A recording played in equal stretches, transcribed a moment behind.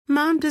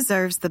Mom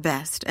deserves the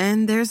best,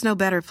 and there's no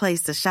better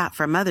place to shop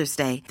for Mother's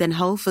Day than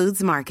Whole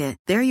Foods Market.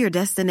 They're your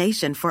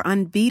destination for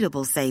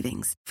unbeatable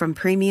savings, from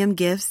premium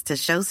gifts to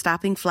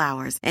show-stopping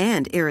flowers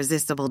and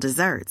irresistible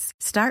desserts.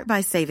 Start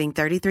by saving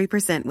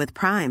 33% with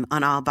Prime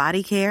on all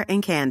body care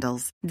and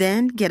candles.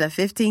 Then get a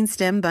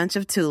 15-stem bunch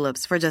of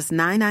tulips for just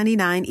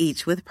 $9.99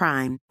 each with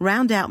Prime.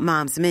 Round out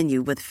Mom's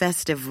menu with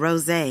festive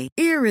rosé,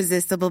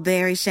 irresistible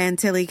berry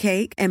chantilly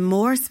cake, and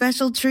more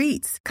special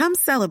treats. Come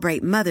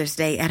celebrate Mother's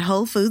Day at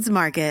Whole Foods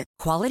Market.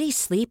 Quality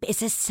sleep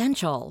is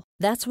essential.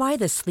 That's why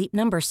the Sleep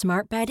Number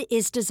Smart Bed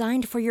is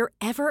designed for your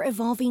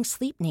ever-evolving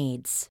sleep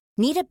needs.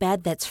 Need a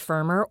bed that's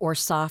firmer or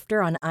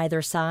softer on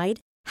either side?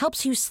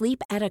 Helps you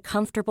sleep at a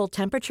comfortable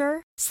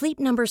temperature? Sleep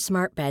Number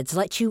Smart Beds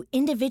let you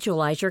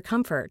individualize your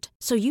comfort,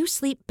 so you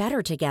sleep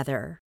better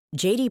together.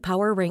 J.D.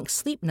 Power ranks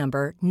Sleep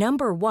Number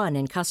number 1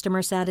 in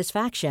customer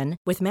satisfaction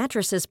with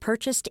mattresses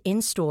purchased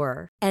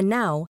in-store. And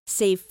now,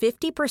 save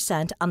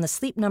 50% on the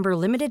Sleep Number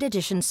Limited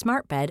Edition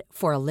Smart Bed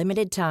for a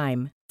limited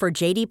time. For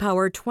J.D.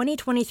 Power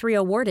 2023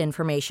 award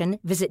information,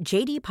 visit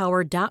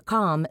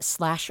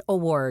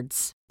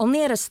jdpower.com/awards.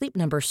 Only at a Sleep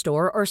Number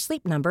store or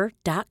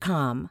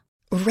sleepnumber.com.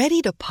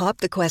 Ready to pop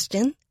the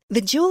question?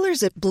 The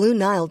jewelers at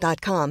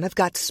BlueNile.com have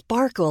got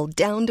sparkle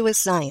down to a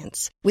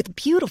science with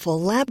beautiful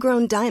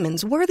lab-grown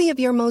diamonds worthy of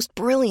your most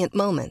brilliant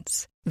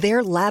moments.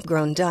 Their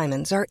lab-grown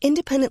diamonds are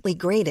independently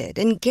graded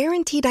and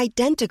guaranteed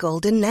identical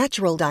to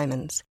natural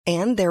diamonds,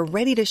 and they're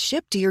ready to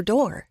ship to your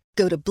door.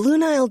 Go to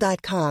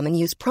BlueNile.com and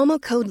use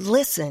promo code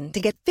LISTEN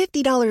to get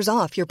 $50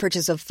 off your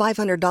purchase of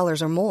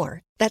 $500 or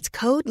more. That's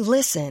code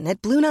LISTEN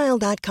at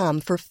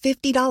BlueNile.com for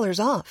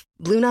 $50 off.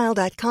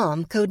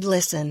 BlueNile.com, code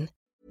LISTEN.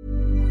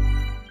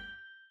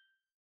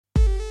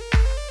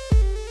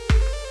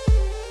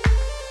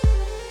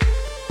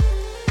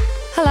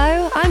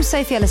 Hello, I'm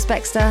Sophie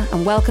Ellis-Bextor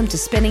and welcome to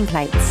Spinning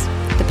Plates,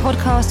 the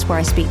podcast where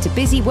I speak to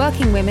busy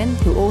working women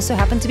who also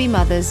happen to be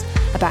mothers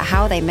about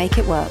how they make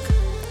it work.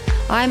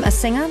 I'm a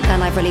singer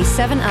and I've released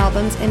 7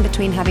 albums in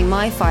between having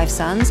my 5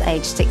 sons,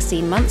 aged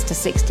 16 months to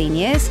 16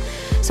 years,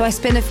 so I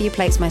spin a few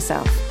plates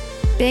myself.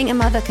 Being a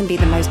mother can be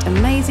the most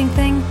amazing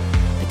thing,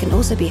 but can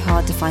also be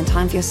hard to find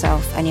time for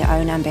yourself and your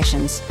own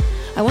ambitions.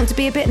 I want to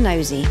be a bit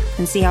nosy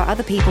and see how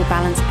other people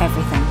balance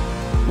everything.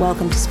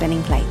 Welcome to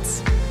Spinning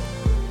Plates.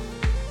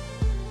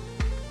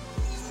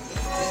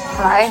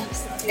 Hello.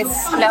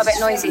 It's a little bit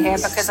noisy here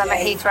because I'm at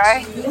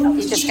Heathrow.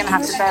 You're just going to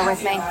have to bear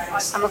with me.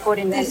 I'm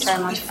recording the intro.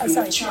 That's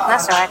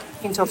all right. You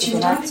can talk if you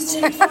like.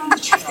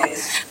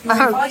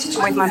 I'm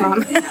with my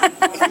mum.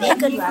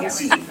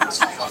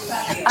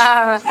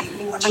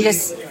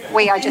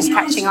 We are just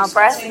catching our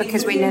breath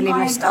because we nearly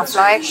missed our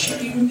flight.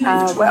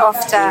 We're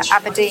off to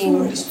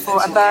Aberdeen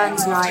for a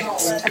Burns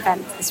Night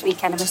event this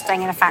weekend, and we're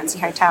staying in a fancy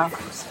hotel.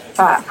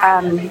 But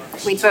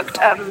we booked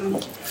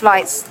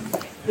flights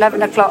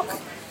 11 o'clock.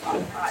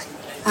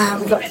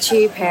 We got the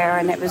tube here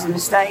and it was a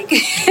mistake.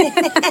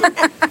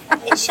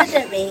 It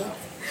shouldn't be.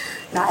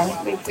 No,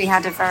 we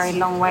had a very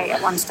long wait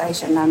at one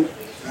station and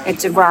we had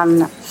to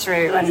run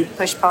through and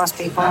push past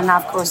people. And now,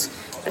 of course,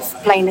 the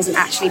plane isn't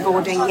actually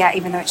boarding yet,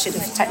 even though it should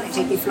have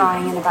technically be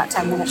flying in about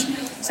 10 minutes.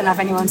 So now if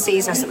anyone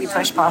sees us that we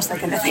push past, they're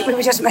going to think we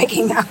were just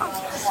making that up.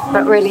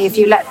 But really, if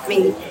you let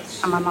me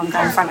and my mum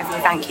go in front of you,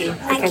 thank you.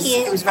 Thank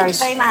you. It was very,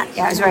 Thank you very much.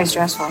 Yeah, it was very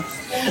stressful.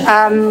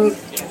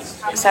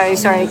 So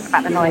sorry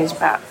about the noise,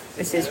 but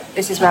this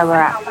is where we're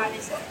at.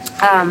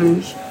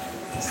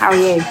 How are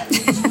you?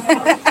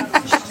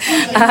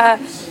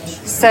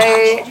 So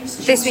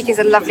this week is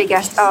a lovely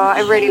guest.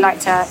 I really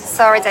liked her.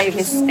 Sarah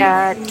Davis,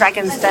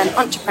 Dragon's Den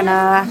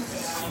entrepreneur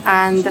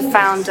and the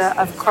founder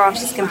of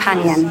Craft's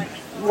Companion,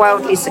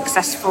 wildly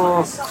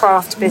successful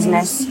craft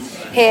business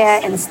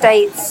here in the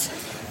States,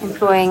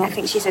 employing, I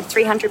think she said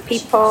 300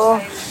 people,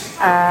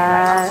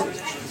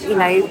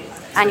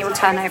 annual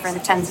turnover in the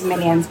tens of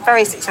millions.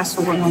 Very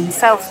successful woman,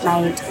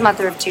 self-made,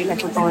 mother of 2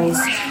 little boys,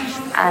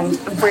 and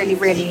a really,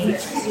 really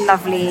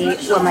lovely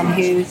woman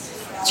who,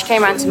 she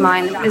came around to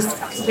mine, was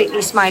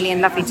completely smiley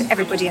and lovely to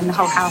everybody in the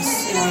whole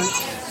house,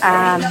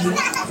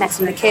 met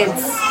some of the kids,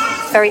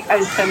 very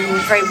open,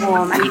 very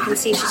warm, and you can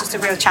see she's just a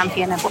real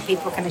champion of what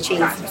people can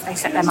achieve if they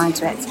set their mind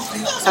to it.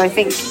 So I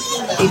think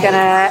you're going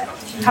to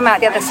come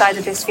out the other side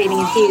of this feeling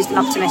infused and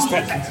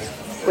optimistic,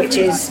 which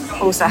is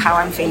also how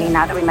I'm feeling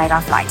now that we made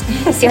our flight.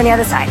 See you on the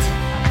other side.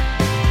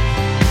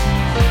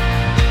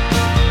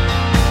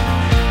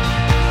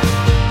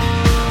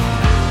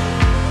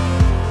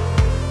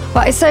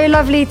 Well, it's so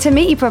lovely to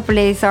meet you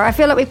properly, Sarah. I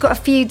feel like we've got a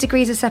few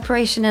degrees of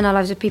separation in our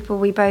lives with people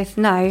we both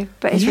know,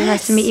 but it's really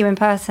nice to meet you in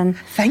person.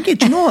 Thank you.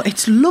 Do you know what?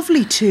 It's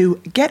lovely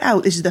to get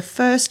out. This is the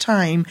first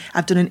time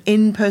I've done an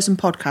in-person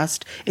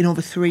podcast in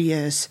over 3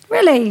 years.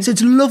 Really? So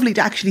it's lovely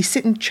to actually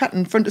sit and chat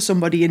in front of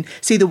somebody and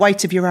see the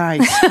whites of your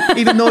eyes,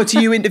 even though it's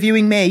you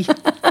interviewing me.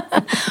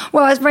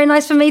 Well, it's very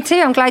nice for me too.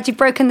 I'm glad you've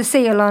broken the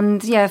seal on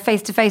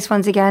face-to-face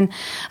once again.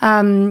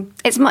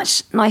 it's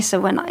much nicer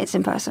when it's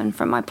in person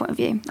from my point of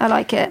view. I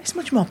like it. It's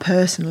much more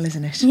personal,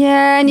 isn't it?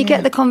 Yeah, and you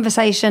get the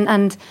conversation.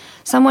 And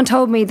someone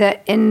told me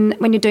that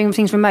when you're doing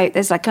things remote,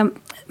 there's like a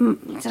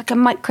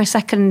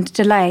microsecond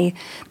delay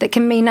that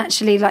can mean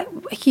actually, like,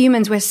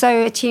 humans, we're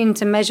so attuned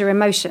to measure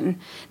emotion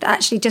that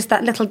actually just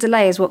that little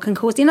delay is what can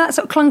cause, that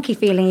sort of clunky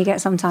feeling you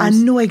get sometimes.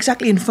 I know,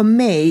 exactly. And for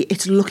me,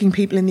 it's looking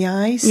people in the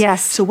eyes.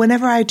 Yes. So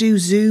whenever I do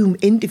Zoom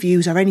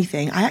interviews or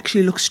anything, I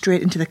actually look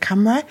straight into the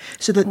camera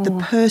so that the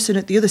person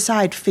at the other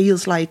side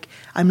feels like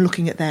I'm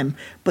looking at them.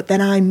 But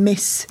then I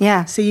miss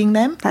seeing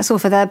them. That's all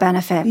for their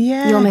benefit.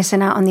 Yeah. You're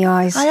missing out on the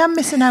eyes. I am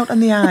missing out on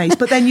the eyes.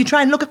 But then you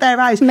try and look at their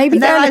eyes. Maybe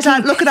and their eyes looking...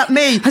 aren't looking at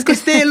me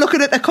because they're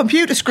looking at their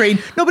computer screen.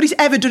 Nobody's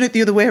ever done it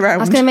the other way around. I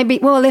was going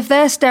to if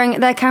they're staring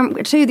at their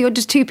camera too, you're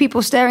just two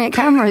people staring at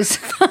cameras.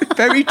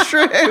 Very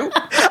true.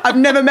 I've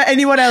never met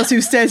anyone else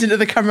who stares into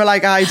the camera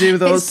like I do,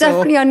 though. It's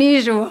definitely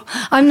unusual.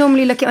 I'm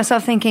normally looking at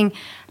myself thinking,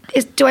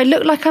 do I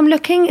look like I'm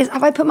looking?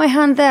 Have I put my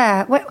hand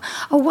there?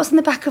 What's in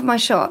the back of my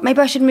shot? Maybe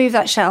I should move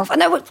that shelf.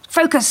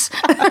 Focus.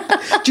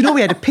 Do you know,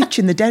 we had a pitch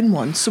in the Den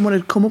once. Someone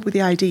had come up with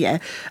the idea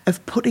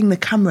of putting the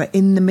camera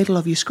in the middle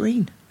of your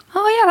screen.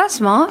 Oh, yeah, that's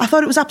smart. I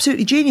thought it was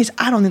absolutely genius.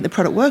 I don't think the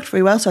product worked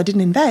very well, so I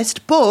didn't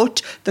invest.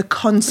 But the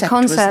concept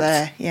was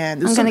there. Yeah, I'm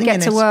going to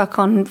get to work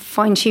on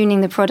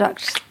fine-tuning the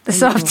product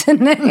this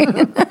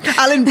afternoon.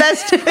 I'll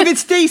invest. If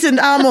it's decent,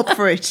 I'm up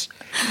for it.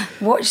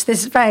 Watch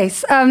this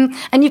space. And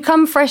you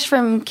come fresh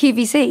from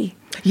QVC?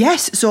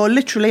 Yes, so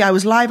literally I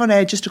was live on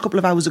air just a couple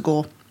of hours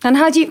ago. And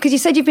how do you, because you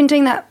said you've been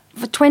doing that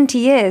for 20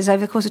 years,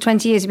 over the course of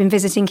 20 years, you've been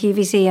visiting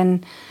QVC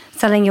and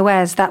selling your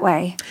wares that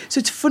way. So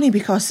it's funny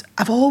because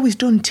I've always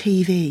done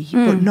TV,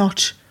 but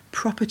not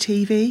proper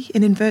TV,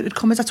 in inverted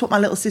commas. That's what my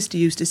little sister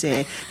used to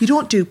say. You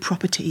don't do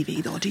proper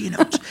TV though, do you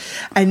not?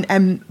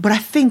 But I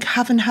think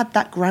having had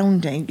that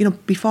grounding,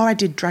 before I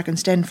did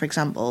Dragon's Den, for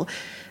example,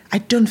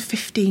 I'd done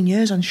 15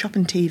 years on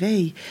shopping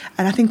TV,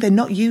 and I think they're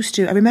not used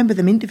to... I remember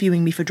them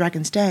interviewing me for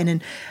Dragon's Den,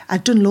 and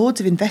I'd done loads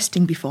of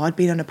investing before. I'd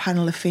been on a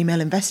panel of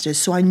female investors,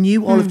 so I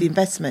knew all of the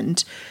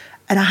investment,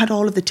 and I had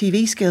all of the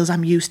TV skills.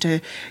 I'm used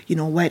to,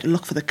 where to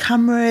look for the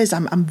cameras.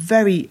 I'm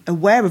very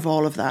aware of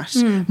all of that,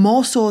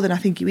 more so than I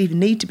think you even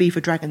need to be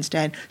for Dragon's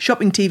Den.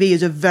 Shopping TV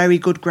is a very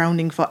good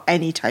grounding for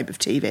any type of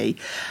TV.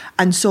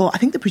 And so I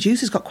think the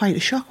producers got quite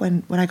a shock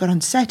when I got on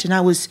set, and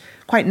I was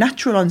quite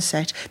natural on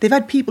set. They've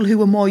had people who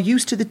were more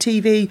used to the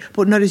TV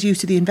but not as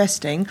used to the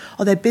investing,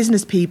 or they're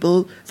business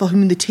people for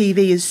whom the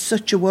TV is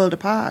such a world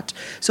apart.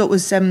 So it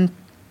was,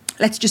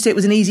 let's just say it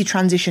was an easy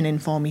transition in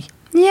for me.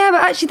 Yeah,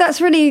 but actually that's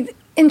really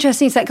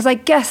interesting, because I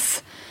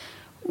guess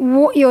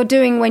what you're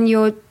doing when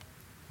you're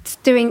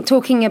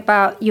talking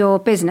about your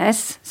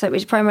business, so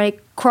which is primarily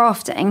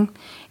crafting,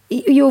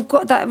 you've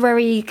got that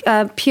very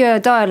pure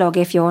dialogue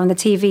if you're on the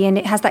TV, and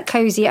it has that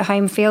cosy at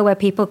home feel where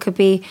people could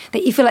be,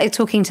 that you feel like you're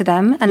talking to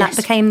them, and that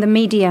became the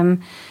medium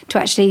to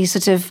actually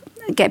sort of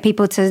get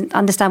people to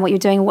understand what you're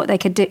doing and what they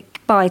could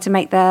buy to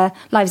make their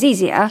lives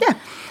easier. Yeah.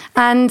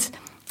 And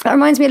that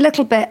reminds me a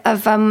little bit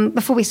of,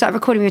 before we started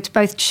recording, we were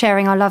both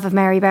sharing our love of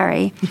Mary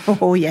Berry.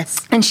 Oh,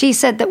 yes. And she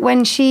said that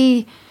when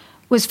she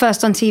was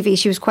first on TV,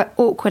 she was quite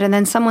awkward, and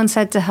then someone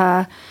said to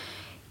her,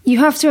 you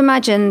have to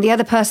imagine the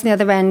other person at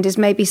the other end is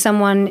maybe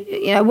someone,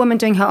 a woman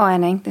doing her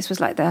ironing. This was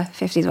like the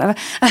 50s or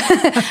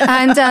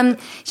whatever. And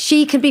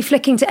she could be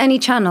flicking to any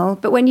channel,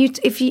 but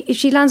if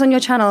she lands on your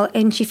channel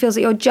and she feels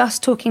that you're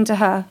just talking to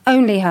her,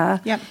 only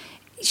her,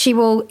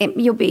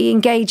 you'll be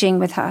engaging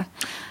with her.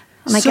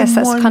 And I guess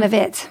that's kind of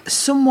it.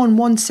 Someone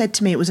once said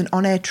to me, it was an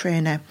on-air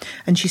trainer,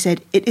 and she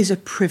said, it is a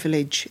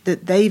privilege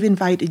that they've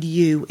invited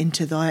you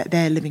into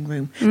their living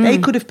room. They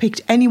could have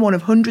picked any one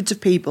of hundreds of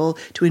people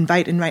to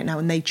invite in right now,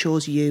 and they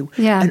chose you.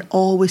 Yeah. And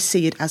always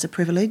see it as a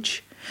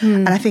privilege.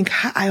 And I think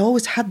I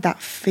always had that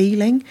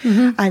feeling.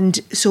 And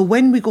so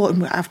when we go,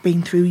 and I've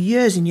been through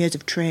years and years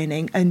of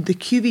training, and the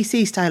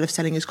QVC style of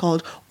selling is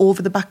called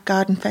over the back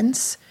garden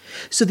fence.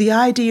 So the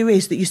idea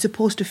is that you're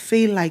supposed to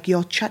feel like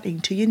you're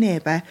chatting to your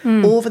neighbour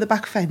over the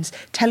back fence,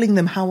 telling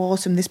them how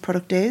awesome this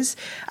product is.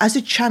 As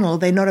a channel,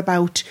 they're not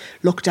about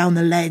look down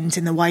the lens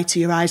in the whites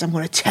of your eyes, I'm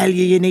going to tell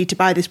you need to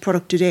buy this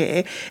product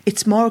today.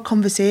 It's more a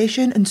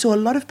conversation. And so a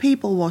lot of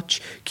people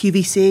watch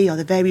QVC or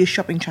the various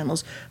shopping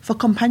channels for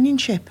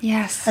companionship.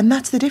 Yes. And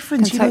that's the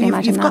difference. You've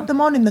got that.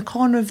 them on in the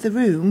corner of the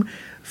room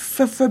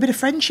for a bit of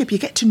friendship. You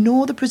get to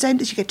know the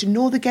presenters, you get to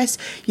know the guests,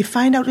 you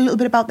find out a little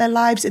bit about their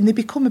lives, and they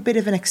become a bit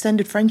of an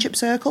extended friendship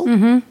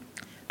circle.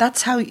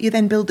 That's how you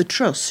then build the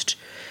trust.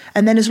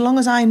 And then as long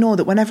as I know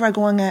that whenever I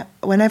go on air,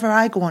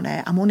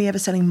 I'm only ever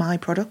selling my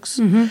products.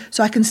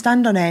 So I can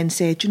stand on air and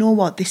say, do you know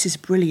what, this is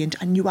brilliant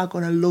and you are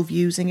going to love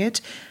using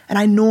it. And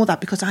I know that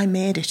because I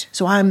made it.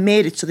 So I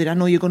made it so that I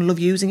know you're going to love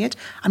using it.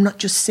 I'm not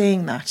just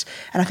saying that.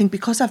 And I think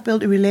because I've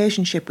built a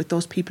relationship with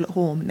those people at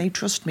home, and they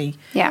trust me.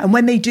 Yeah. And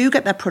when they do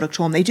get their product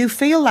home, they do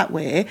feel that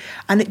way,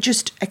 and it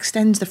just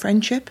extends the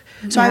friendship.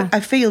 So I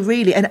feel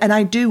really, and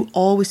I do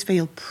always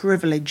feel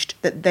privileged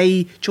that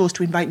they chose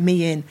to invite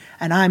me in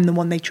and I'm the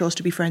one they chose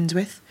to be friends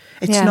with.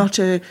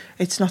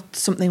 It's not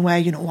something where,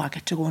 I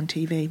get to go on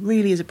TV. It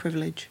really is a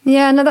privilege.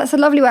 Yeah, no, that's a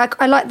lovely way.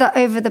 I like that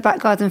over the back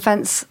garden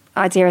fence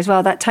idea as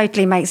well. That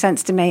totally makes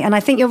sense to me. And I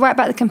think you're right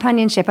about the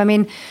companionship. I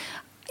mean,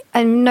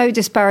 and no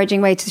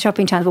disparaging way to the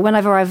shopping channels, but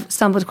whenever I've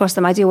stumbled across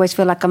them, I do always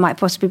feel like I might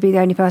possibly be the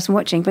only person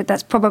watching, but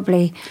that's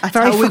probably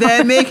how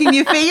they're making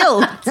you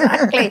feel.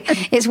 Exactly.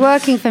 It's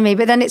working for me,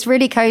 but then it's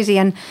really cosy,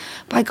 and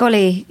by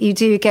golly, you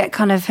do get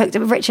kind of hooked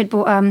up. Richard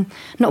bought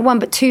not one,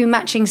 but 2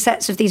 matching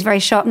sets of these very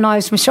sharp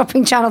knives from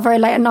Shopping Channel very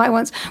late at night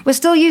once. We're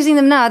still using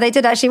them now. They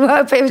did actually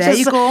work, but it was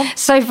just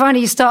so funny.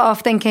 You start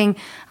off thinking,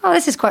 oh,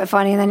 this is quite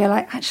funny. And then you're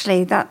like,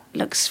 actually, that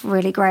looks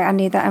really great. I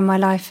need that in my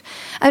life.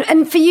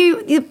 And for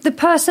you, the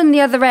person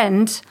the other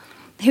end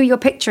who you're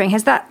picturing,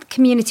 has that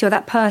community or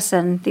that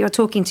person that you're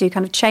talking to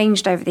kind of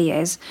changed over the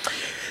years?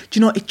 Do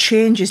you know, it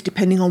changes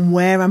depending on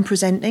where I'm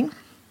presenting.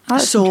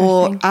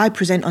 So I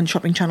present on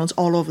shopping channels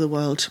all over the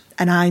world,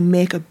 and I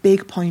make a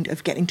big point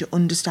of getting to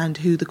understand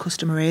who the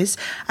customer is,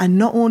 and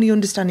not only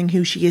understanding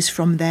who she is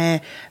from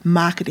their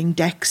marketing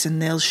decks and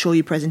they'll show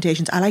you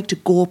presentations. I like to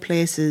go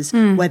places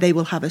where they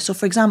will have her. So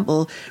for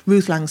example,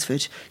 Ruth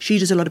Langsford, she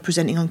does a lot of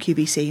presenting on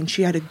QVC, and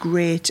she had a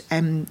great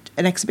an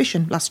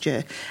exhibition last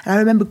year. And I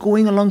remember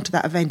going along to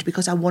that event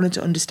because I wanted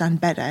to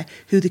understand better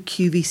who the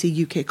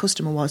QVC UK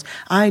customer was.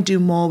 I do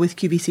more with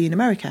QVC in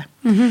America.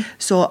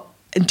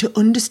 And to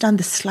understand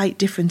the slight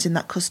difference in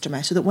that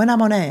customer, so that when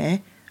I'm on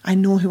air, I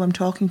know who I'm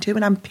talking to,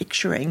 and I'm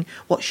picturing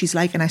what she's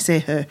like. And I say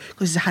her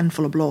because there's a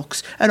handful of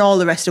blokes and all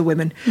the rest are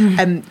women.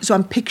 So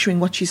I'm picturing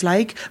what she's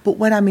like. But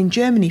when I'm in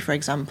Germany, for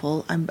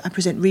example, I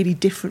present really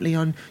differently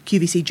on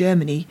QVC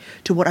Germany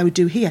to what I would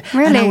do here.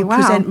 Really? And I would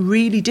present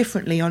really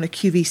differently on a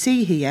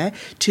QVC here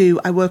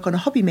to, I work on a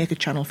hobby maker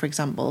channel, for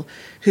example,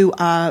 who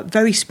are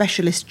very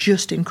specialist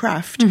just in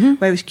craft,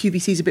 whereas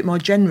QVC is a bit more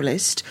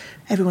generalist.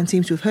 Everyone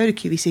seems to have heard of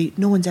QVC.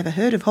 No one's ever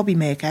heard of Hobby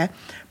Maker.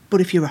 But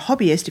if you're a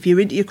hobbyist, if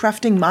you're into your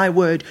crafting, my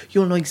word,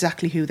 you'll know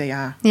exactly who they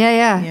are.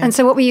 Yeah. And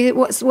so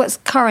what's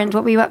current?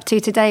 What were you up to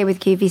today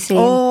with QVC?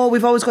 Oh,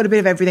 we've always got a bit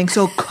of everything.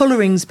 So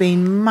colouring's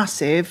been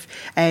massive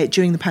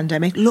during the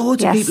pandemic.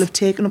 Loads of people have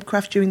taken up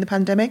craft during the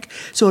pandemic.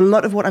 So a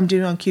lot of what I'm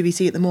doing on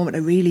QVC at the moment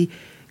are really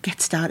get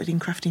started in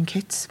crafting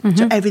kits.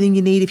 So everything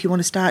you need if you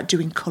want to start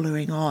doing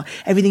colouring, or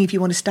everything if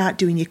you want to start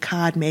doing your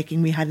card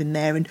making we had in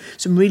there, and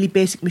some really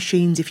basic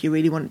machines if you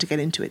really wanted to get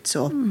into it.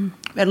 So we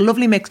had a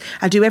lovely mix.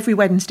 I do every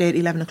Wednesday at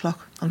 11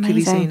 o'clock on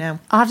QVC now.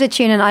 I have to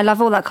tune in. I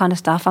love all that kind of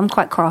stuff. I'm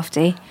quite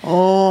crafty.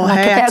 Oh,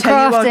 I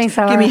tell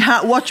you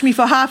what, watch me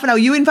for half an hour.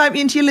 You invite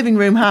me into your living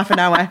room half an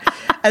hour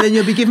and then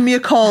you'll be giving me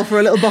a call for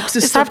a little box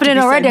of stuff. It's happening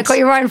already. I've got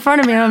you right in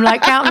front of me and I'm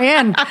like, count me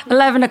in.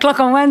 11 o'clock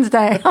on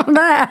Wednesday. I'm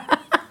there.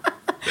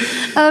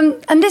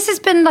 And this has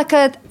been like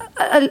a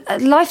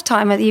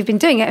lifetime that you've been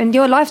doing it, in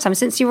your lifetime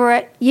since you were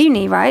at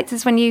uni, right?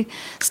 That's when you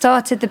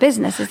started the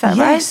business, is that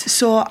right? Yes,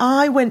 so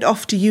I went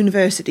off to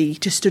university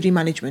to study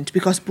management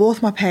because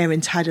both my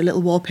parents had a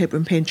little wallpaper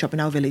and paint shop in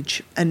our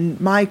village, and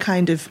my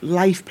kind of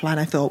life plan,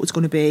 I thought, was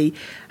going to be,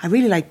 I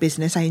really like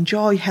business, I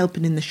enjoy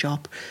helping in the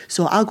shop,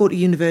 so I'll go to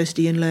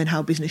university and learn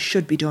how business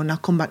should be done, I'll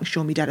come back and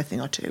show me dad a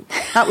thing or two.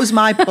 That was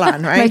my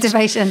plan, right?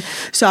 Motivation.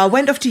 So I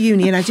went off to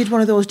uni and I did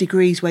one of those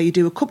degrees where you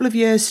do a couple of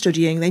years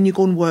studying, then you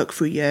go and work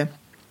for a year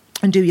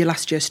and do your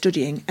last year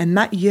studying. And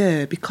that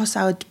year, because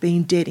I had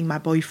been dating my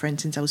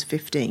boyfriend since I was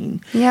 15...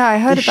 Yeah, I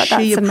heard about that.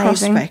 That's amazing. The sheer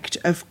prospect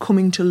of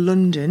coming to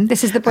London...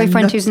 This is the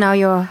boyfriend who's now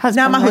your husband,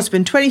 now my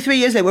husband, 23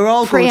 years later, we're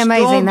all pretty good.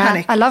 amazing. Don't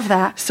panic. I love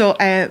that. So,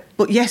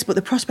 but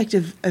the prospect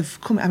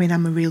of coming... I mean,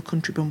 I'm a real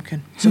country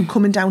bumpkin. So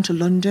coming down to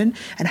London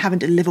and having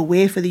to live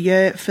away for the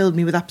year filled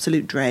me with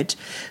absolute dread.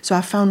 So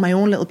I found my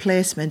own little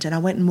placement and I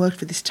went and worked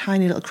for this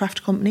tiny little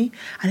craft company,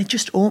 and it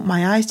just opened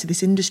my eyes to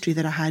this industry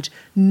that I had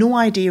no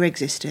idea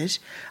existed.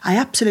 I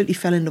absolutely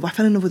fell in love. I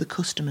fell in love with the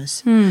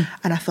customers. And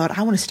I thought,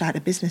 I want to start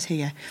a business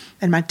here.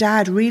 And my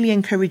dad really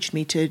encouraged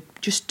me to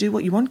just do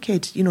what you want,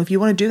 kid. You know, if you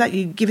want to do that,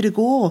 you give it a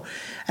go.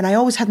 And I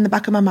always had in the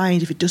back of my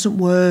mind, if it doesn't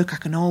work, I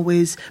can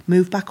always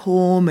move back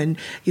home and,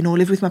 you know,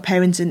 live with my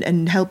parents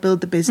and help build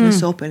the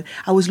business up. And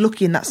I was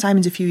lucky in that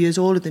Simon's a few years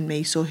older than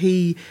me, so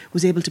he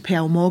was able to pay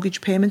our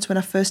mortgage payments when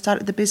I first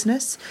started the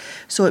business.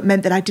 So it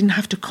meant that I didn't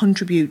have to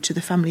contribute to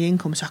the family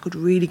income, so I could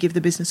really give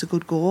the business a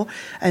good go.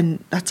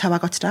 And that's how I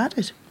got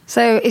started.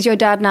 So is your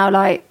dad now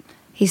like,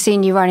 he's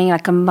seen you running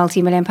like a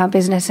multi-million-pound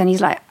business and he's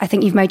like, I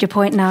think you've made your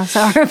point now,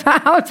 sorry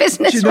about how a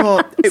business runs. Do you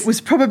know, it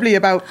was probably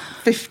about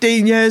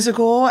 15 years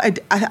ago.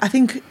 I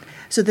think...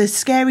 So the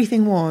scary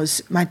thing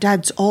was, my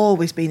dad's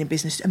always been in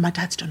business, and my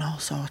dad's done all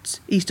sorts.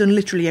 He's done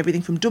literally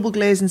everything from double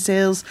glazing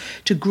sales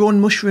to growing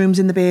mushrooms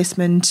in the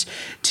basement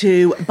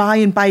to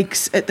buying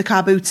bikes at the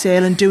car boot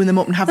sale and doing them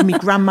up and having me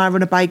grandma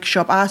run a bike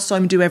shop. I saw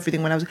him do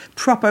everything when I was a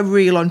proper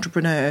real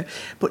entrepreneur,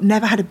 but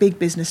never had a big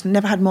business,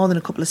 never had more than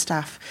a couple of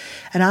staff.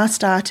 And I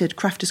started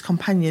Crafters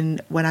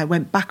Companion when I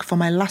went back for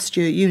my last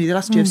year at uni, the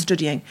last year of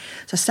studying.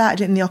 So I started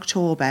it in the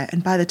October,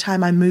 and by the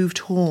time I moved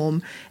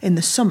home in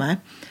the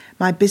summer,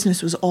 my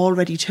business was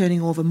already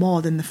turning over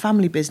more than the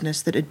family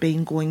business that had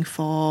been going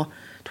for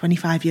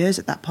 25 years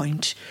at that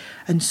point.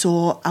 And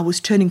so I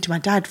was turning to my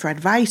dad for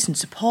advice and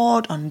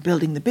support on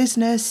building the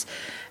business.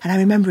 And I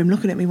remember him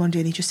looking at me one day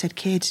and he just said,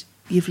 "Kid,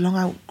 you've long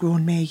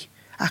outgrown me.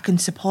 I can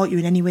support you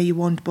in any way you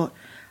want, but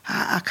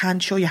I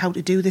can't show you how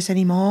to do this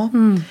anymore."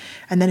 And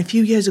then a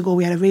few years ago,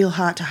 we had a real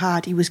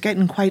heart-to-heart. He was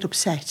getting quite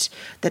upset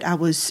that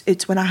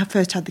it's when I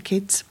first had the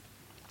kids.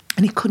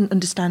 And he couldn't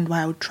understand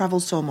why I would travel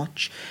so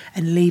much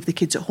and leave the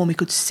kids at home. He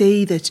could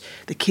see that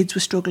the kids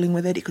were struggling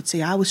with it. He could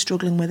see I was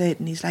struggling with it.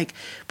 And he's like,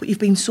 "But you've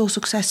been so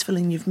successful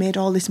and you've made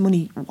all this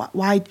money.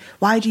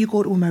 Why do you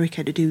go to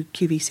America to do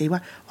QVC?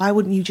 Why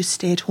wouldn't you just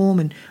stay at home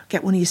and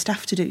get one of your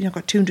staff to do it? I've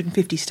got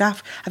 250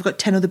 staff. I've got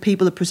 10 other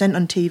people that present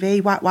on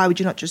TV. Why would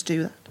you not just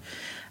do that?"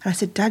 And I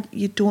said, "Dad,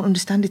 you don't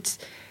understand.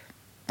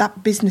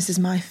 That business is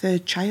my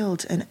third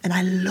child and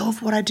I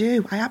love what I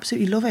do. I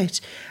absolutely love it."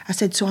 I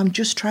said, "So I'm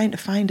just trying to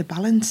find a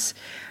balance."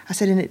 I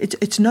said, "And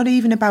it's not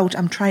even about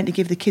I'm trying to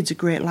give the kids a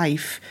great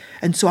life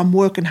and so I'm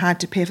working hard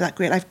to pay for that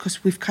great life,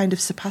 because we've kind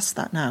of surpassed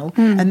that now."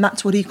 And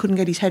that's what he couldn't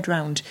get his head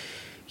round.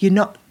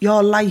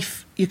 Your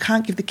life, you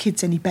can't give the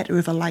kids any better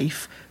of a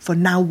life for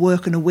now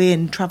working away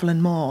and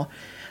travelling more.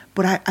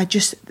 But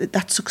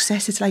that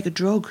success is like a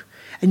drug.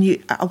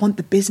 And I want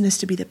the business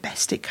to be the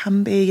best it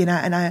can be, and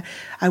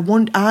I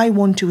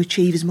want to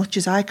achieve as much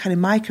as I can in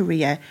my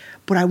career,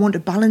 but I want to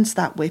balance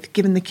that with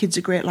giving the kids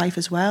a great life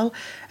as well.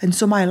 And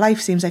so my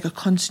life seems like a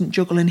constant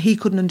juggle, and he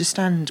couldn't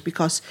understand,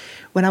 because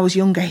when I was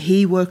younger,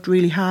 he worked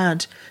really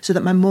hard so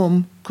that my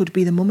mum could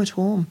be the mum at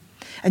home.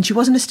 And she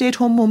wasn't a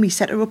stay-at-home mum. He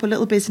set her up a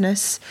little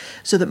business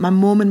so that my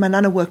mum and my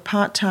nana worked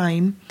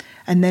part-time,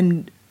 and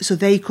then so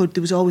they could,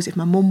 there was always, if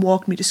my mum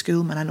walked me to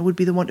school, my nana would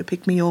be the one to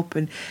pick me up.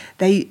 And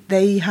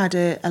they had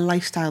a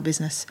lifestyle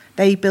business.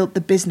 They built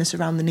the business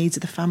around the needs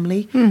of the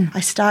family. I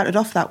started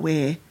off that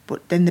way,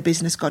 but then the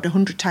business got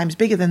 100 times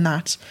bigger than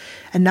that.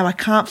 And now I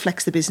can't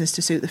flex the business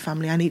to suit the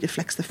family. I need to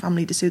flex the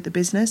family to suit the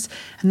business.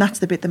 And that's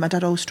the bit that my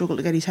dad always struggled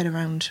to get his head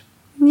around.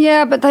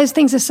 Yeah, but those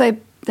things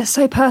they're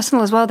so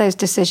personal as well, those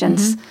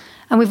decisions.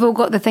 And we've all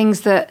got the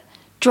things that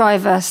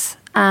drive us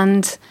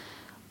and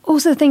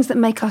also the things that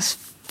make us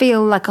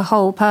feel like a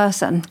whole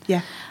person.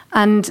 Yeah.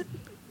 And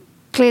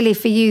clearly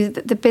for you,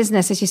 the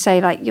business, as you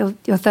say, like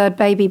your third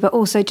baby, but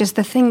also just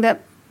the thing that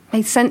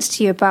made sense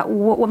to you about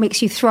what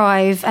makes you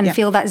thrive and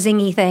feel that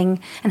zingy thing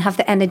and have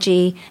the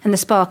energy and the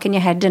spark in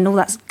your head and all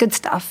that good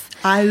stuff.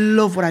 I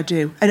love what I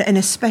do. And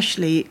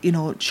especially,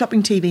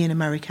 shopping TV in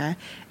America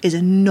is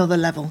another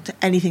level to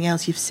anything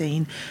else you've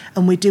seen.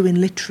 And we're doing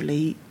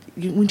literally,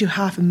 we do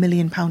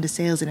 £500,000 of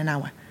sales in an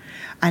hour.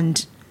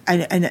 And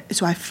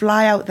so I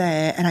fly out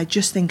there and I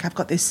just think I've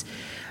got this,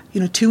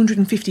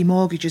 250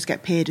 mortgages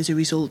get paid as a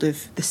result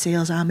of the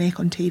sales I make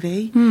on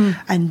TV.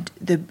 And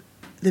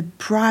the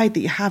pride that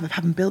you have of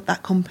having built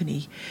that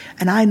company.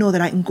 And I know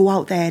that I can go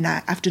out there and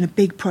I've done a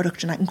big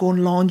product and I can go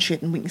and launch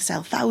it and we can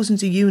sell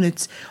thousands of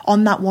units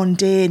on that one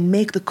day and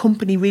make the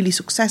company really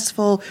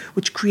successful,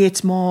 which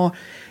creates more,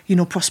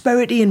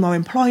 prosperity and more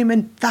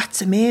employment.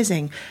 That's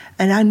amazing.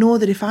 And I know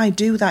that if I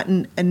do that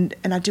and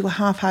I do a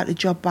half-hearted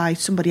job by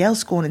somebody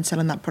else going and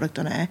selling that product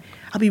on air,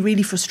 I'll be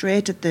really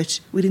frustrated that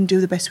we didn't do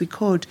the best we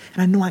could.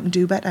 And I know I can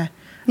do better.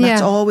 And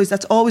that's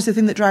always the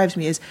thing that drives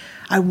me, is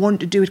I want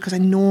to do it because I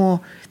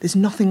know there's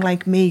nothing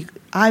like me.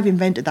 I've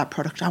invented that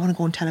product. I want to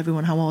go and tell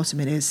everyone how awesome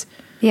it is.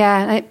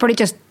 Yeah, it probably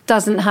just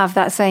doesn't have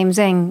that same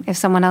zing if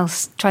someone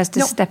else tries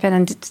to step in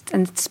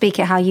and speak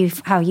it how you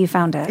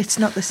found it. It's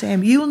not the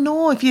same. You'll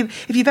know if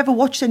you've ever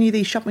watched any of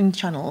these shopping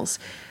channels.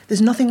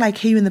 There's nothing like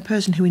hearing the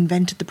person who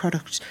invented the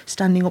product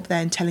standing up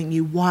there and telling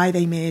you why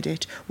they made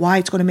it, why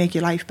it's going to make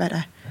your life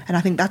better. And I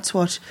think that's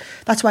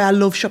why I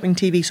love shopping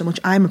TV so much.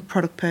 I'm a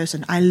product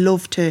person. I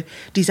love to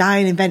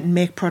design, invent and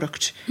make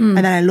product. And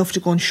then I love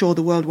to go and show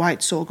the world why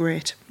it's so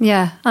great.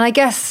 Yeah. And I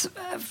guess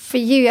for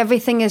you,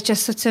 everything is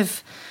just sort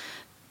of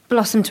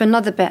blossomed to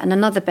another bit and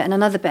another bit and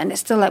another bit. And it's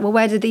still like, well,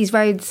 where did these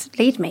roads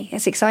lead me?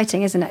 It's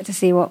exciting, isn't it, to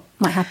see what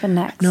might happen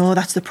next? No,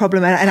 that's the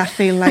problem. And I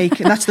feel like,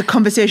 and that's the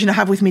conversation I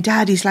have with my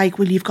dad. He's like,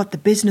 well, you've got the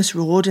business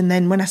road. And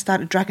then when I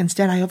started Dragon's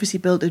Den, I obviously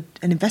built an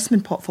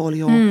investment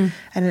portfolio.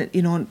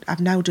 And, I've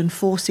now done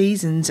 4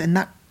 seasons and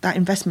that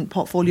investment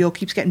portfolio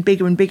keeps getting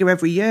bigger and bigger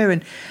every year,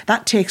 and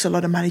that takes a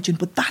lot of managing,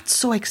 but that's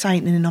so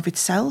exciting in and of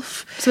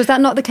itself. So was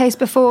that not the case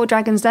before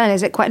Dragon's Den?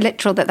 Is it quite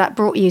literal that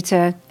brought you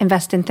to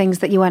invest in things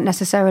that you weren't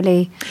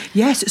necessarily...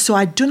 Yes, so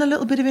I'd done a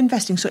little bit of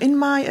investing. So in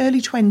my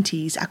early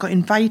 20s, I got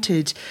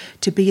invited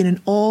to be in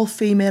an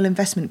all-female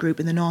investment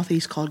group in the North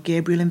East called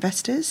Gabriel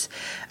Investors,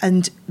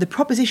 and the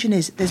proposition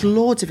is there's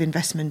loads of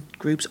investment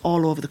groups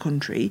all over the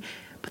country,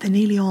 but they're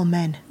nearly all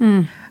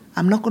men.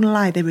 I'm not going to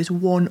lie, there is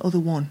one other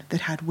one that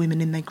had women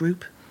in their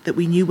group that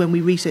we knew when we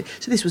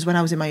researched. So this was when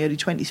I was in my early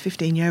 20s,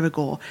 15 years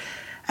ago.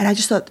 And I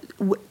just thought,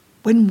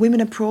 when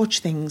women approach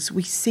things,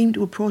 we seem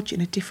to approach it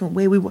in a different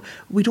way.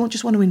 We don't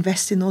just want to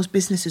invest in those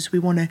businesses. We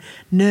want to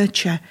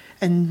nurture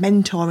and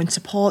mentor and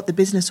support the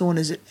business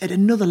owners at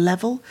another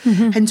level.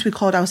 Hence we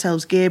called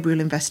ourselves Gabriel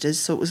Investors.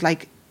 So it was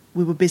like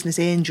we were business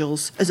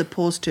angels as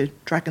opposed to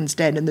Dragon's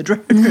Den and the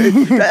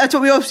that's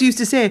what we always used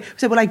to say. We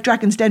said we're like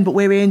Dragon's Den, but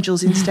we're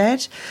angels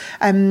instead.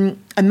 And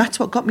that's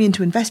what got me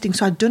into investing.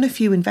 So I'd done a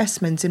few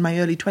investments in my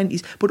early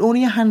 20s, but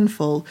only a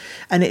handful.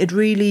 And it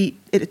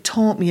had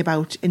taught me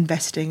about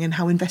investing and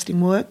how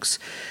investing works,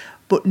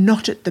 but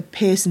not at the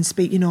pace and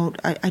speed. You know,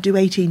 I do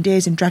 18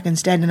 days in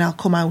Dragon's Den and I'll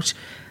come out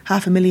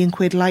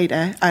 £500,000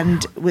 lighter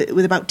and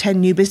with about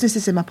 10 new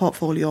businesses in my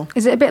portfolio.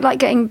 Is it a bit like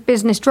getting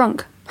business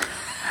drunk?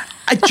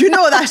 Do you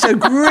know, that's a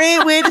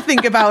great way to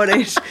think about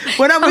it.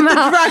 When I'm with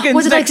the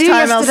Dragons next time,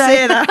 yesterday? I'll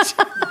say that.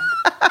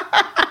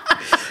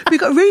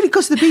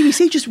 Because the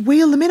BBC just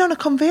wheel them in on a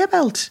conveyor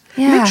belt.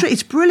 Yeah. Literally,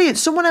 it's brilliant.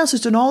 Someone else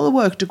has done all the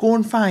work to go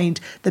and find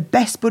the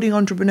best budding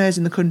entrepreneurs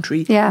in the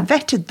country,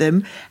 vetted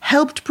them,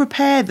 helped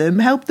prepare them,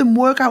 helped them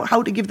work out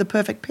how to give the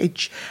perfect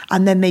pitch,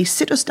 and then they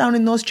sit us down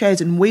in those chairs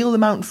and wheel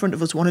them out in front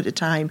of us one at a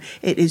time.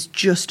 It is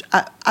just,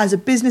 as a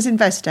business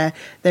investor,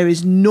 there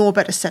is no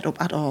better setup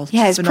at all.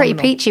 Yeah, it's phenomenal.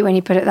 Pretty peachy when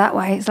you put it that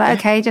way. It's like,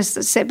 okay,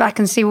 just sit back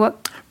and see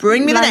what...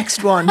 Bring me the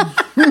next one.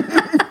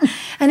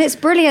 And it's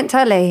brilliant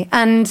telly.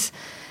 And...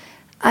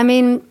 I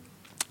mean,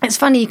 it's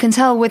funny, you can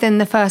tell within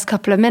the first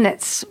couple of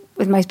minutes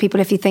with most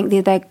people if you think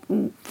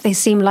they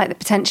seem like the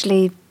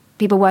potentially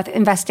people worth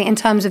investing in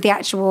terms of the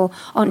actual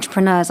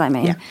entrepreneurs, I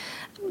mean. Yeah.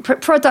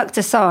 Product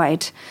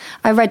aside,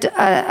 I read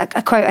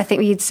a quote, I think,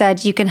 where you'd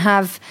said you can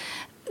have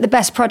the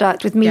best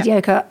product with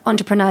mediocre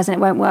entrepreneurs and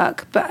it won't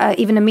work, but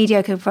even a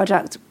mediocre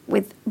product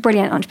with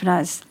brilliant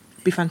entrepreneurs.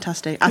 Be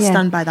fantastic. I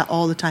stand by that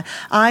all the time.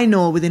 I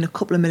know within a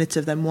couple of minutes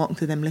of them walking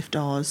through them lift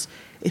doors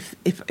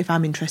if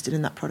I'm interested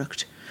in that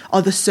product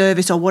or the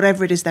service or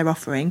whatever it is they're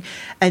offering.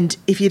 And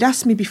if you'd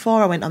asked me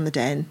before I went on the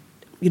Den,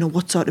 you know,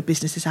 what sort of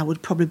businesses, I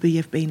would probably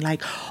have been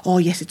like, oh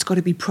yes, it's got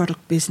to be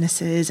product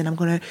businesses and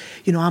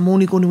I'm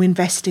only going to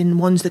invest in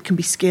ones that can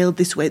be scaled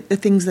this way, the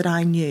things that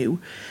I knew.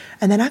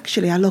 And then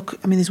actually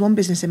there's one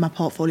business in my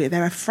portfolio,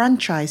 they're a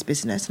franchise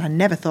business, and I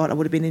never thought I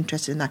would have been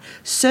interested in that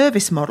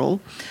service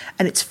model,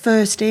 and it's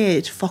first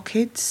aid for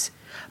kids.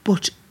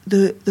 But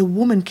the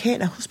woman, Kate,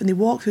 and her husband, they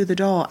walked through the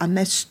door and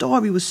their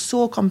story was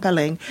so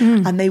compelling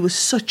and they were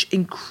such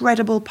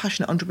incredible,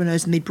 passionate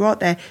entrepreneurs, and they brought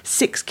their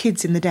 6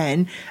 kids in the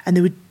Den and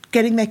they were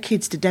getting their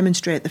kids to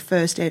demonstrate the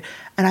first aid,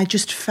 and I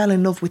just fell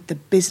in love with the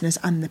business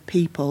and the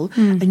people.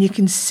 And you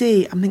can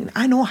see, I'm thinking,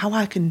 I know how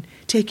I can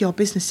take your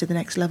business to the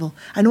next level.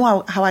 I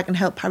know how I can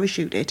help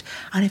parachute it,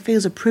 and it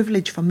feels a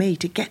privilege for me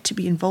to get to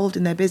be involved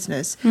in their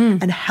business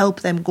and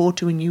help them go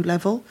to a new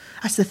level.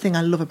 That's the thing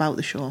I love about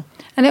the show.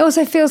 And it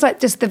also feels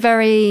like just the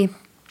very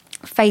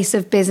face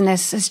of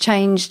business has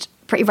changed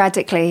pretty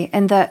radically,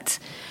 in that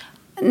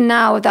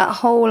now that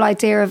whole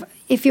idea of,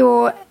 if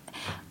you're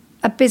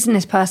a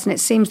business person, it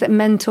seems that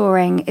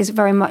mentoring is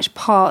very much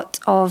part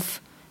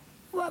of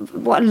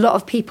what a lot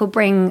of people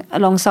bring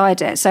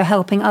alongside it, so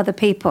helping other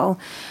people.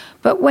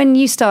 But when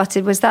you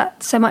started, was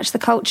that so much the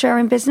culture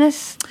in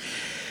business?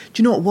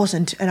 Do you know, it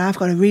wasn't? And I've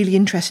got a really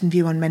interesting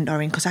view on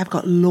mentoring because I've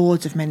got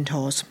loads of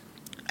mentors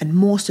and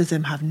most of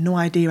them have no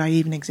idea I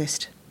even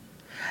exist.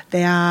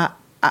 The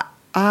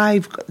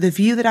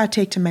view that I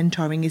take to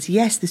mentoring is,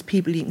 yes, there's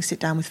people you can sit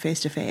down with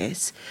face to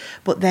face,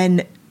 but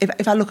then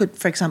if I look at,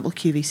 for example,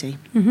 QVC,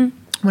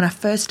 when I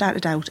first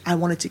started out, I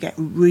wanted to get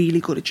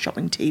really good at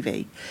shopping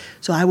TV.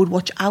 So I would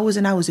watch hours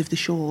and hours of the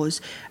shows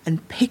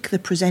and pick the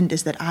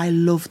presenters that I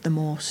loved the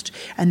most,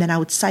 and then I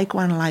would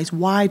psychoanalyse,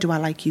 why do I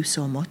like you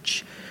so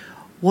much?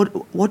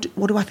 What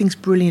do I think's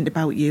brilliant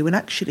about you? And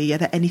actually, are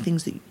there any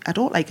things that I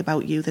don't like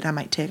about you that I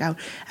might take out?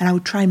 And I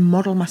would try and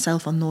model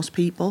myself on those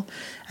people.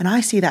 And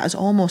I see that as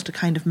almost a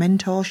kind of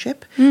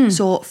mentorship.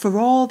 So for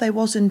all there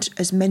wasn't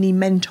as many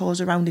mentors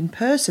around in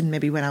person,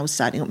 maybe when I was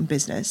starting up in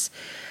business,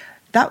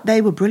 that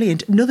they were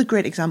brilliant. Another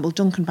great example,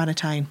 Duncan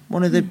Bannatyne,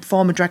 one of the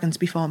former Dragons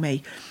before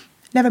me.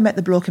 Never met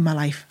the bloke in my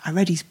life. I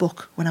read his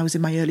book when I was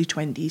in my early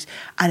 20s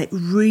and it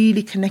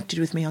really connected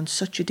with me on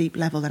such a deep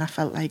level that I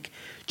felt like,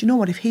 do you know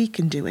what, if he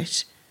can do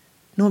it,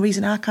 no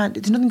reason I can't.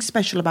 There's nothing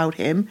special about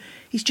him.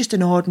 He's just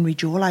an ordinary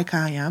Joe like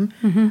I am.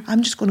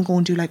 I'm just going to go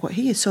and do like what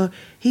he is. So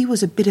he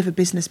was a bit of a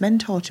business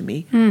mentor to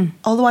me,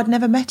 although I'd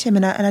never met him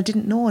and I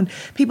didn't know. And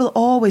people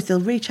they'll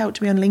reach out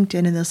to me on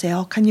LinkedIn and they'll say,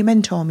 oh, can you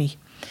mentor me?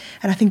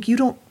 And I think you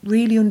don't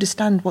really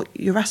understand what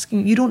you're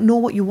asking. You don't know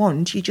what you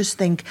want. You just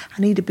think,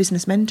 I need a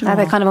business mentor. Now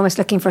they're kind of almost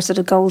looking for a sort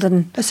of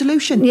a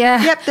solution.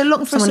 Yeah. Yep, they're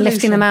looking for someone a solution.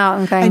 lifting them out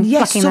and going, and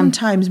yes, plucking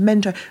sometimes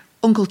mentor.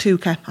 Uncle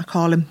Tuka, I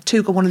call him.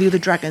 Tuka, one of the other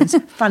Dragons,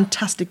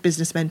 fantastic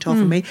business mentor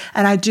for me.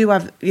 And I do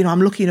have,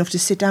 I'm lucky enough to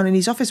sit down in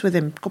his office with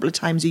him a couple of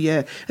times a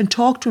year and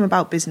talk to him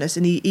about business.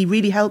 And he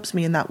really helps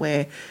me in that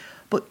way.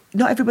 But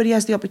not everybody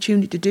has the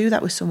opportunity to do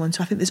that with someone.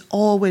 So I think there's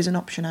always an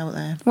option out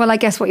there. Well, I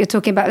guess what you're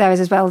talking about there is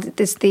as well,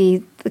 this,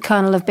 the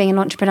kernel of being an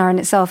entrepreneur in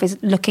itself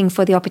is looking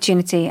for the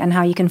opportunity and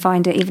how you can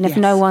find it, even if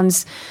no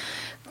one's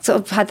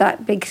sort of had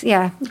that big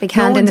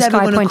hand in the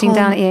sky pointing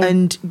down at you.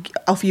 And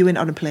offer you in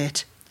on a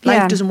plate.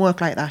 Life doesn't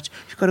work like that.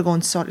 You've got to go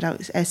and sort it out,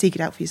 seek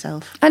it out for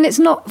yourself. And it's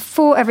not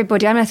for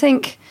everybody. I mean, I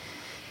think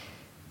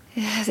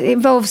it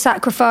involves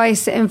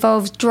sacrifice, it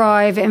involves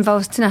drive, it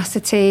involves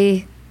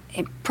tenacity,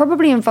 it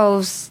probably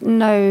involves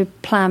no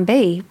plan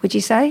B, would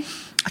you say?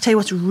 I'll tell you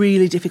what's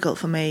really difficult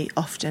for me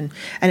often,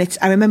 and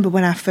I remember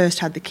when I first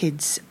had the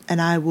kids,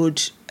 and I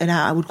would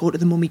go to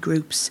the mummy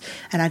groups,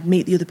 and I'd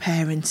meet the other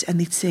parents, and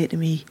they'd say to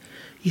me,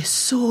 "You're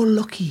so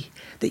lucky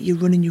that you're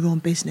running your own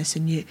business,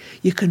 and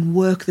you can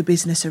work the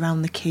business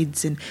around the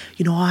kids, and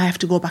I have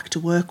to go back to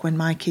work when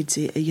my kid's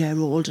a year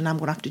old, and I'm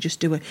going to have to just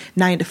do a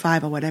 9 to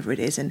 5 or whatever it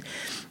is," and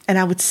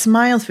I would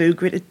smile through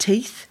gritted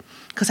teeth,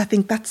 because I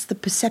think that's the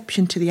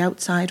perception to the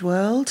outside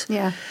world.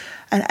 Yeah.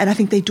 And I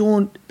think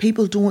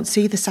people don't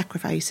see the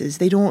sacrifices.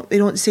 They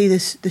don't see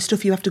the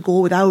stuff you have to go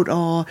without,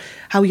 or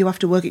how you have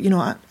to work.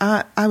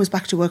 I was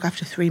back to work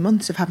after 3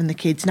 months of having the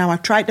kids. Now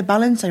I've tried to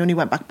balance. I only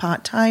went back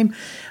part-time,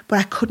 but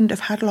I couldn't have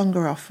had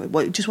longer off.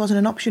 Well, it just wasn't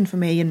an option for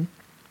me. And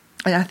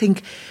I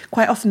think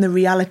quite often the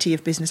reality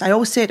of business, I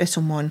always say to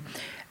someone,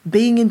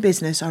 being in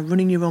business or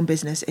running your own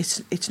business,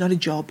 it's not a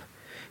job.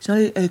 It's not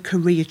a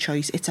career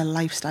choice, it's a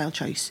lifestyle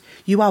choice.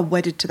 You are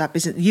wedded to that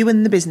business. You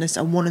and the business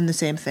are one and the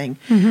same thing.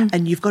 Mm-hmm.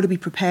 And you've got to be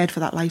prepared for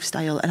that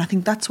lifestyle. And I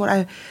think that's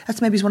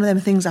maybe one of them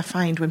things I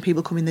find when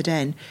people come in the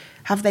den.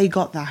 Have they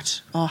got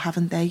that or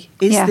haven't they?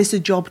 Is this a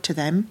job to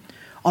them?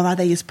 Or are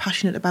they as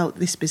passionate about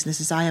this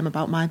business as I am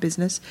about my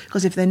business?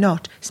 Because if they're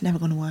not, it's never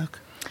going to work.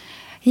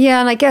 Yeah,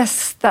 and I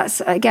guess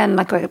that's, again,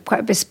 like quite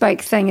a bespoke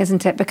thing,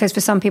 isn't it? Because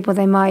for some people,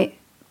 they might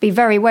be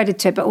very wedded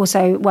to it, but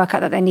also work out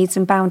that they need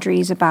some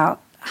boundaries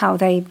about how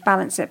they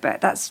balance it, but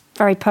that's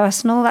very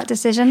personal, that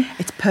decision.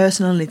 It's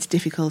personal and it's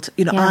difficult.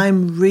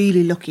 I'm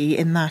really lucky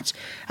in that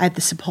I had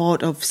the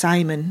support of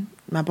Simon,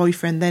 my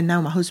boyfriend, then now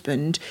my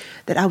husband,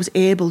 that I was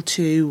able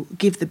to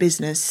give the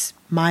business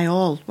my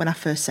all when I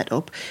first set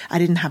up. I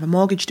didn't have a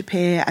mortgage to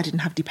pay, I didn't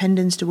have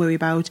dependents to worry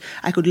about.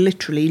 I could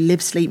literally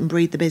live, sleep and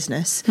breathe the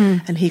business,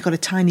 and he got a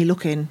tiny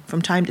look in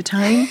from time to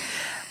time.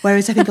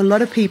 Whereas I think a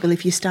lot of people,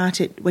 if you start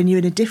it when you're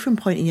in a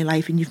different point in your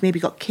life and you've maybe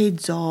got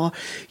kids or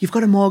you've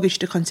got a mortgage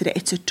to consider,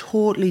 it's a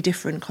totally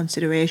different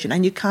consideration,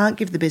 and you can't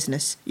give the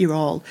business your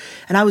all.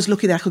 And I was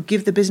lucky that I could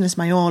give the business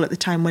my all at the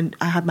time when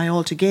I had my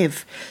all to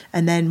give.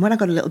 And then when I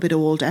got a little bit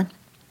older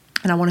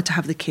and I wanted to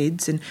have the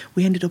kids, and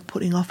we ended up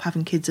putting off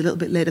having kids a little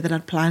bit later than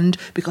I'd planned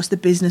because the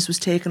business was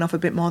taking off a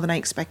bit more than I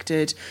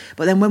expected.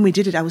 But then when we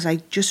did it, I was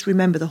like, just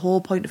remember, the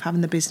whole point of having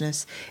the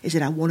business is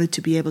that I wanted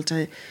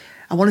to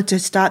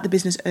start the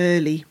business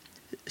early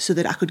so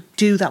that I could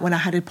do that when I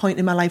had a point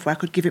in my life where I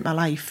could give it my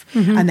life.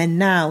 Mm-hmm. And then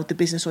now the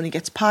business only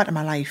gets part of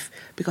my life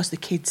because the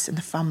kids and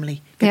the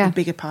family get the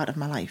bigger part of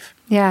my life.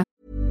 Yeah.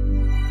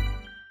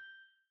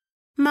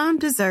 Mom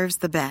deserves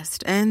the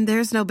best, and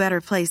there's no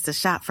better place to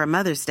shop for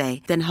Mother's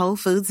Day than Whole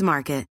Foods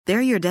Market.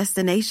 They're your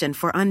destination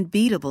for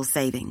unbeatable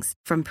savings,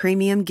 from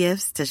premium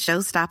gifts to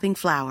show-stopping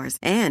flowers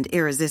and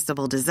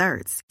irresistible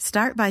desserts.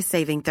 Start by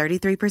saving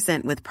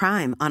 33% with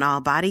Prime on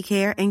all body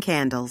care and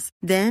candles.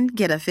 Then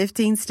get a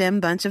 15-stem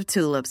bunch of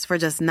tulips for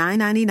just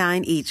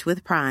 $9.99 each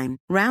with Prime.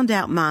 Round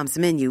out Mom's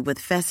menu with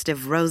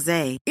festive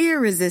rosé,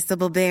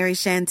 irresistible berry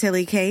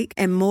chantilly cake,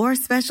 and more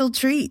special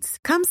treats.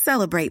 Come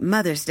celebrate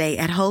Mother's Day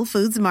at Whole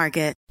Foods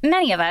Market.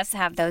 Many of us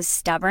have those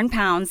stubborn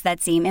pounds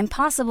that seem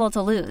impossible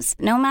to lose,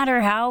 no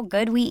matter how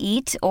good we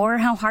eat or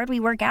how hard we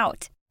work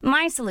out.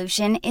 My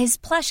solution is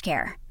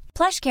PlushCare.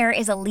 PlushCare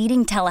is a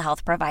leading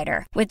telehealth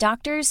provider with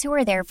doctors who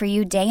are there for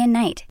you day and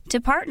night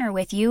to partner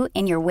with you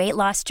in your weight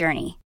loss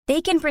journey.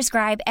 They can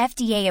prescribe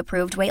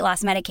FDA-approved weight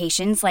loss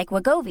medications like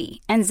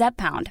Wegovy and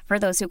Zepbound for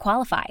those who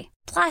qualify.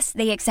 Plus,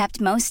 they accept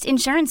most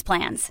insurance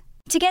plans.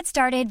 To get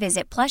started,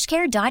 visit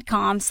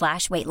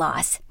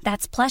plushcare.com/weightloss.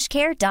 That's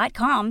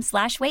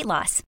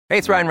plushcare.com/weightloss. Hey,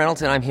 it's Ryan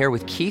Reynolds, and I'm here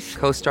with Keith,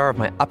 co-star of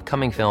my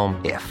upcoming film,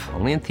 If,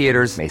 only in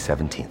theaters May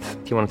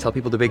 17th. Do you want to tell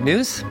people the big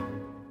news?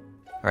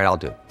 All right, I'll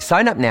do it.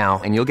 Sign up now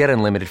and you'll get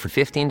unlimited for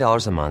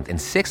 $15 a month and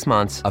 6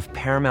 months of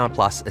Paramount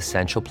Plus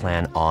Essential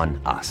Plan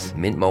on us.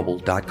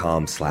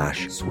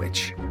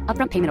 MintMobile.com/switch.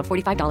 Upfront payment of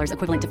 $45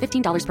 equivalent to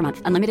 $15 per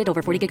month. Unlimited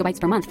over 40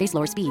 gigabytes per month. Face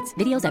lower speeds.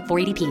 Videos at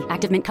 480p.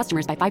 Active Mint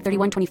customers by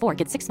 531.24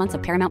 get 6 months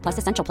of Paramount Plus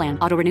Essential Plan.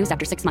 Auto renews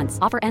after 6 months.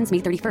 Offer ends May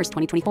 31st,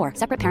 2024.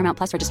 Separate Paramount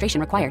Plus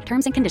registration required.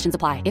 Terms and conditions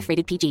apply if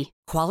rated PG.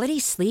 Quality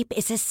sleep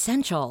is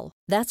essential.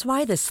 That's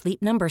why the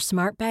Sleep Number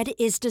Smart Bed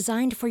is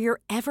designed for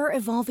your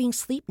ever-evolving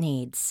sleep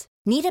needs.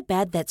 Need a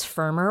bed that's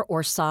firmer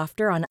or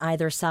softer on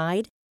either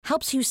side?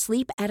 Helps you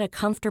sleep at a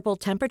comfortable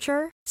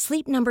temperature?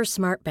 Sleep Number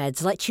Smart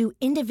Beds let you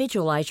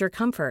individualize your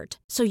comfort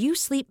so you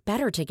sleep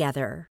better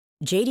together.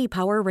 J.D.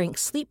 Power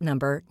ranks Sleep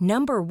Number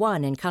number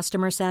 1 in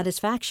customer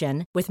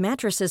satisfaction with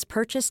mattresses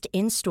purchased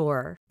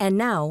in-store. And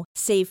now,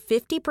 save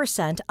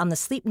 50% on the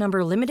Sleep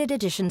Number Limited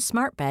Edition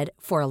Smart Bed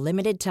for a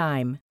limited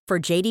time. For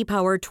J.D.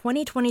 Power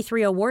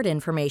 2023 award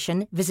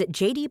information, visit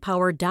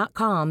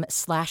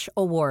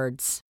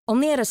jdpower.com/awards.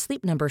 Only at a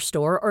Sleep Number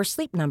store or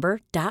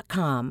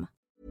sleepnumber.com.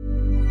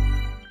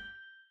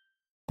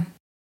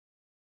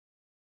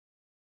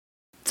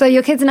 So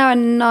your kids are now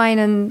 9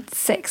 and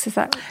 6, is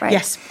that right?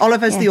 Yes,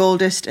 Oliver's the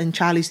oldest and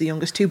Charlie's the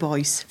youngest, 2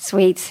 boys.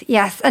 Sweet,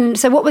 yes. And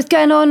so what was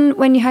going on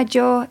when you had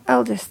your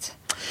eldest?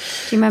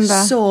 Do you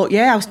remember? So,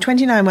 I was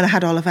 29 when I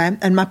had Oliver,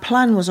 and my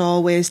plan was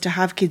always to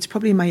have kids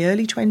probably in my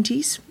early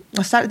 20s.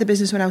 I started the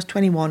business when I was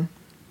 21.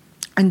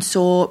 And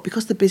so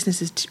because the business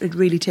had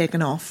really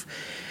taken off,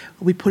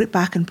 we put it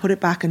back.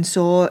 And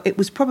so it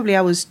was probably,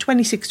 I was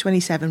 26,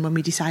 27 when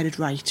we decided,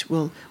 right,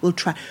 we'll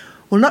try.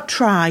 We'll not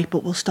try,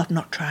 but we'll stop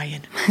not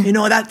trying. You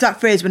know, that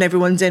phrase when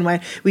everyone's in,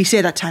 where we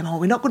say that time,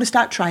 we're not going to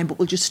start trying, but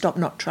we'll just stop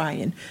not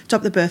trying.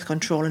 Stop the birth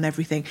control and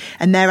everything.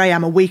 And there I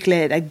am a week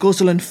later,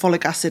 guzzling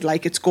folic acid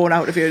like it's going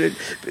out of here.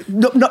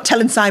 Not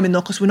telling Simon,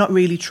 though, because we're not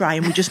really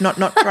trying. We're just not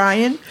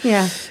trying.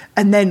 Yeah.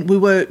 And then we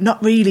were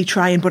not really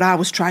trying, but I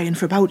was trying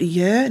for about a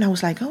year. And I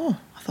was like, I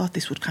thought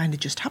this would kind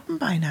of just happen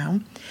by now.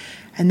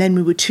 And then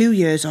we were 2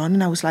 years on,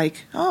 and I was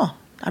like, I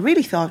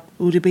really thought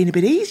it would have been a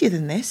bit easier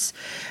than this.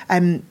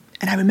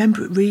 And I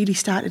remember it really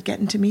started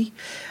getting to me.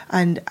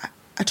 And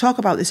I talk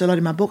about this a lot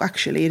in my book,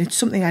 actually, and it's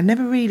something I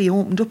never really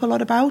opened up a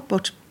lot about,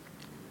 but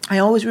I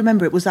always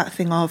remember it was that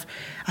thing of,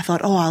 I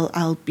thought,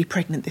 I'll be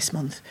pregnant this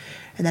month.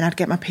 And then I'd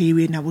get my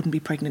period and I wouldn't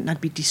be pregnant and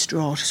I'd be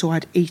distraught. So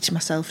I'd eat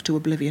myself to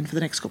oblivion for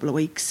the next couple of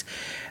weeks.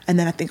 And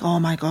then I'd think, oh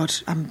my God,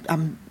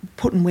 I'm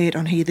putting weight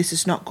on here. This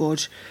is not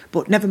good.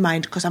 But never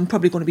mind, because I'm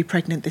probably going to be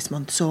pregnant this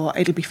month, so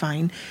it'll be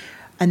fine.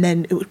 And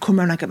then it would come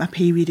around, I'd get my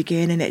period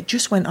again, and it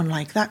just went on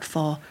like that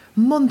for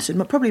months,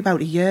 and probably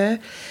about a year.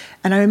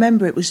 And I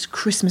remember it was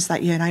Christmas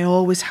that year, and I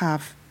always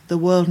have the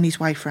world and his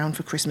wife round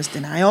for Christmas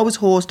dinner. I always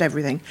host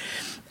everything.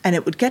 And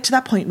it would get to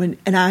that point when,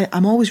 and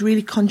I'm always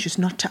really conscious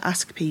not to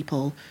ask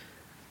people,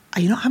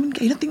 are you not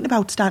thinking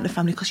about starting a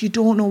family, because you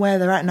don't know where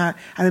they're at. And I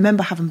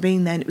remember having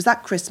been there, and it was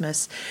that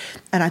Christmas,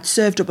 and I'd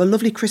served up a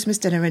lovely Christmas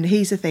dinner, and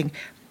here's the thing,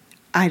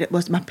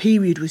 my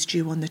period was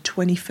due on the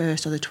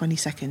 21st or the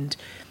 22nd,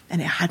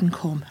 and it hadn't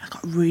come. I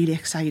got really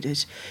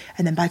excited.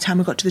 And then by the time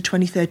we got to the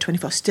 23rd,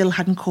 24th, still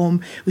hadn't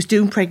come. Was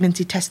doing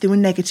pregnancy tests, they were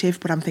negative,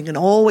 but I'm thinking,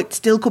 it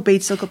still could be.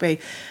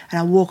 And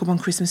I woke up on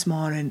Christmas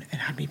morning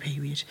and had my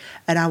period.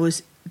 And I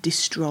was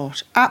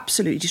distraught,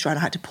 absolutely distraught.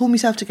 I had to pull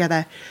myself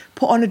together,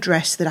 put on a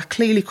dress that I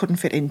clearly couldn't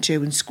fit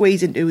into and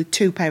squeeze into with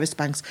 2 pair of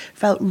Spanx.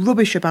 Felt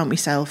rubbish about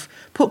myself.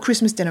 Put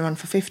Christmas dinner on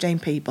for 15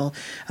 people,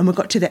 and we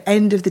got to the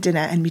end of the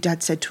dinner, and my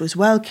dad said to us,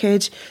 well,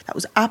 kid, that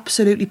was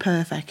absolutely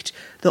perfect.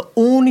 The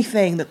only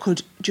thing that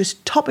could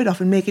just top it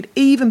off and make it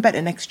even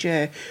better next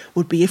year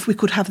would be if we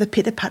could have the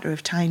pitter-patter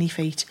of tiny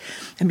feet.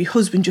 And my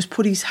husband just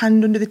put his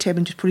hand under the table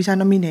and just put his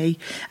hand on my knee,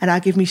 and I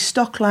give me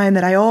stock line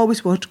that I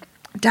always would.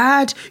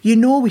 Dad,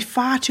 we're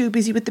far too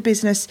busy with the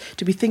business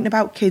to be thinking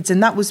about kids.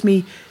 And that was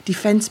me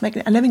defence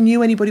mechanism. I never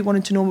knew anybody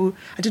wanted to know.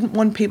 I didn't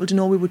want people to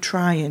know we were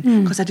trying,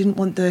 because I didn't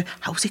want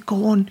how's it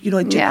going?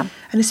 And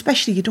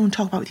especially you don't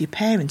talk about it with your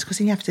parents, because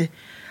then you have to,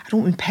 I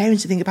don't want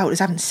parents to think about us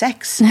having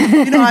sex.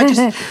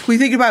 We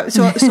think about,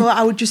 so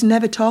I would just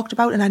never talked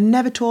about it, and I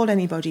never told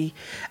anybody.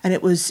 And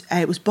it was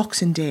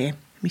Boxing Day.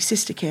 My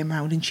sister came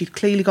round, and she'd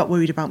clearly got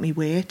worried about me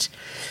weight.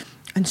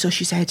 And so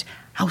she said,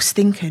 I was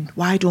thinking,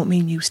 why don't me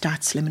and you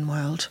start Slimming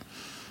World?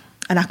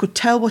 And I could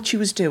tell what she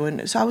was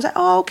doing. So I was like,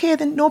 okay,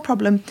 then no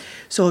problem.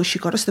 So she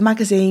got us the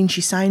magazine,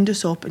 she signed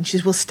us up, and she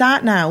says, we'll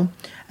start now.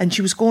 And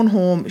she was going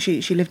home.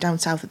 She lived down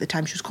south at the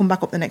time. She was coming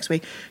back up the next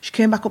week. She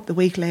came back up the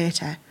week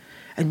later,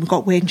 and we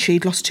got weighed, and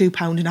she'd lost 2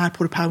 pounds, and I'd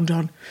put 1 pound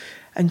on.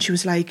 And she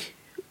was like,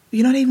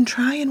 you're not even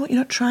trying. What are you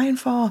not trying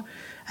for?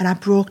 And I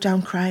broke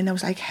down crying. I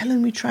was like,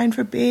 Helen, we're trying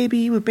for a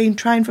baby. We've been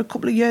trying for a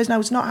couple of years now.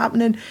 It's not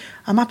happening.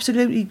 I'm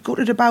absolutely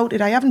gutted about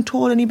it. I haven't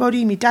told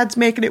anybody. My dad's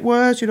making it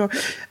worse,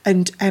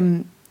 And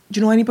do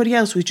you know anybody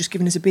else who was just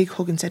giving us a big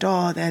hug and said,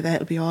 there,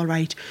 it'll be all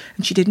right?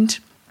 And she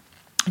didn't.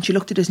 And she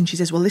looked at us and she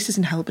says, well, this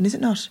isn't helping, is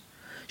it not?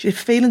 She said,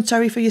 feeling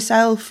sorry for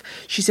yourself.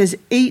 She says,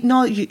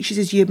 she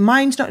says, your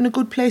mind's not in a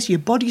good place. Your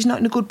body's not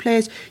in a good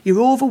place.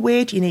 You're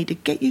overweight. You need to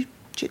get your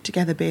shit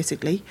together,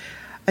 basically.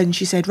 And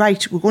she said,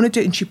 right, we're going to do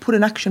it. And she put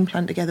an action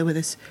plan together with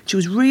us. She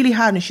was really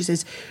hard. And she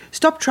says,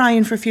 stop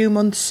trying for a few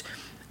months.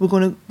 We're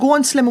going to go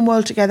on Slimming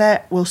World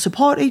together. We'll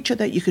support each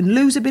other. You can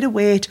lose a bit of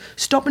weight.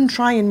 Stopping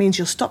trying means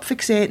you'll stop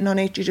fixating on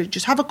it. You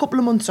just have a couple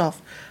of months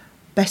off.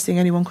 Best thing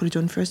anyone could have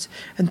done for us.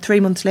 And 3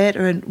 months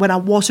later, and when I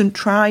wasn't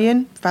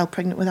trying, fell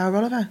pregnant with our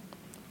Oliver.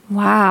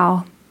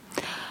 Wow.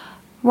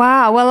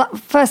 Well,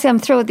 firstly, I'm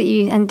thrilled that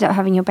you ended up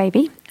having your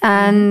baby.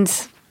 And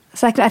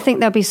second, I think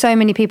there'll be so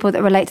many people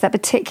that relate to that,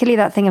 particularly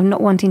that thing of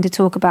not wanting to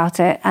talk about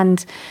it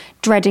and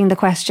dreading the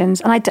questions.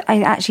 And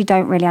I actually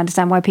don't really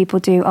understand why people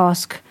do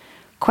ask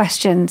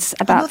questions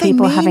about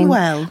people having.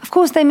 Well. Of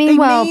course, they mean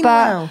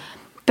well,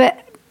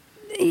 but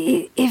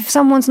if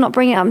someone's not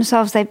bringing it up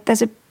themselves,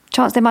 there's a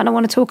chance they might not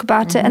want to talk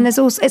about it. And there's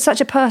also, it's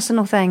such a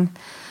personal thing.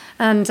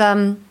 And,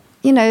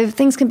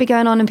 things can be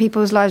going on in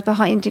people's lives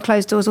behind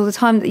closed doors all the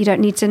time that you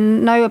don't need to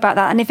know about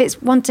that. And if it's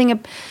wanting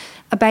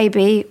a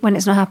baby when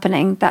it's not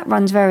happening, that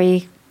runs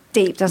very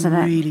deep, doesn't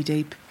it? Really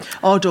deep.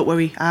 Oh, don't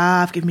worry.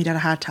 I've given me dad a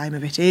hard time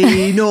of it.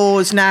 He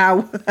knows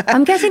now.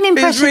 I'm getting the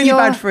impression really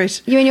bad for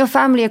it. You and your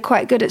family are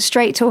quite good at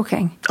straight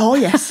talking. Oh,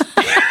 yes.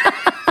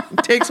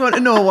 Takes one to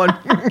know one.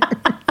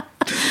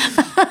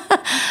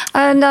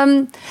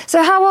 And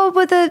so how old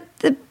were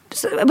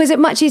was it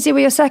much easier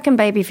with your second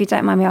baby, if you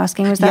don't mind me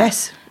asking? Was that?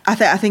 Yes. I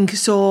think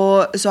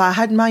so. I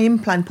had my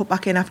implant put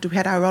back in after we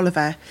had our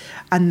Oliver,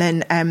 And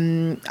then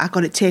I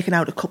got it taken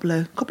out a couple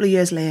of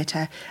years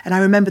later. And I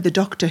remember the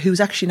doctor, who's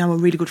actually now a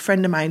really good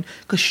friend of mine,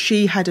 because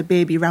she had a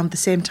baby around the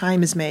same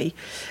time as me.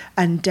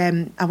 And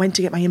I went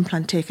to get my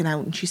implant taken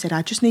out, and she said,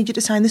 I just need you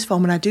to sign this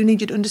form, and I do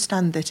need you to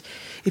understand that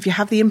if you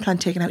have the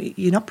implant taken out,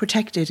 you're not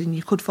protected and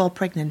you could fall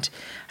pregnant.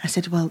 I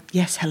said, well,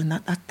 yes, Helen,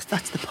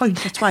 that's the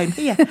point. That's why I'm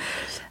here.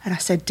 And I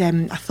said,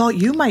 I thought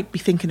you might be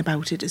thinking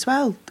about it as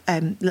well.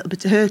 Little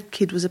bit. Her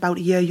kid was about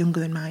a year younger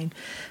than mine.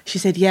 She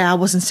said, yeah, I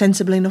wasn't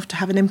sensible enough to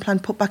have an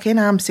implant put back in.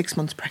 I'm 6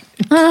 months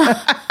pregnant.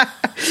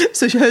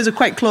 So hers are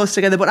quite close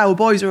together, but our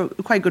boys are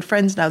quite good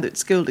friends now. They're at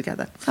school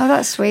together. Oh,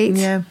 that's sweet.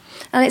 Yeah.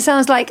 And it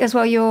sounds like, as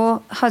well,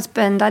 your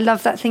husband, I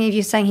love that thing of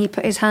you saying he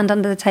put his hand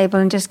under the table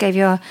and just gave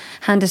your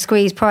hand a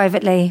squeeze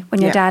privately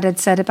when your dad had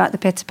said about the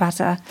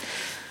pitter-patter.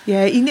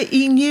 Yeah,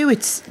 he knew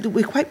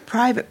we're quite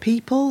private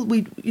people.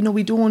 We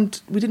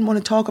didn't want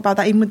to talk about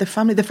that even with the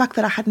family. The fact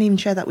that I hadn't even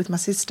shared that with my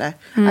sister,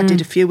 I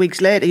did a few weeks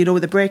later,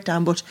 with a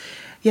breakdown. But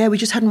yeah, we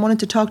just hadn't wanted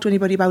to talk to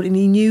anybody about it, and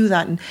he knew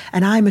that. And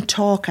I'm a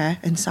talker,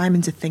 and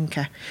Simon's a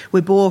thinker.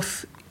 We're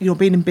both,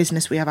 being in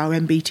business, we have our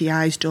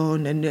MBTIs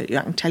done, and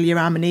I can tell you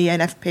I'm an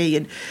ENFP,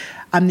 and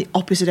I'm the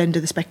opposite end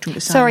of the spectrum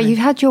to Simon. Sorry, you've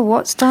had your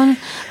what's done?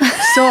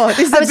 So this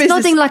is I was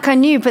nodding like I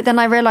knew, but then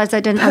I realised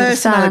I didn't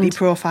personality understand.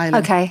 Personality profiling.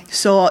 Okay.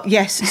 So,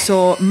 yes,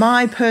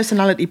 my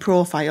personality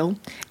profile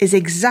is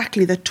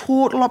exactly the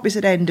total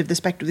opposite end of the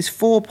spectrum. There's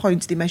 4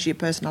 points they measure your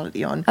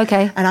personality on.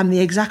 Okay. And I'm the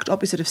exact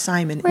opposite of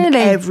Simon in Really?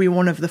 every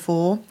one of the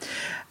 4.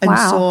 And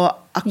wow. so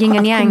I've Yin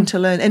and yang. come to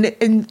learn.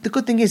 And the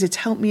good thing is it's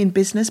helped me in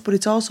business, but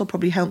it's also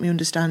probably helped me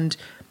understand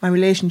my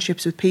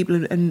relationships with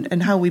people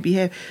and how we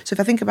behave. So if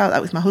I think about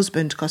that with my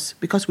husband,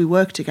 because we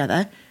work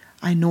together,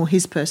 I know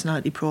his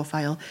personality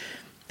profile,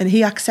 and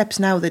he accepts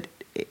now that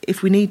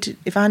we need to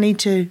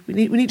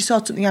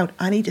sort something out.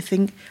 I need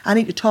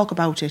to talk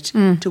about it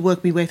to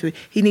work my way through it.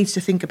 He needs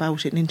to think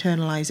about it and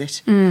internalise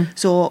it.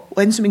 So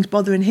when something's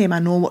bothering him, I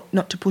know what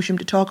not to push him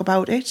to talk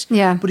about it.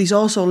 Yeah. But he's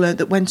also learned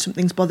that when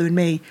something's bothering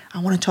me, I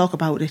want to talk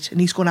about it, and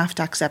he's going to have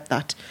to accept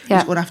that. Yeah.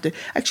 He's going to have to.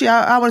 Actually,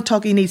 I want to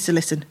talk. He needs to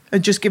listen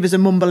and just give us a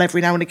mumble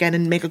every now and again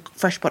and make a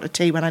fresh pot of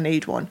tea when I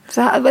need one.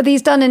 So are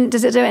these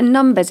does it do it in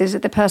numbers? Is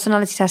it the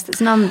personality test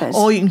that's numbers?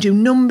 Or you can do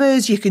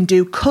numbers. You can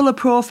do colour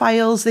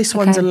profiles. This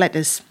one's a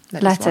letters.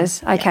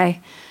 Letters,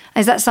 okay. Yeah.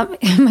 Is that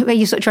something where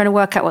you're sort of trying to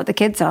work out what the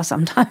kids are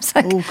sometimes?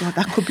 Oh, God,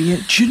 that could be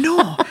it. Do you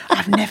know,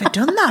 I've never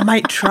done that. I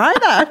might try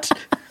that.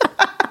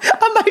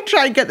 I might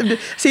try and get them to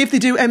see if they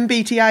do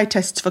MBTI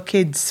tests for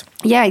kids.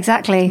 Yeah,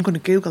 exactly. I'm going to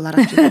Google that,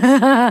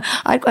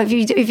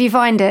 actually. If you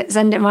find it,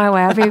 send it my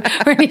way. I'll be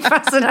really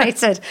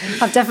fascinated.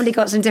 I've definitely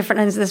got some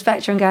different ends of the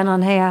spectrum going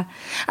on here.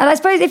 And I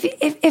suppose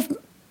if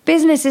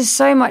business is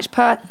so much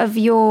part of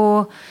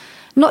your...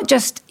 not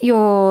just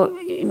your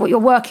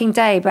working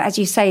day, but as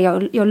you say,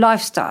 your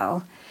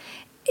lifestyle.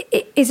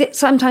 Is it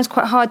sometimes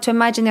quite hard to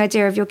imagine the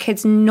idea of your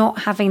kids not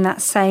having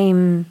that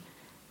same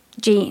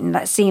gene,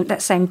 that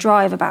same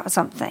drive about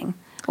something?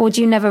 Or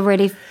do you never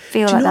really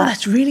feel like that?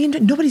 That's really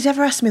interesting. Nobody's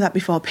ever asked me that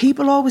before.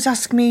 People always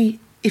ask me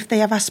if they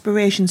have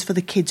aspirations for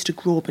the kids to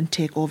grow up and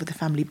take over the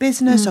family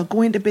business or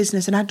go into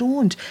business, and I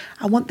don't.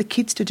 I want the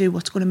kids to do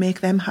what's going to make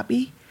them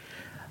happy.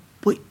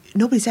 But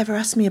nobody's ever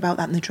asked me about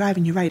that in the drive,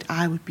 and you're right,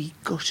 I would be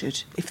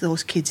gutted if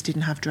those kids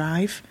didn't have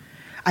drive.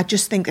 I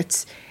just think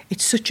it's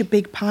such a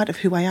big part of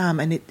who I am,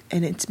 and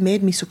it's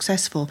made me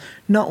successful,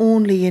 not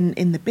only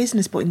in the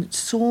business, but in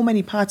so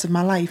many parts of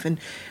my life. And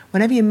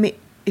whenever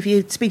if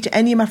you speak to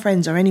any of my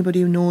friends or anybody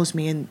who knows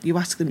me and you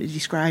ask them to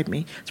describe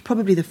me, it's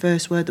probably the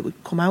first word that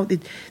would come out.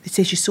 They'd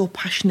say she's so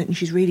passionate and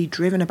she's really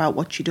driven about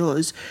what she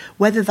does,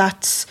 whether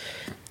that's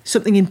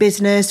something in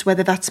business,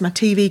 whether that's my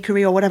TV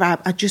career or whatever.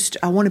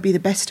 I want to be the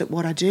best at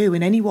what I do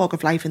in any walk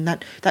of life, and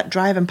that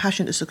drive and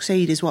passion to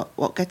succeed is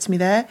what gets me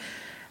there.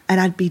 And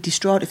I'd be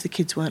distraught if the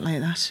kids weren't like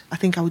that. I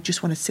think I would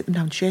just want to sit them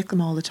down and shake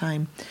them all the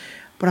time.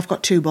 But I've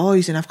got 2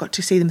 boys and I've got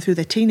to see them through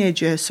their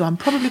teenage years, so I'm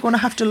probably going to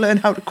have to learn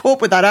how to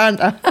cope with that,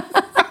 aren't I?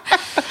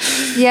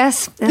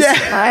 Yes.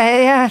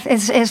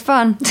 It's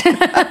fun.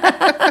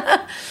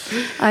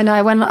 I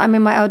know.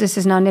 My eldest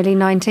is now nearly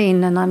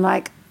 19, and I'm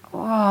like,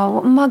 oh,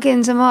 what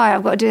muggins am I?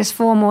 I've got to do this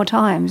 4 more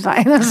times.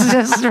 Like, that's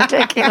just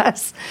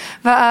ridiculous.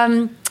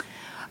 But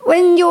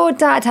when your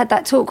dad had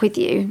that talk with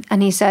you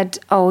and he said,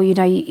 oh,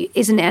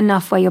 isn't it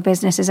enough where your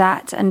business is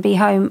at and be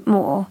home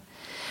more?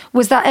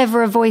 Was that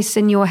ever a voice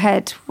in your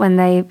head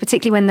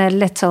particularly when they're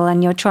little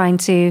and you're trying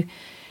to,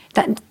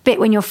 that bit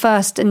when you're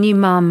first a new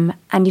mum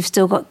and you've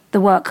still got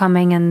the work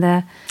coming and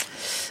the...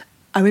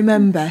 I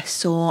remember,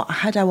 so I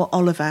had our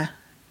Oliver,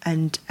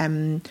 and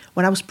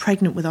when I was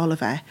pregnant with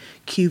Oliver,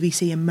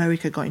 QVC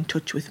America got in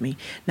touch with me.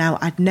 Now,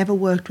 I'd never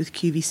worked with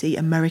QVC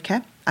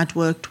America. I'd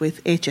worked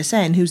with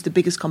HSN, who's the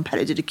biggest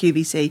competitor to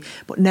QVC,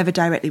 but never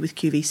directly with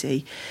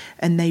QVC.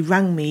 And they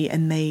rang me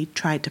and they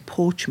tried to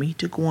poach me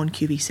to go on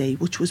QVC,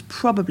 which was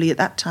probably at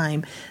that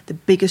time the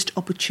biggest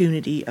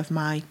opportunity of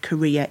my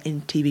career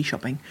in TV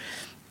shopping.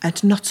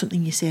 It's not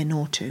something you say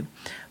no to.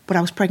 But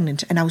I was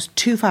pregnant, and I was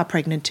too far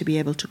pregnant to be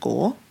able to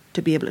go,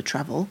 to be able to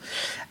travel.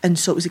 And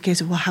so it was a case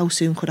of, well, how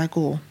soon could I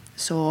go?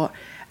 So,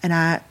 and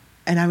I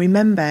And I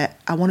remember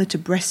I wanted to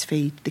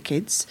breastfeed the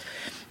kids,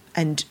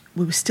 and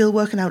we were still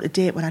working out a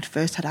date when I'd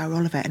first had our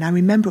Oliver. And I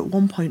remember at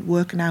one point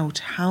working out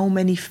how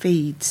many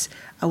feeds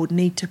I would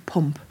need to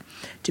pump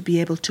to be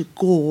able to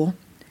go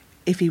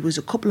if he was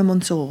a couple of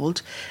months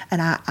old.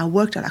 And I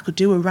worked out I could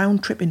do a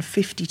round trip in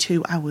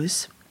 52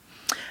 hours.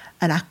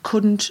 And I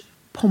couldn't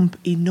pump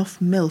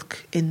enough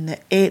milk in the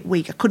 8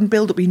 week. I couldn't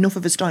build up enough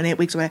of a store in 8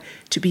 weeks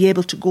to be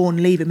able to go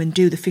and leave him and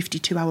do the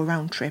 52-hour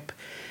round trip.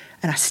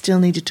 And I still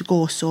needed to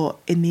go. So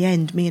in the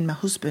end, me and my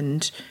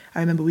husband,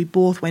 I remember we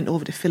both went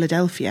over to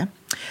Philadelphia,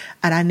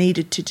 and I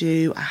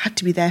had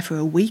to be there for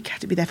a week, I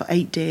had to be there for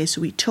 8 days.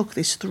 So we took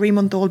this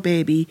 3-month-old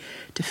baby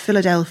to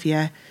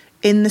Philadelphia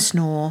in the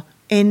snow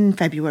in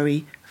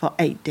February for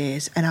 8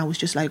 days. And I was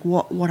just like,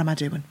 what am I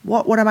doing?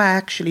 What am I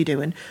actually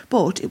doing?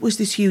 But it was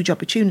this huge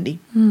opportunity.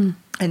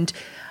 And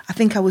I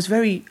think I was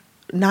very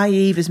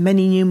naive, as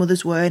many new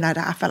mothers were, and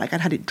I felt like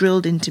I'd had it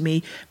drilled into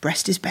me,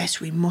 breast is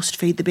best, we must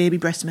feed the baby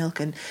breast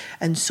milk, and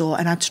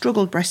I'd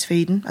struggled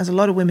breastfeeding, as a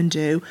lot of women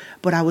do,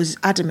 but I was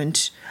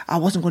adamant I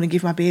wasn't going to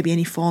give my baby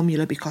any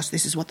formula because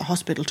this is what the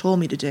hospital told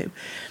me to do.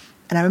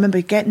 And I remember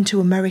getting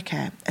to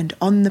America, and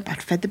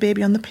I'd fed the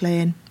baby on the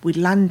plane, we'd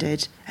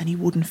landed, and he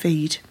wouldn't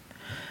feed.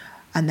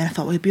 And then I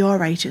thought, we'd be all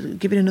right,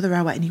 give it another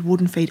hour, and he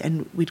wouldn't feed.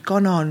 And we'd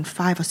gone on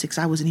 5 or 6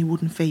 hours and he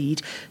wouldn't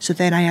feed. So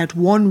then I had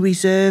one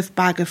reserve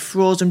bag of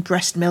frozen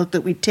breast milk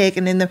that we'd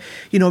taken in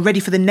ready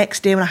for the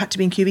next day when I had to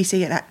be in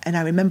QVC. And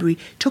I remember he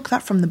took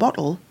that from the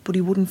bottle, but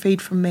he wouldn't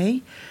feed from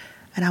me.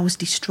 And I was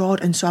distraught.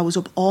 And so I was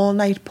up all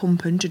night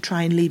pumping to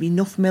try and leave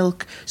enough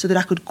milk so that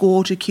I could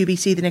go to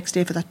QVC the next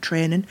day for that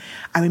training.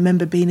 I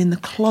remember being in the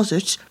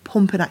closet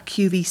pumping at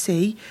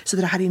QVC so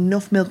that I had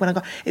enough milk when I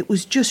got... It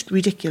was just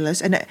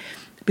ridiculous. And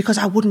because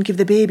I wouldn't give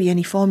the baby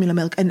any formula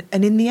milk. And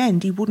in the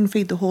end, he wouldn't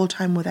feed the whole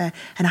time we're there.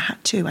 And I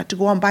had to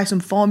go and buy some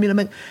formula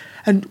milk.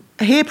 And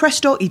hey,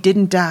 presto, he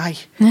didn't die.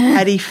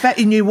 And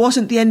he knew it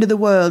wasn't the end of the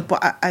world.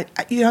 But I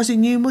as a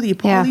new mother, you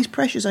put all these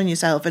pressures on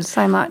yourself. And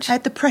so much. I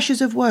had the pressures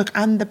of work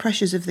and the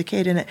pressures of the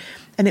kid in it.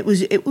 And it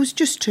was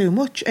just too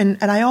much.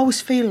 And I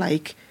always feel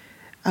like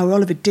our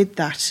Oliver did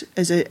that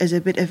as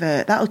a bit of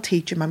a... That'll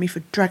teach you, Mummy,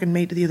 for dragging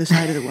me to the other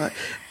side of the world.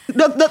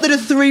 Not that a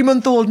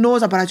 3-month-old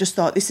knows that, but I just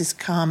thought, this is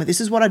karma.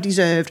 This is what I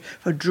deserved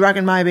for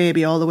dragging my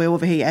baby all the way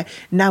over here.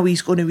 Now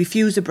he's going to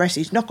refuse the breast.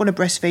 He's not going to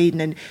breastfeed,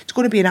 and it's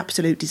going to be an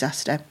absolute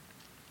disaster.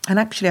 And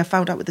actually, I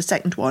found out with the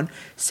second one,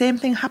 same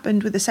thing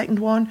happened with the second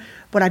one,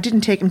 but I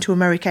didn't take him to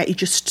America. He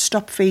just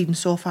stopped feeding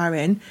so far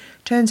in.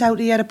 Turns out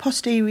he had a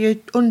posterior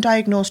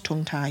undiagnosed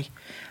tongue tie.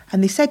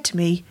 And they said to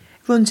me,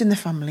 runs in the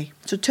family.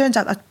 So it turns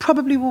out that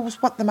probably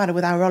was what the matter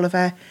with our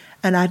Oliver.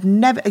 And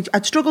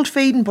I'd struggled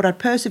feeding, but I'd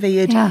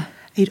persevered. Yeah.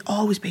 He'd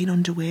always been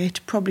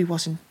underweight, probably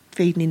wasn't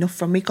feeding enough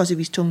from me because of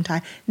his tongue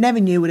tie. Never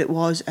knew what it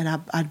was, and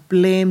I'd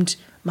blamed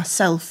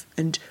myself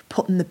and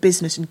putting the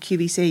business and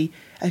QVC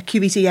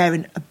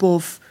airing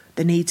above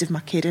the needs of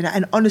my kid.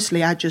 And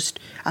honestly, I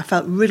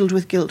felt riddled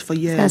with guilt for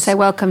years. I was going to say,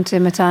 welcome to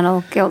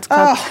Maternal Guilt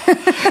Club.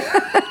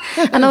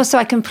 Oh. And also,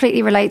 I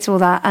completely relate to all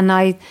that. And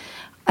I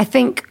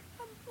think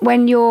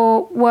when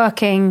you're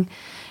working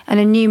and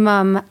a new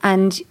mum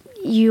and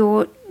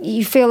you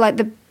feel like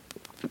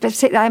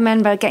I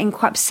remember getting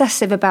quite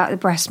obsessive about the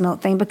breast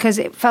milk thing because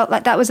it felt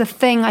like that was a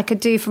thing I could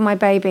do for my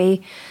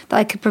baby, that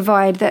I could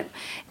provide, that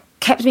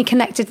kept me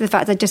connected to the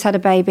fact that I just had a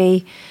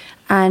baby,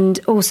 and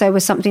also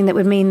was something that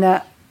would mean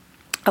that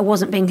I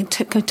wasn't being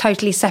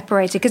totally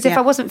separated. Because if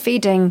I wasn't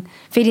feeding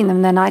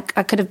them, then I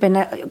could have been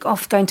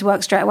off going to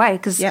work straight away.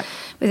 Because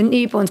with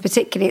newborns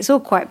particularly, it's all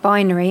quite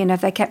binary.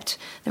 If they're kept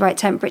the right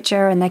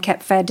temperature and they're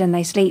kept fed and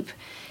they sleep,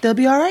 they'll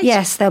be all right?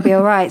 Yes, they'll be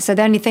all right. So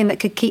the only thing that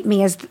could keep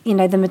me as,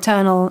 the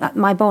maternal,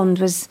 my bond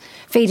was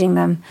feeding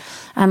them.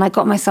 And I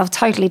got myself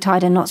totally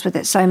tied in knots with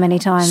it so many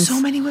times. So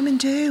many women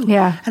do.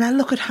 Yeah. And I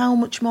look at how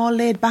much more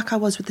laid back I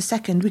was with the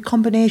second. We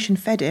combination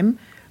fed him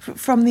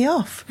from the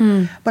off.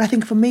 But I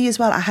think for me as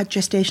well, I had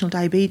gestational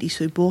diabetes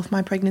through both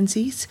my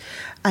pregnancies,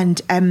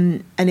 and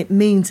it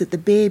means that the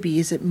baby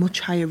is at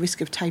much higher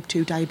risk of type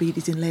 2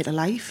 diabetes in later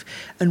life.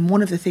 And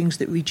one of the things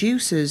that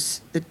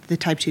reduces the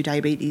type 2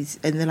 diabetes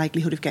and the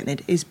likelihood of getting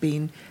it is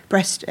being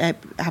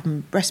having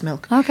breast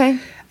milk. Okay.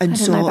 And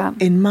so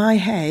in my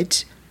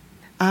head,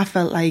 I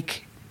felt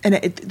like... And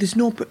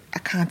I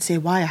can't say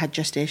why I had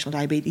gestational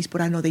diabetes,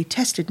 but I know they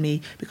tested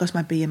me because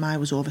my BMI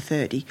was over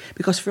 30.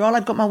 Because for all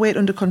I'd got my weight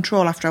under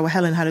control after our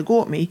Helen had a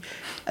go at me,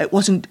 it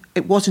wasn't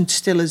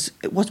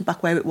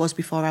back where it was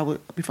before I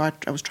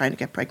was trying to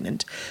get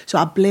pregnant. So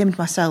I blamed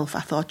myself. I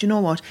thought, you know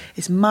what?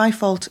 It's my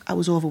fault I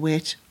was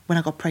overweight when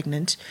I got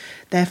pregnant.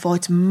 Therefore,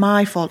 it's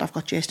my fault I've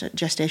got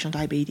gestational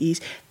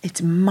diabetes.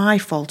 It's my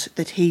fault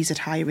that he's at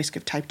high risk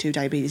of type 2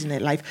 diabetes in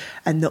later life.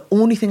 And the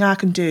only thing I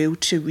can do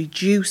to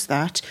reduce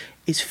that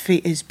is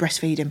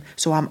breastfeed him.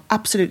 So I'm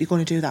absolutely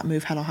going to do that,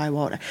 move hell or high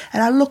water.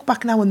 And I look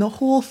back now and the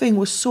whole thing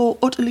was so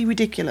utterly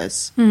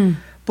ridiculous.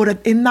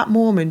 But in that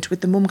moment with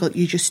the mum guilt,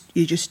 you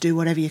just do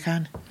whatever you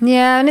can.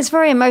 Yeah, and it's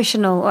very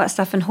emotional, all that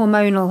stuff, and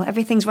hormonal.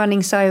 Everything's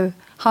running so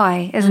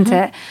high, isn't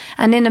it?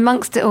 And in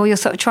amongst it all, you're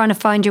sort of trying to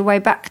find your way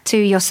back to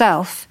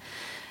yourself.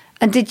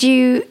 And did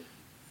you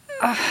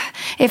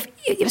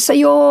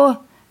your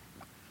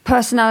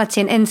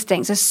personality and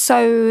instincts are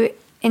so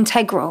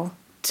integral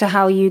to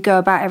how you go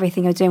about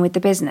everything you're doing with the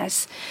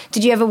business.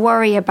 Did you ever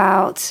worry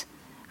about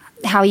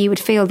how you would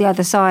feel the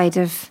other side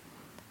of,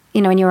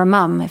 when you're a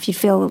mum, if you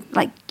feel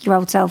like your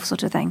old self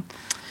sort of thing?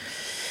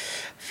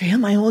 Feel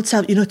my old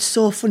self. It's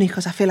so funny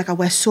because I feel like I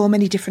wear so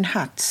many different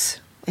hats.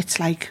 It's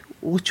like,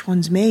 which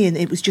one's me? And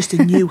it was just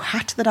a new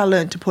hat that I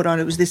learned to put on.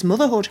 It was this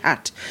motherhood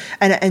hat.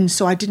 And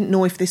so I didn't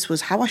know if this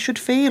was how I should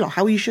feel or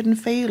how you shouldn't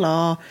feel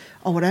or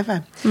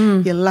whatever.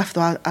 You'll laugh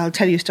though. I'll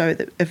tell you a story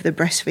of the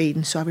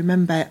breastfeeding. So I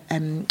remember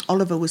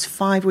Oliver was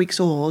 5 weeks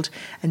old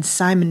and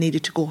Simon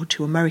needed to go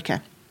to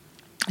America.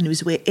 And he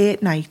was away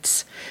 8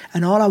 nights.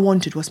 And all I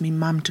wanted was my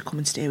mum to come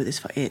and stay with us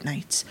for 8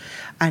 nights.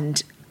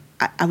 And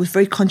I was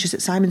very conscious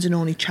that Simon's an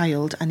only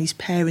child and his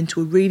parents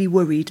were really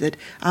worried that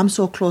I'm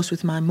so close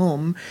with my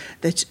mum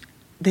that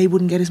they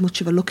wouldn't get as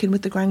much of a look in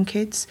with the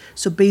grandkids.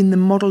 So being the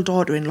model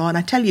daughter-in-law, and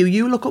I tell you,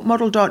 you look up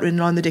model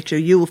daughter-in-law in the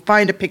dictionary, you will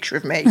find a picture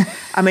of me.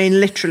 I mean,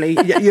 literally,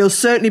 you'll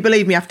certainly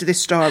believe me after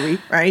this story,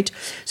 right?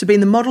 So being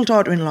the model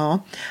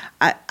daughter-in-law,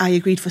 I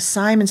agreed for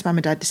Simon's mum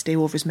and dad to stay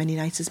over as many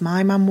nights as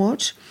my mum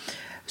would,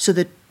 so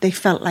that they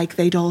felt like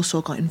they'd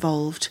also got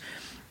involved.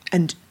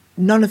 And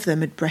none of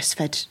them had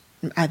breastfed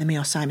either me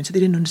or Simon, so they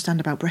didn't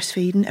understand about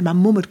breastfeeding. And my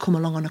mum had come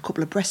along on a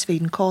couple of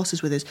breastfeeding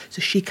courses with us, so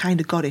she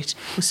kind of got it,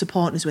 was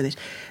supporting us with it.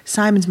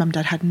 Simon's mum and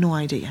dad had no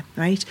idea,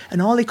 right?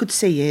 And all they could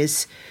see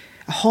is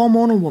a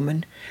hormonal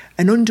woman,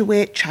 an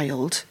underweight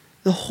child.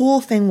 The whole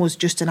thing was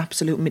just an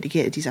absolute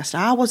mitigated disaster.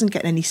 I wasn't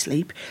getting any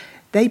sleep.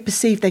 They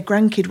perceived their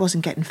grandkid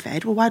wasn't getting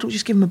fed. Well, why don't you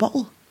just give them a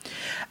bottle?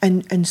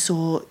 And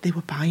so they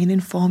were buying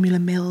in formula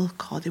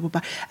milk, or they were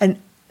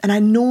buying... And I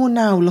know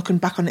now, looking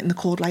back on it in the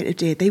cold light of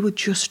day, they were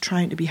just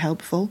trying to be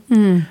helpful.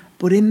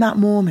 But in that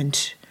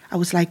moment, I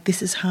was like,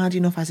 this is hard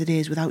enough as it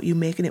is without you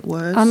making it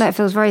worse. Oh no, it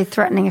feels very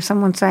threatening if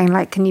someone's saying,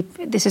 like,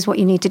 this is what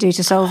you need to do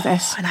to solve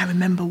this. And I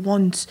remember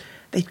once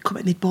they'd come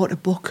and they'd bought a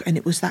book and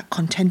it was that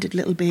Contented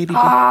Little Baby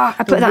book. I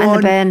put that in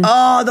the bin.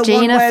 Oh, the Gina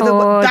one where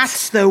Ford.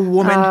 that's the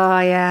woman. Oh,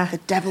 yeah. The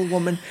devil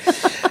woman.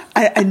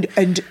 and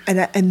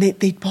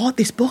they'd bought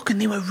this book and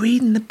they were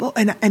reading the book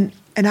and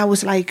I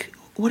was like,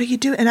 what are you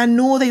doing? And I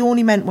know they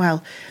only meant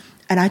well.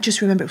 And I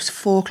just remember it was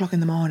 4:00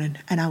 in the morning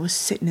and I was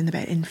sitting in the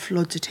bed in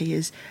floods of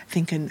tears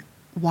thinking,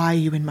 why are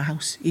you in my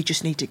house? You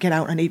just need to get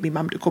out. I need my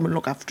mum to come and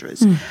look after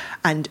us.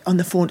 And on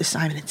the phone to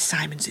Simon, and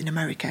Simon's in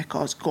America, of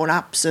course, going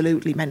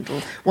absolutely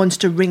mental, wants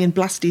to ring and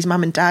blast his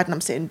mum and dad. And I'm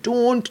saying,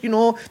 don't,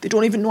 they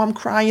don't even know I'm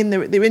crying.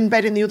 They're in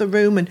bed in the other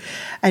room.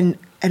 And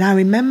I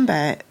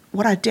remember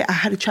what I did. I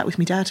had a chat with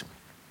my dad.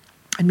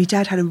 And my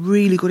dad had a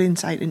really good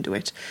insight into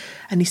it.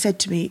 And he said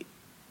to me,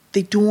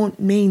 they don't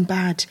mean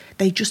bad.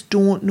 They just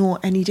don't know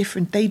any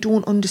different. They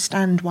don't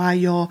understand why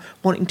you're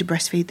wanting to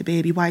breastfeed the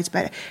baby, why it's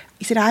better.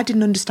 He said, I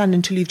didn't understand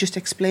until you've just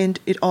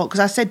explained it all. Because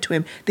I said to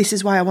him, this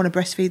is why I want to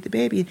breastfeed the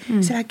baby.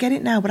 He said, I get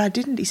it now, but I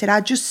didn't. He said,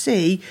 I just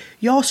see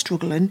you're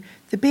struggling,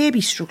 the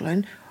baby's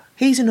struggling.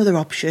 Here's another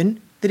option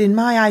that in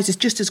my eyes is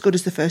just as good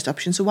as the first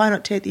option, so why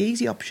not take the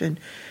easy option?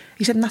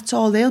 He said, and that's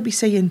all they'll be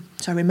seeing.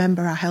 So I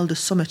remember I held a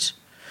summit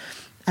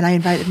and I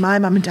invited my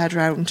mum and dad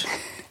round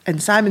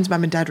and Simon's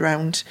mum and dad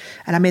round,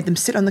 and I made them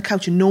sit on the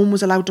couch and no one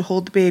was allowed to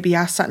hold the baby.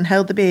 I sat and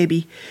held the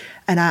baby,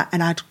 and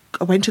I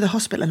went to the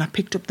hospital and I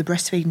picked up the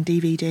breastfeeding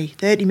DVD,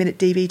 30-minute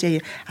DVD,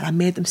 and I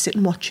made them sit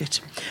and watch it.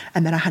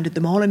 And then I handed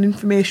them all an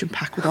information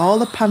pack with all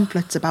the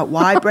pamphlets about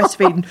why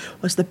breastfeeding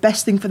was the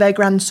best thing for their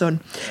grandson.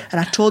 And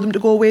I told them to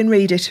go away and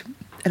read it.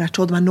 And I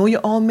told them, I know you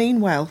all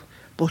mean well,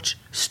 but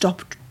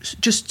stop.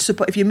 Just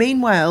support. If you mean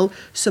well,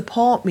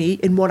 support me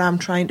in what I'm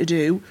trying to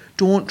do.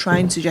 Don't try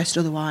and suggest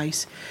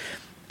otherwise.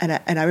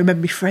 And I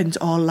remember my friends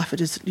all laugh at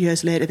us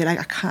years later. They're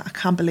like, I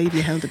can't believe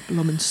you held a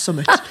blooming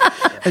summit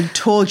and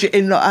told you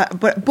in.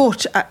 But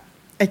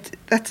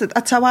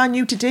that's how I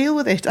knew to deal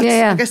with it.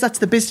 I guess that's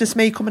the business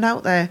me coming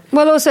out there.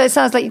 Well, also it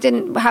sounds like you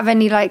didn't have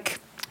any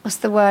what's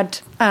the word?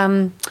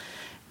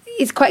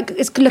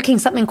 It's looking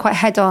something quite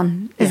head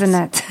on, isn't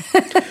it?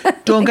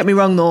 Don't get me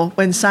wrong though.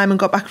 When Simon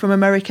got back from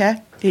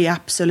America, he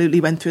absolutely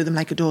went through them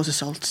like a dose of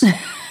salts.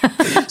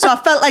 So I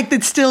felt like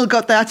they'd still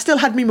got there. I'd still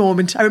had me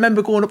moment. I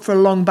remember going up for a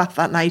long bath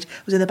that night.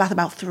 I was in the bath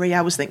about 3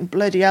 hours thinking,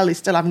 bloody hell, they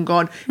still haven't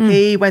gone.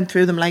 He went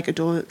through them like a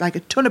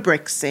ton of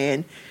bricks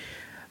saying,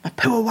 my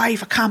poor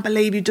wife, I can't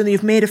believe you've done it.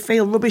 You've made her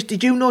feel rubbish.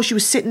 Did you know she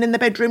was sitting in the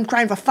bedroom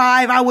crying for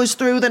 5 hours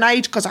through the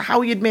night because of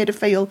how you'd made her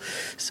feel?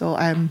 So,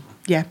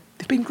 yeah,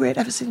 they've been great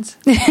ever since.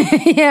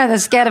 Yeah, they're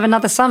scared of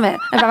another summit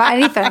about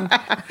anything.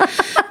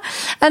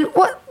 And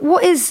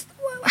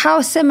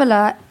how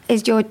similar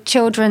is your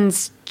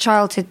children's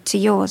childhood to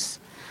yours?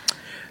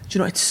 Do you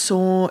know, it's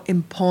so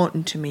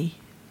important to me.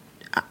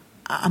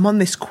 I'm on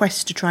this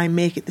quest to try and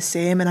make it the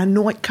same, and I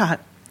know it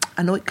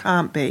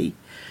can't be.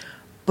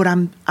 But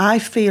I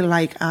feel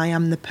like I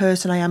am the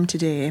person I am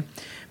today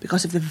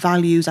because of the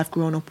values I've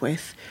grown up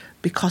with,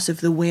 because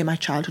of the way my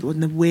childhood was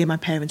and the way my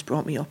parents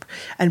brought me up.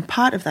 And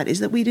part of that is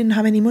that we didn't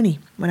have any money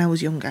when I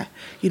was younger,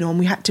 and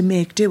we had to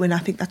make do. And I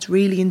think that's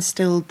really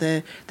instilled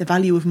the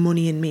value of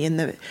money in me and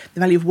the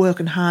value of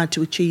working hard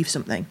to achieve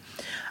something.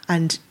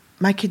 And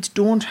my kids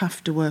don't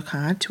have to work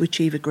hard to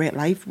achieve a great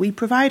life. We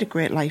provide a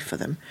great life for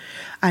them.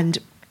 And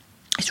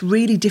it's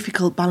really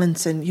difficult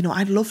balancing.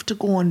 I'd love to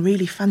go on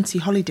really fancy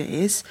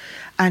holidays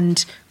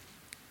and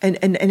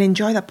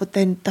enjoy that, but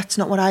then that's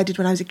not what I did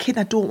when I was a kid.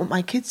 I don't want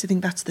my kids to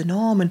think that's the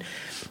norm. And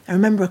I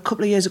remember a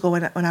couple of years ago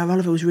when our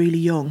Oliver was really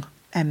young,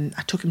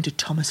 I took him to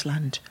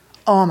Thomasland.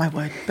 Oh my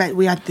word,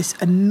 we had this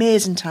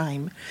amazing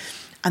time.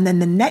 And then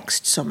the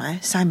next summer,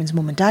 Simon's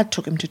mum and dad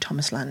took him to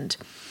Thomasland.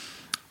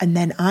 And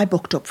then I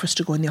booked up for us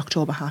to go in the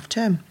October half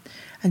term.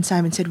 And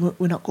Simon said,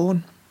 we're not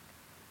going.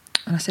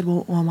 And I said,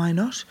 well, why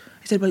not?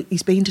 He said, well,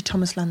 he's been to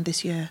Thomasland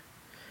this year.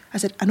 I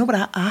said, I know,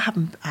 but I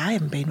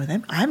haven't been with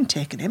him. I haven't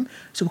taken him,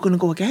 so we're going to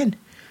go again.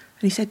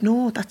 And he said,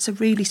 no, that's a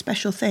really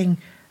special thing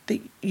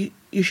that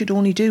you should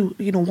only do,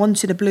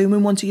 once in a blue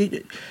moon, once a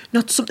year,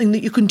 not something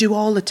that you can do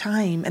all the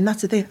time. And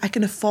that's the thing. I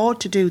can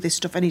afford to do this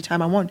stuff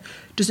anytime I want.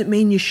 Doesn't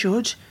mean you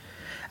should.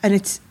 And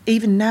it's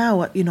even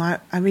now,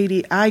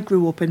 I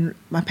grew up and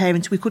my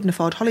parents, we couldn't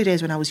afford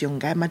holidays when I was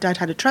younger. My dad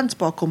had a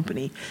transport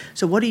company.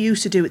 So what he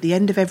used to do at the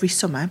end of every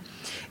summer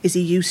is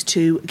he used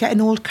to get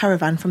an old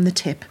caravan from the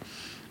tip.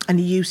 And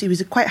he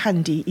was quite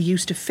handy. He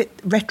used to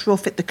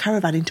retrofit the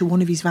caravan into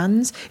one of his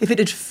vans. If it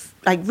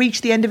had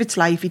reached the end of its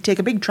life, he'd take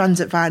a big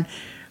transit van,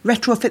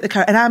 retrofit the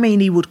caravan. And I mean,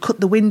 he would cut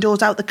the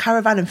windows out the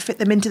caravan and fit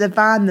them into the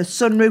van, the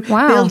sunroof,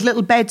 build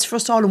little beds for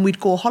us all, and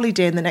we'd go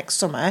holiday in the next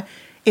summer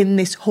in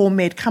this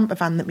homemade camper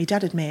van that my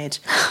dad had made.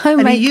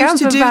 And he used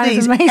to do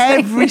these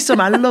every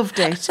summer. I loved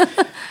it.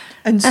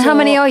 And how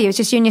many are you? It's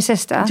just you and your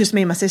sister? Just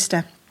me and my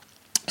sister.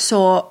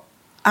 So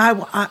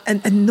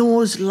and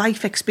those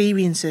life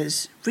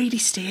experiences really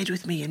stayed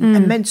with me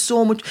and meant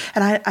so much.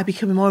 And I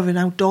became more of an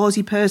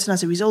outdoorsy person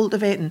as a result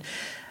of it. And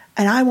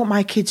I want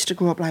my kids to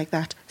grow up like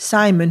that.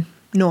 Simon,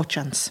 no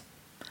chance.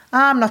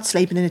 I'm not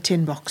sleeping in a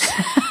tin box.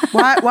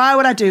 Why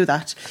would I do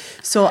that?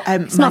 So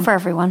it's not for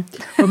everyone.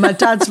 For my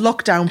dad's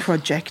lockdown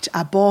project,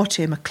 I bought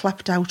him a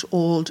clapped out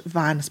old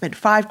van. I spent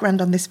 $5,000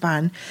 on this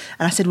van,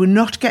 and I said, we're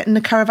not getting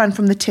a caravan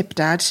from the tip,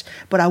 Dad,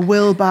 but I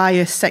will buy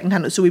a second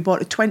hand. So we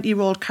bought a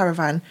 20-year-old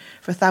caravan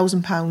for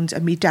 £1,000,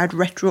 and my dad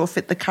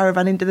retrofit the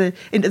caravan into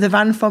the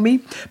van for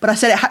me. But I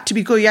said it had to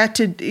be good.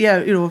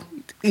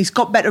 He's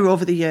got better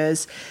over the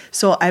years.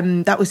 So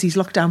that was his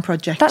lockdown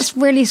project. That's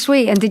really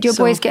sweet. And did your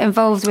boys get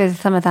involved with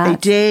some of that? They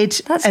did.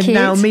 That's and cute.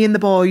 Now me and the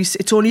boys,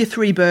 it's only a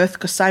 3-berth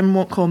because Simon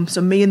won't come.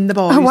 So me and the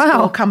boys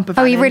go camper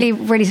vanning. Oh, he really,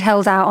 really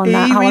held out on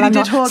that. He really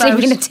did hold out.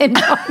 Sleeping in a tin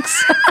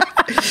box.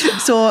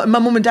 So my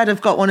mum and dad have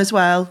got one as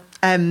well.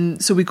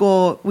 So we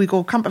go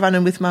camper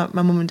vanning with my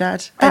mum and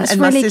dad. That's and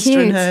really my sister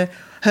cute. And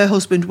her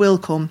husband will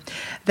come.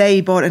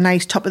 They bought a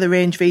nice top of the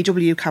range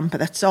VW camper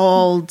that's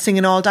all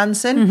singing, all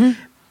dancing.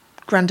 Mm-hmm.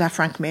 Grandad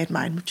Frank made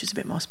mine, which is a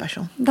bit more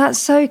special. That's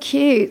so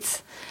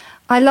cute.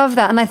 I love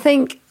that. And I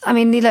think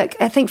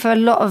for a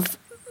lot of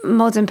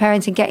modern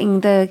parenting, getting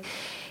the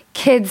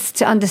kids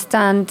to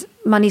understand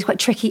money is quite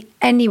tricky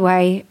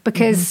anyway,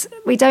 because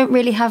we don't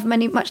really have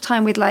much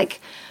time with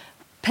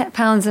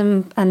pounds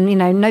and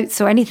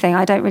notes or anything.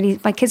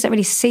 My kids don't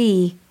really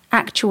see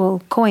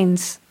actual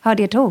coins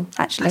hardly at all,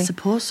 actually. I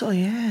suppose so,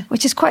 yeah.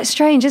 Which is quite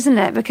strange, isn't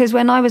it? Because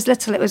when I was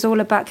little, it was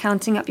all about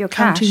counting up your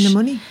cash. Counting the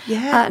money,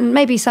 yeah. And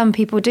maybe some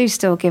people do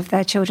still give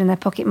their children their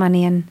pocket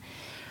money and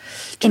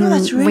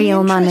that's really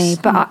real money.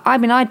 But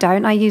I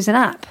don't. I use an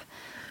app.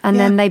 And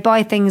then they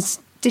buy things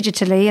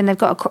digitally, and they've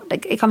got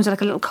it comes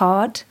with a little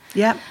card.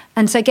 Yeah.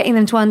 And so getting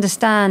them to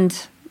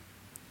understand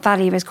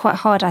value is quite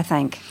hard, I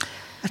think.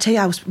 I tell you,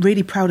 I was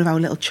really proud of our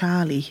little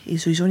Charlie.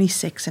 He's only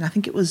 6, and I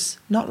think it was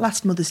not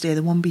last Mother's Day,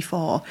 the one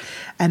before.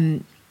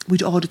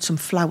 We'd ordered some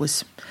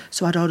flowers.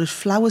 So I'd ordered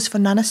flowers for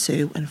Nana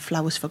Sue and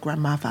flowers for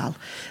Grandma Val.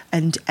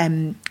 And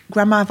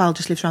Grandma Val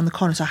just lives around the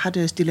corner, so I had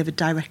hers delivered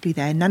directly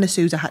there. Nana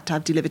Sue's I had to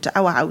have delivered to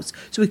our house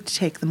so we could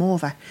take them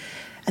over.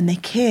 And they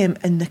came,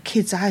 and the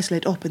kids' eyes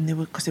lit up, and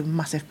because they were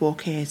massive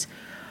bouquets.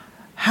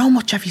 How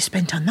much have you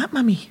spent on that,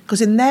 Mummy?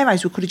 Because in their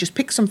eyes, we could have just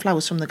picked some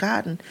flowers from the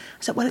garden.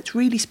 I said, well, it's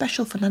really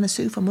special for Nana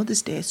Sue for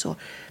Mother's Day, so,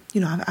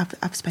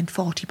 I've spent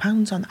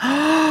 £40 on that.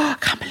 Oh, I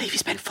can't believe you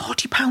spent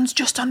 £40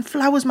 just on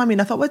flowers, Mummy.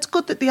 And I thought, well, it's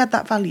good that they had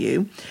that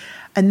value.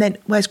 And then,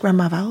 where's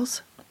Grandma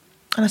Val's?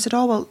 And I said,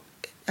 oh, well,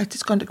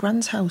 it's gone to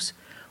Grand's house.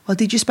 Well,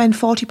 did you spend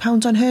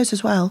 £40 on hers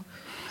as well?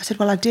 I said,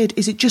 well, I did.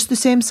 Is it just the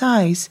same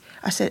size?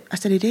 I said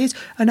it is.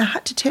 And I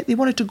had to they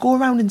wanted to go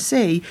around and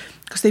see,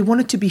 because they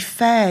wanted to be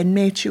fair and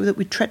made sure that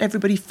we treat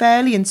everybody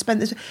fairly and spent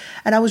this.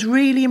 And I was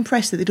really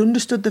impressed that they'd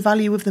understood the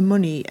value of the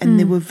money, and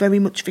they were very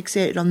much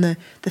fixated on the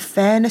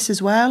fairness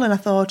as well. And I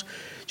thought,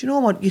 do you know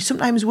what? You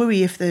sometimes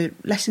worry if the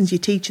lessons you're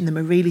teaching them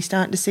are really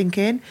starting to sink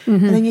in.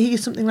 Mm-hmm. And then you hear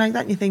something like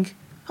that and you think,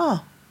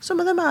 oh, some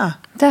of them are.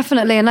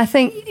 Definitely. And I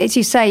think, as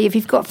you say, if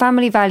you've got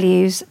family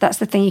values, that's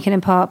the thing you can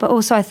impart. But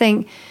also I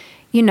think,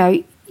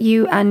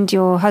 you and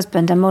your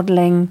husband are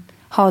modelling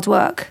hard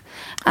work.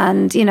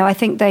 And, I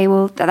think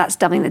that's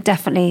something that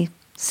definitely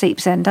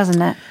seeps in,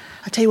 doesn't it?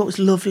 I tell you what was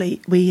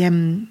lovely. We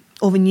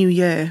over New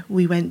Year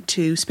we went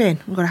to Spain.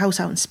 We got a house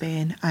out in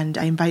Spain, and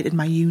I invited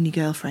my uni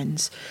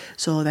girlfriends.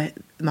 So that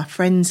my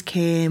friends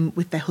came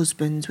with their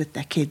husbands, with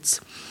their kids.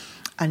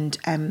 And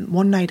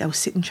one night I was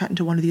sitting chatting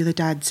to one of the other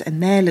dads,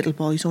 and their little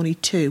boy's only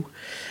 2,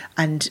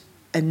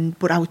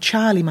 but our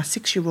Charlie, my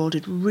 6-year-old,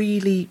 had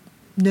really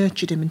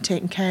nurtured him and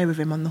taken care of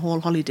him on the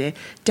whole holiday.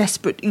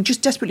 He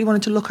just desperately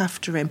wanted to look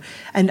after him.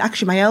 And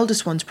actually my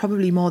eldest one's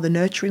probably more the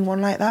nurturing one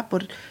like that,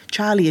 but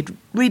Charlie had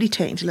really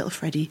taken to little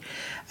Freddie.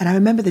 And I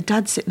remember the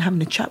dad sitting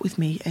having a chat with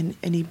me, and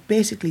he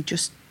basically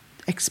just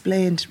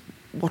explained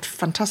what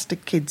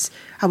fantastic kids,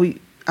 how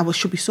I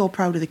should be so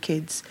proud of the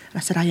kids. And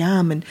I said, I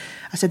am. And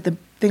I said, the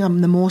thing I'm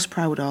the most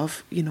proud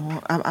of,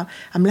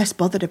 I'm less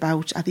bothered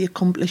about, are they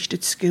accomplished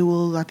at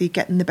school? Are they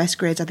getting the best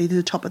grades? Are they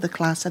the top of the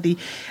class? Are they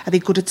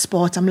good at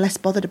sports? I'm less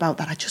bothered about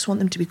that. I just want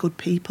them to be good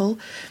people.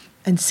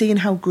 And seeing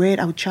how great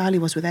our Charlie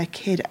was with their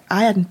kid,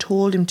 I hadn't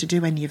told him to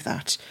do any of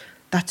that.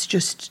 That's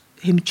just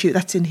him,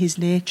 that's in his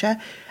nature.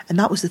 And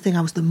that was the thing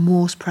I was the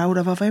most proud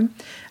of him.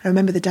 I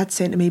remember the dad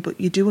saying to me, but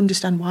you do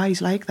understand why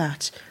he's like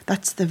that.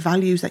 That's the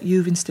values that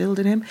you've instilled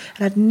in him.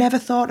 And I'd never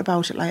thought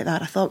about it like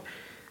that. I thought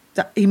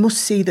that he must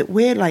see that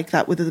we're like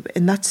that,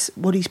 and that's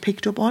what he's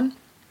picked up on.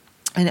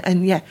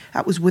 And yeah,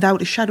 that was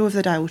without a shadow of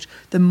a doubt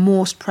the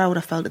most proud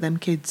I felt of them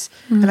kids.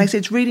 And like I said,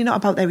 it's really not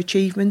about their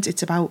achievements,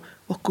 it's about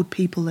what good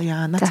people they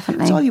are. And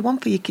that's all you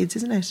want for your kids,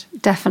 isn't it?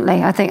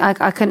 Definitely. I think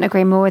I couldn't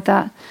agree more with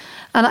that.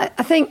 And I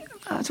think,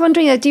 I was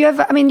wondering, do you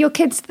ever, your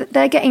kids,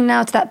 they're getting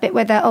now to that bit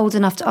where they're old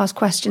enough to ask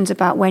questions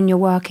about when you're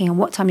working and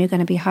what time you're going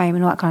to be home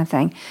and all that kind of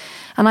thing.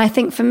 And I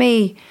think for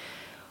me,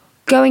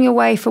 going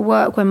away for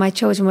work when my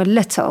children were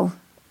little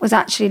was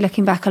actually,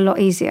 looking back, a lot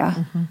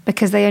easier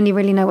because they only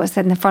really know what's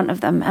in front of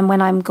them. And when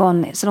I'm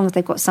gone, as long as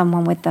they've got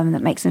someone with them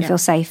that makes them feel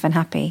safe and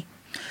happy,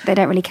 they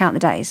don't really count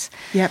the days.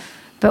 Yep.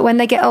 But when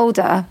they get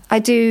older, I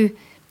do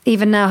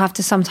even now have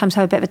to sometimes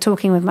have a bit of a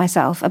talking with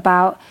myself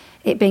about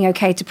it being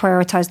okay to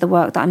prioritise the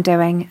work that I'm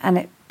doing, and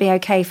it be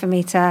okay for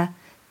me to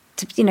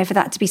for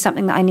that to be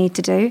something that I need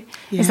to do.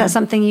 Yeah. Is that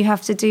something you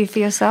have to do for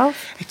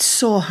yourself? It's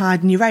so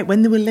hard, and you're right.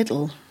 When they were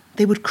little,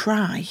 they would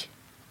cry,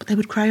 but they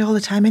would cry all the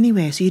time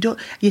anyway. So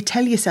you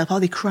tell yourself, oh,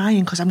 they're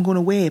crying because I'm going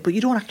away, but you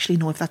don't actually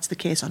know if that's the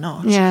case or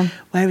not. Yeah.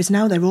 Whereas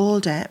now they're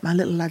older. My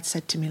little lad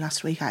said to me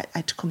last week, I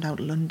had to come down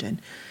to London,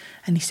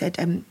 and he said,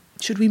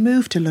 should we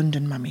move to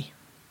London, Mummy?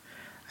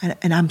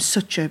 And I'm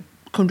such a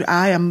country.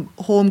 I am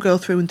home girl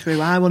through and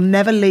through. I will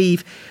never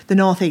leave the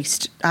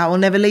northeast. I will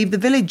never leave the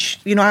village.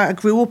 I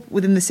grew up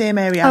within the same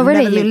area. Oh,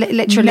 really? You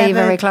literally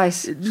very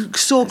close.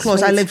 So close.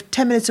 Sweet. I live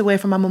 10 minutes away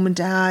from my mum and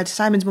dad.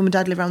 Simon's mum and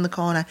dad live around the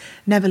corner.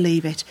 Never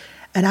leave it.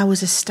 And I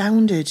was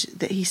astounded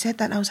that he said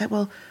that. And I was like,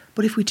 well,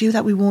 but if we do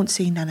that, we won't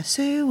see Nana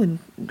Sue and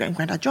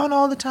Grandad John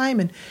all the time.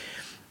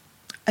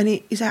 And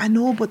he's like, I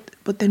know,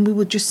 but then we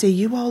would just see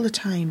you all the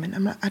time. And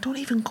I'm like, I don't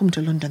even come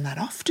to London that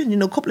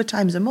often, a couple of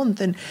times a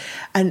month.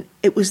 And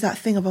it was that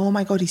thing of, oh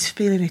my God, he's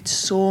feeling it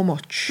so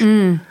much.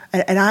 And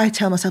I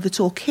tell myself it's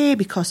okay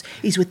because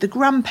he's with the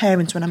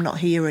grandparents when I'm not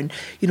here. And,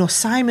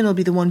 Simon will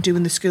be the one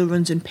doing the school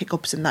runs and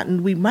pickups and that.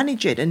 And we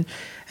manage it. And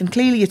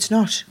clearly it's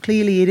not.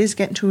 Clearly it is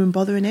getting to him and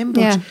bothering him.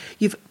 But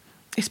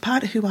it's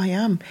part of who I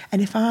am.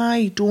 And if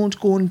I don't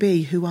go and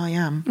be who I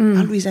am,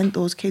 I'll resent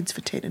those kids for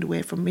taking it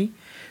away from me.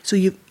 So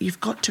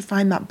you've got to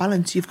find that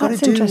balance. You've got to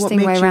do what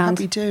makes you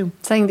happy too.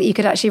 Something that you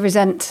could actually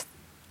resent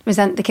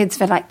the kids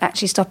for, like,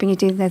 actually stopping you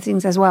doing those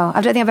things as well.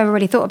 I don't think I've ever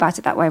really thought about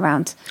it that way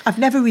around. I've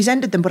never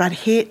resented them, but I'd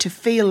hate to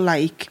feel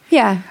like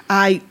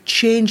I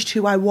changed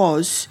who I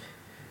was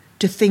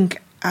to think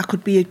I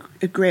could be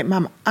a great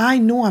mum. I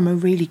know I'm a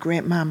really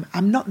great mum.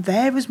 I'm not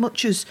there as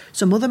much as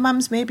some other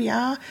mums maybe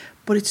are,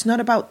 but it's not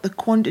about the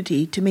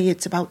quantity. To me,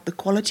 it's about the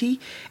quality.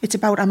 It's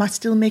about, am I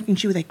still making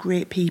sure they're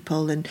great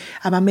people, and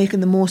am I making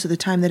the most of the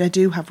time that I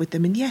do have with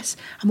them? And yes,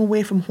 I'm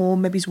away from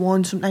home, maybe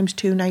 1, sometimes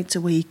 2 nights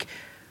a week,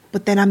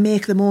 but then I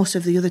make the most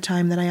of the other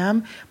time that I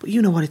am. But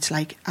you know what it's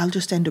like. I'll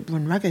just end up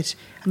run ragged.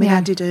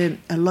 I did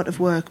a lot of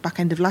work back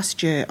end of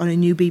last year on a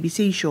new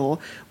BBC show,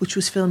 which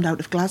was filmed out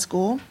of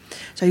Glasgow.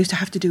 So I used to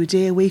have to do a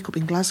day a week up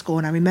in Glasgow,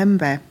 and I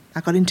remember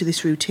I got into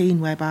this routine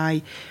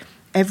whereby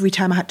every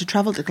time I had to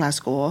travel to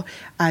Glasgow,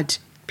 I'd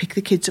pick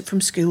the kids up from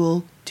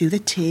school, do the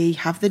tea,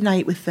 have the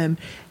night with them,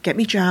 get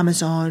my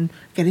pyjamas on,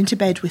 get into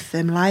bed with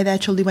them, lie there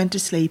till they went to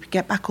sleep,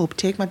 get back up,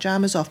 take my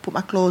pyjamas off, put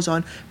my clothes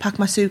on, pack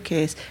my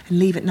suitcase and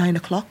leave at 9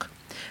 o'clock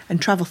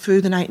and travel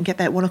through the night and get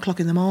there at 1 o'clock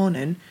in the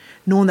morning,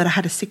 knowing that I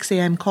had a 6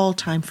 a.m. call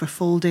time for a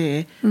full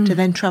day to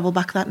then travel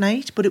back that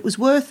night. But it was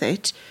worth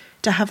it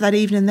to have that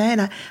evening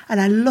there.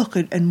 And I look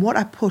at what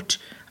I put.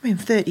 I'm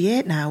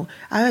 38 now.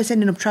 I was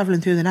ending up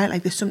travelling through the night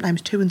like this,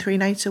 sometimes 2 and 3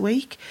 nights a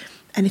week.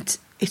 And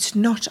it's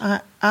not,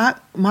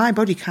 my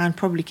body can't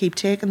probably keep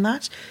taking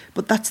that,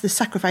 but that's the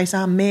sacrifice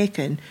I'm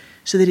making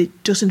so that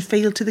it doesn't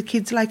feel to the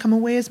kids like I'm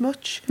away as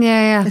much.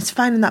 Yeah. It's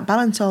finding that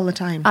balance all the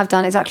time. I've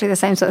done exactly the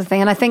same sort of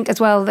thing. And I think as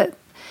well that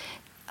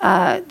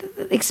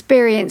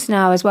experience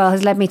now as well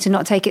has led me to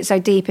not take it so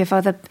deep if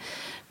other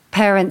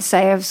parents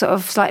say have sort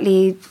of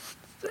slightly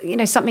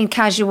something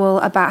casual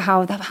about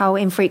how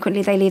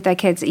infrequently they leave their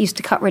kids. It used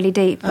to cut really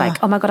deep.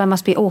 Like, oh my God, I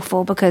must be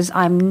awful because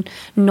I'm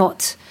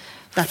not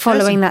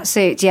following that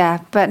suit. Yeah.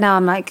 But now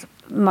I'm like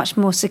much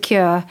more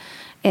secure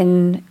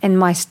in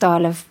my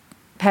style of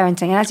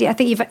parenting. And I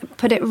think you've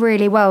put it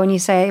really well when you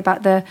say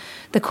about the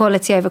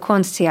quality over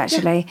quantity,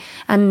 actually,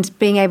 and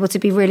being able to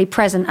be really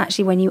present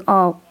actually when you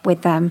are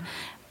with them.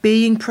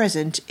 Being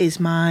present is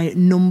my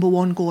number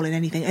one goal in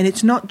anything. And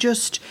it's not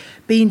just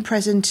being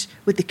present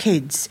with the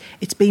kids,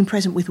 it's being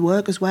present with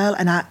work as well.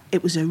 And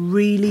it was a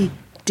really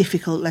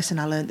difficult lesson.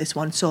 I learned this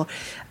one. So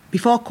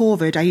before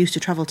COVID, I used to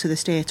travel to the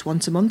States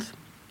once a month.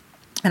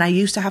 And I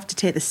used to have to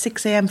take the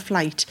 6 a.m.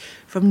 flight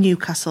from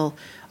Newcastle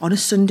on a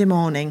Sunday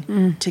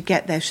morning to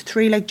get there. It's a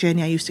 3-leg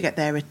journey. I used to get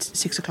there at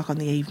 6 o'clock on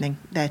the evening,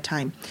 their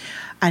time.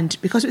 And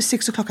because it was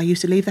 6 o'clock, I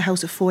used to leave the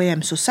house at 4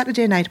 a.m. So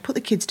Saturday night, put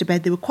the kids to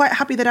bed. They were quite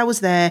happy that I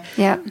was there.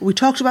 Yeah. We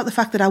talked about the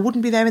fact that I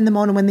wouldn't be there in the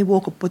morning when they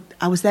woke up, but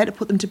I was there to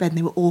put them to bed and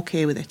they were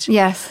okay with it.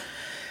 Yes.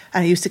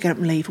 And I used to get up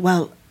and leave.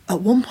 Well,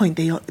 at one point,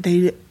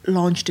 they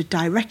launched a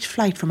direct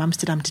flight from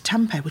Amsterdam to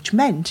Tampa, which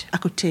meant I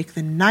could take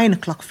the 9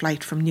 o'clock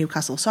flight from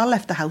Newcastle. So I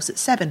left the house at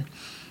 7.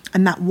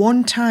 And that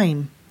one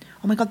time,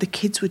 oh my God, the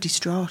kids were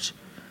distraught.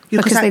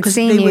 Because they'd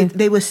seen you.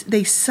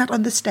 They sat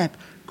on the step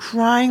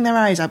crying their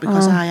eyes out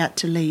because I had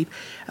to leave.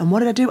 And what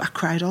did I do? I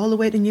cried all the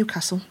way to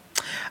Newcastle.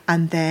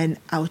 And then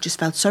I just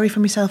felt sorry for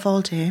myself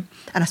all day.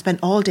 And I spent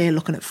all day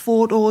looking at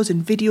photos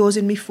and videos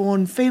in my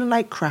phone, feeling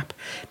like crap.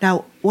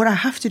 Now, what I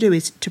have to do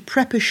is to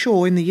prep a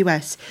show in the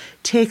US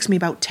takes me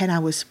about 10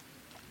 hours.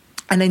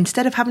 And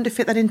instead of having to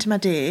fit that into my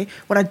day,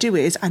 what I do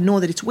is I know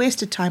that it's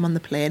wasted time on the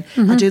plane.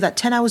 I do that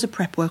 10 hours of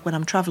prep work when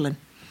I'm travelling.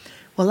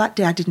 Well, that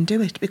day I didn't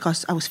do it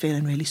because I was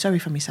feeling really sorry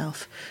for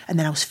myself. And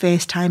then I was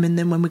FaceTiming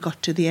them when we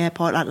got to the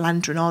airport,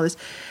 Atlanta and all this.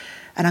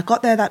 And I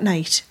got there that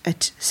night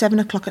at 7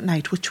 o'clock at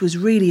night, which was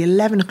really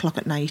 11 o'clock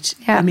at night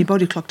in my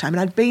body clock time. And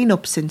I'd been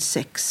up since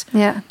 6.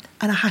 Yeah.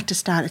 And I had to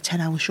start a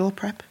 10-hour show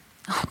prep.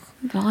 Oh,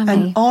 blimey.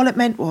 And all it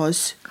meant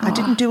was I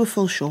didn't do a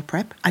full show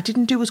prep. I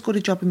didn't do as good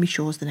a job in my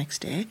shows the next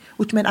day,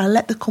 which meant I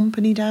let the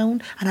company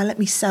down and I let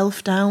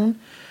myself down.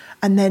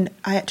 And then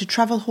I had to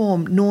travel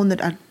home knowing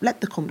that I'd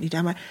let the company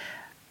down.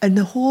 And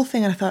the whole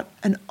thing, and I thought,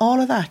 and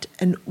all of that,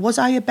 and was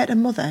I a better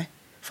mother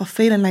for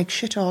feeling like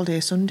shit all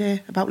day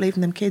Sunday about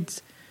leaving them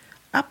kids?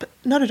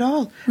 Not at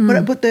all.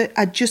 But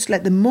I just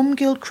let the mum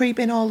guilt creep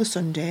in all the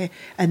Sunday,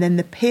 and then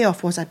the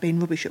payoff was I'd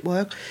been rubbish at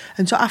work.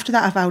 And so after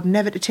that, I vowed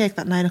never to take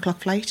that 9 o'clock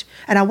flight.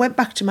 And I went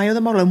back to my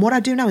other model. And what I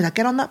do now is I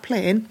get on that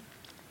plane,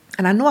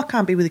 and I know I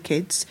can't be with the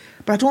kids,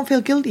 but I don't feel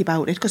guilty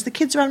about it because the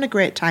kids are having a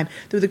great time.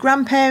 They're with the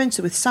grandparents,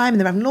 they're with Simon,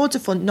 they're having loads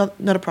of fun, not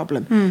a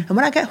problem. And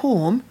when I get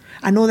home,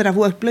 I know that I've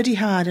worked bloody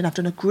hard and I've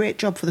done a great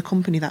job for the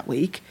company that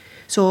week.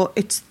 So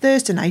it's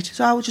Thursday night,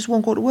 so I just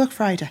won't go to work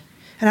Friday.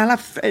 And I'll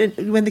have,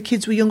 when the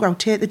kids were younger, I'll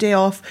take the day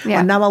off. Yeah.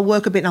 And now I'll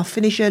work a bit and I'll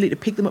finish early to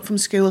pick them up from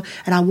school.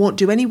 And I won't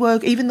do any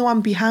work. Even though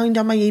I'm behind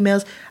on my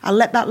emails, I'll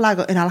let that lag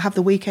and I'll have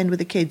the weekend with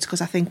the kids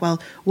because I think,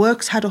 well,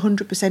 work's had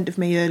 100% of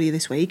me earlier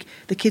this week.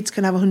 The kids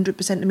can have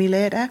 100% of me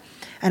later.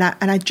 And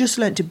I just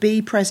learned to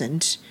be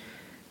present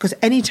because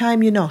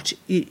anytime you're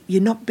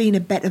not being a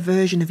better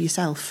version of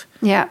yourself.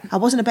 Yeah. I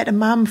wasn't a better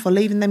mum for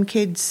leaving them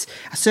kids.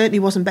 I certainly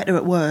wasn't better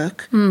at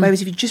work. Whereas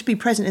if you just be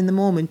present in the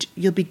moment,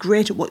 you'll be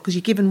great at what, because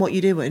you're giving what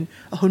you're doing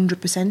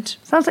 100%.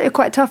 Sounds like you're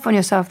quite tough on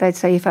yourself, though, to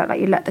say you felt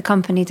like you let the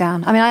company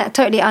down. I mean, I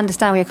totally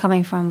understand where you're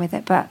coming from with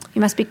it, but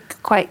you must be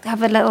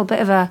have a little bit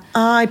of a...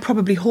 I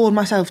probably hold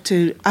myself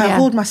to... I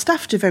hold my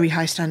staff to very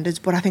high standards,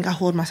 but I think I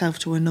hold myself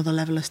to another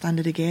level of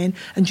standard again.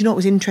 And you know, it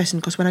was interesting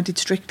because when I did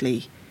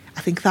Strictly,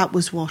 I think that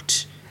was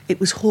what... It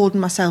was holding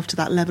myself to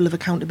that level of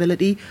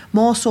accountability,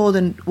 more so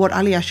than what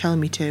Aliash held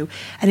me to.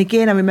 And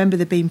again, I remember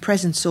there being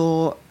present,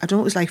 so I don't know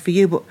what it was like for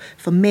you, but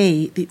for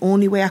me, the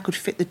only way I could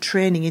fit the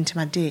training into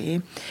my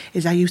day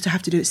is I used to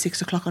have to do it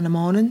 6 o'clock in the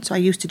morning, so I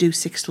used to do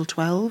 6 till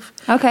 12.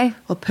 Okay.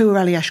 Well, poor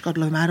Aliash, God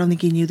love him, I don't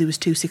think he knew there was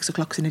 2 6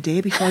 o'clocks in a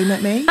day before he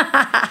met me.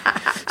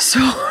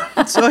 So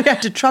I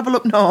had to travel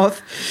up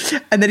north,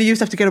 and then he used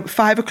to have to get up at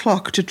 5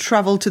 o'clock to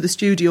travel to the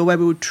studio where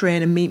we would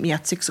train and meet me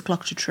at 6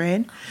 o'clock to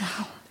train.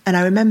 Wow. And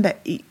I remember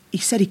he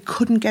said he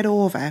couldn't get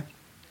over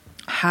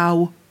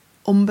how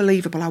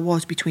unbelievable I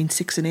was between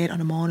 6 and 8 on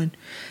a morning.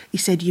 He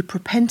said your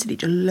propensity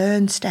to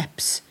learn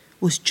steps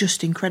was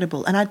just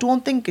incredible. And I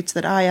don't think it's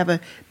that I have a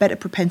better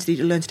propensity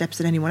to learn steps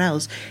than anyone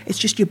else. It's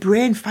just your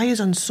brain fires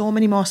on so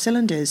many more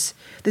cylinders.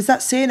 There's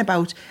that saying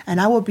about an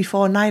hour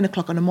before 9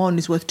 o'clock on a morning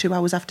is worth 2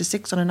 hours after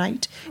 6 on a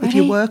night, really? If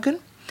you're working.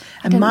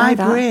 And my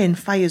brain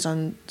fires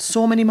on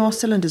so many more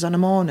cylinders on a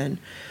morning.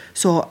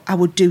 So I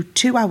would do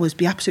 2 hours,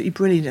 be absolutely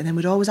brilliant, and then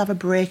we'd always have a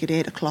break at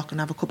 8 o'clock and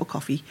have a cup of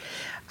coffee.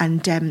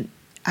 And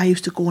I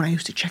used to go and I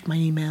used to check my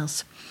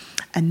emails.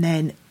 And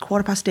then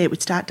 8:15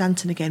 we'd start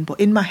dancing again. But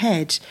in my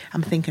head,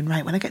 I'm thinking,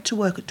 right, when I get to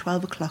work at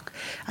 12 o'clock,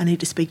 I need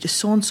to speak to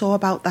so-and-so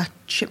about that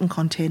shipping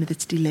container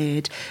that's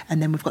delayed.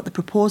 And then we've got the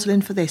proposal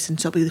in for this. And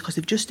so because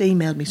they've just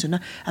emailed me. So now,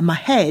 and my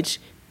head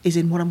is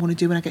in what I'm going to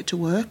do when I get to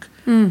work,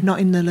 not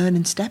in the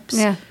learning steps.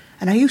 Yeah.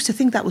 And I used to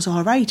think that was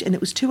all right. And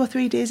it was 2 or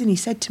 3 days, and he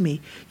said to me,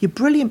 you're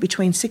brilliant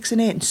between 6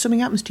 and 8, and something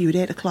happens to you at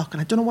 8 o'clock,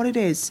 and I don't know what it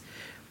is,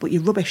 but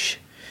you're rubbish.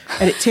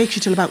 And it takes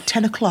you till about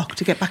 10 o'clock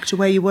to get back to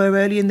where you were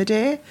early in the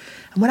day.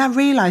 And when I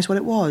realised what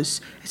it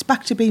was, it's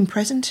back to being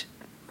present.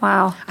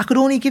 Wow. I could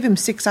only give him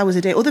 6 hours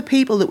a day. Other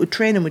people that would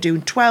train him were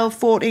doing 12,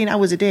 14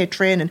 hours a day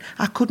training.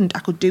 I couldn't. I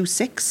could do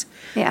 6.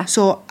 Yeah.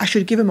 So I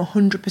should give him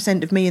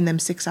 100% of me in them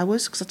 6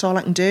 hours, because that's all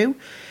I can do.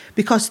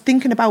 Because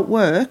thinking about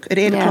work at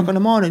 8 o'clock in the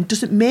morning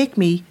doesn't make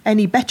me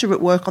any better at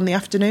work on the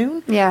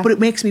afternoon. Yeah. But it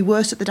makes me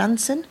worse at the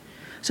dancing.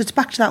 So it's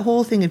back to that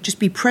whole thing of just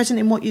be present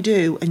in what you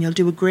do, and you'll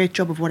do a great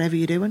job of whatever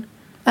you're doing.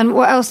 And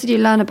what else did you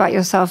learn about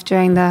yourself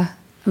during the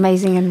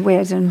amazing and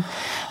weird and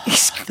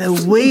the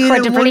weird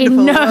incredibly and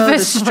wonderful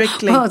nervous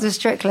world of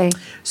Strictly?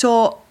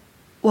 So,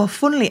 well,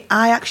 funnily,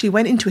 I actually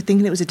went into it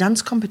thinking it was a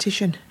dance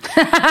competition.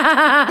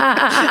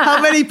 How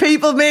many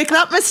people make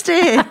that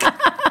mistake?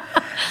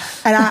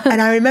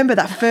 And I remember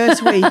that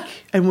first week,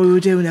 and we were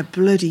doing a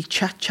bloody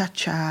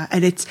cha-cha-cha,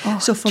 and it's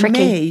so for tricky,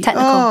 me,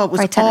 technical, it was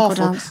very technical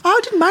awful. dance.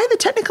 I didn't mind the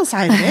technical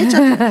side of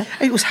it.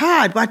 It was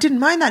hard, but I didn't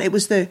mind that. It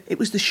was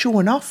the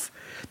showing off.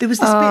 There was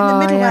this bit in the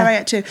middle where I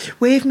had to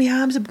wave my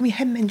arms above my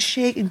head and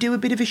shake and do a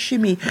bit of a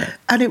shimmy,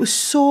 and it was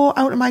so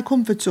out of my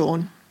comfort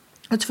zone.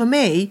 And for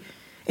me,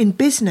 in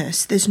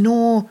business, there's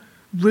no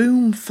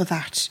room for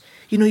that.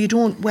 You know, you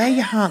don't wear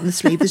your heart on the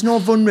sleeve. There's no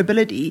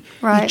vulnerability.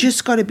 Right. You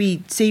just got to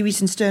be serious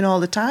and stern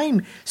all the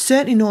time.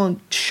 Certainly no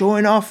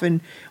showing off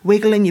and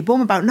wiggling your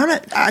bum about.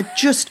 I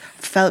just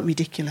felt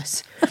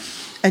ridiculous.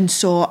 And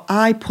so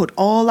I put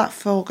all that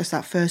focus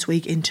that first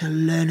week into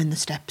learning the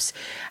steps.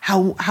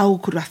 How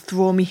could I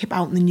throw my hip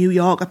out in the New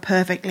Yorker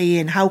perfectly,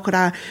 and how could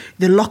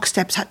the lock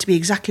steps had to be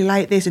exactly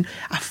like this, and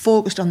I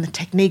focused on the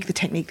technique.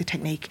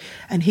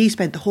 And he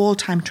spent the whole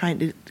time trying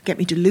to get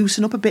me to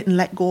loosen up a bit and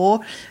let go.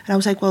 And I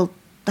was like, well,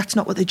 that's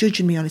not what they're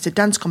judging me on. It's a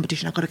dance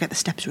competition. I've got to get the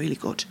steps really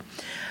good.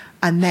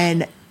 And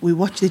then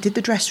they did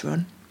the dress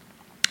run.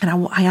 And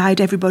I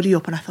eyed everybody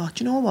up, and I thought,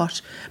 you know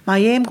what? My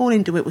aim going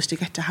into it was to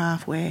get to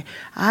halfway.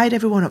 I eyed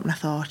everyone up, and I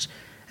thought,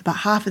 about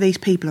half of these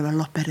people are a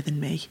lot better than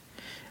me.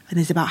 And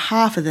there's about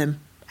half of them,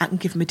 I can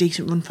give them a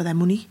decent run for their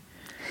money.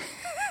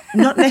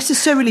 Not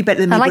necessarily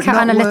better than me, I like but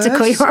how not analytical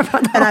worse. you are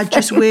about that. And I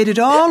just weighed it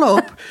all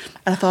up,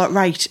 and I thought,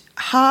 right,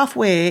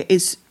 halfway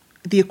is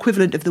the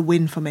equivalent of the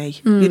win for me,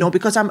 you know,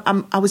 because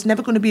I was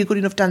never going to be a good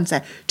enough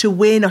dancer to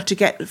win or to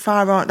get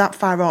that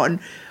far on.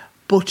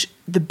 But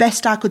the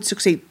best I could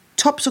succeed,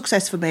 top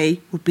success for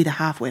me would be the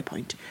halfway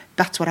point.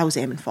 That's what I was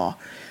aiming for.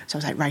 So I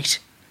was like, right.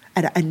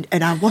 And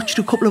I watched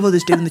a couple of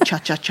others doing the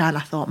cha-cha-cha, and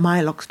I thought,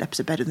 my lock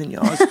steps are better than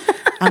yours.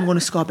 I'm going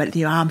to score better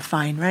than you. I'm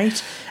fine,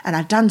 right? And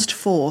I danced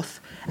fourth,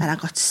 and I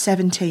got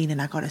 17,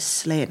 and I got a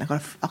slate, and I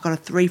got a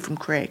 3 from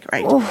Craig,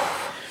 right?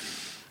 Oh.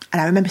 And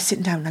I remember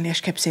sitting down, and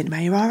Alish kept saying to me,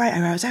 are you all right?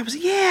 I was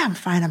like, yeah, I'm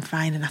fine.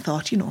 And I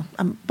thought, you know,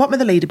 I'm bottom of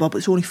the leaderboard, but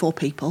it's only 4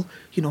 people,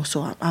 you know,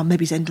 so I'll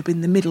maybe end up in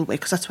the middle way,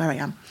 because that's where I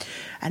am.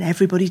 And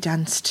everybody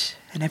danced,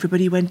 and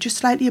everybody went just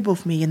slightly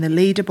above me in the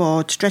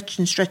leaderboard,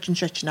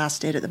 stretching. I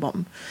stayed at the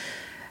bottom.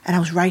 And I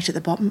was right at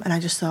the bottom, and I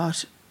just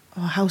thought,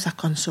 oh, how's that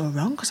gone so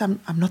wrong? Because I'm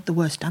not the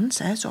worst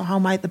dancer, so how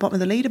am I at the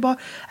bottom of the leaderboard?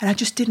 And I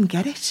just didn't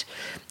get it.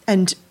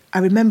 And I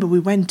remember we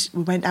went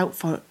out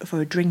for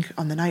a drink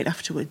on the night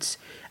afterwards,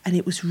 and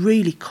it was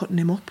really cutting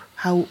him up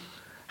how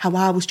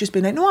I was just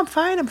being like, no, I'm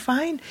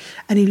fine.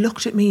 And he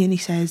looked at me and he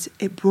says,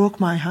 it broke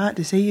my heart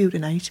to see you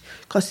tonight,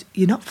 because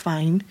you're not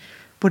fine.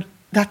 But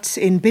that's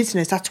in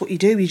business, that's what you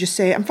do. You just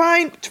say, I'm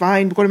fine, it's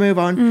fine, we're going to move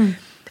on.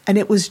 And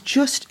it was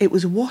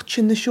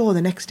watching the show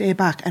the next day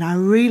back, and I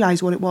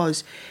realised what it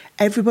was.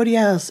 Everybody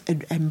else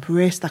had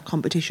embraced that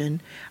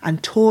competition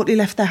and totally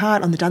left their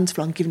heart on the dance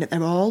floor and given it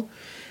their all.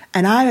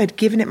 And I had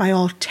given it my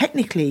all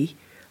technically,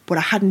 but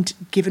I hadn't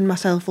given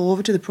myself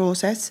over to the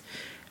process.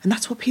 And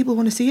that's what people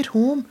want to see at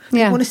home.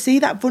 They want to see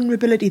that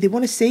vulnerability. They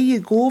want to see you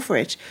go for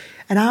it.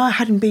 And I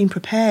hadn't been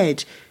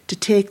prepared to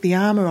take the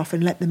armour off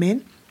and let them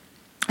in.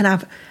 And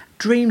I've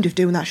dreamed of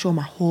doing that show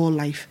my whole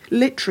life.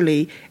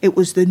 Literally, it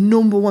was the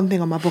number one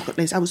thing on my bucket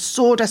list. I was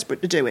so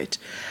desperate to do it.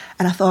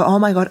 And I thought, oh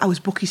my God, I was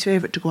Bucky's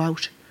favourite to go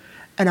out.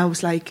 And I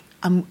was like,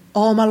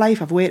 all my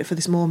life I've waited for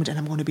this moment, and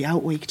I'm going to be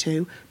out week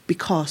 2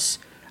 because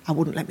I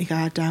wouldn't let my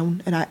guard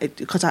down, and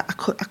because I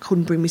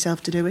couldn't bring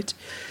myself to do it.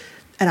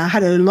 And I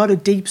had a lot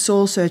of deep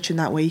soul searching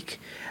that week.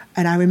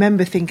 And I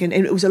remember thinking,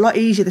 and it was a lot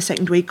easier the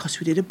second week because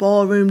we did a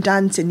ballroom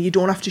dance and you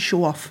don't have to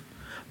show off.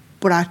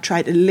 But I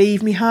tried to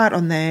leave my heart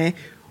on there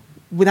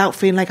without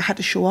feeling like I had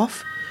to show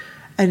off.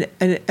 And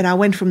I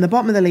went from the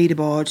bottom of the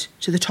leaderboard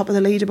to the top of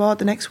the leaderboard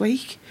the next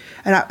week.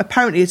 And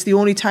apparently it's the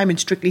only time in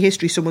Strictly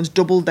history someone's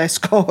doubled their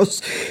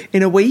scores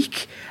in a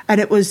week. And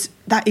it was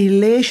that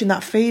elation,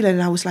 that feeling.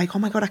 And I was like, oh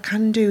my God, I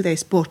can do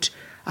this. But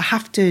I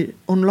have to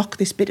unlock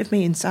this bit of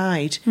me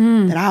inside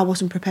that I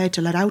wasn't prepared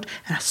to let out.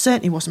 And I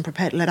certainly wasn't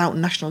prepared to let out on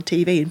national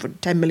TV in front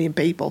of 10 million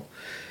people.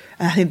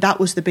 And I think that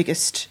was the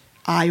biggest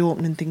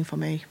eye-opening thing for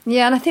me.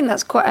 Yeah, and I think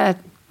that's quite a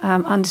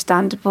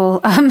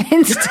understandable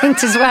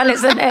instinct as well,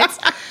 isn't it?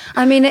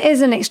 I mean, it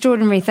is an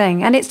extraordinary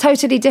thing, and it's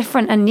totally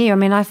different and new. I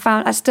mean,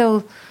 I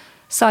still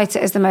cite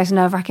it as the most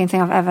nerve-wracking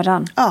thing I've ever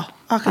done. Oh,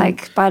 okay.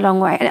 Like, by a long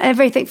way. And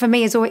everything for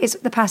me is always,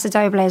 the Paso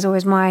Doble is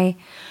always my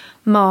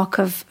mark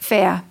of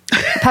fear,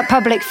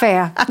 public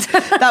fear.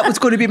 That was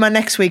going to be my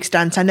next week's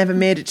dance. I never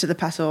made it to the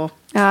Paso.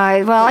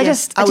 I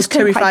was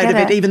terrified of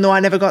it, even though I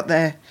never got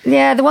there.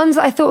 Yeah, the ones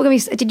that I thought were going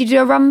to be... Did you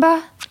do a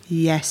rumba?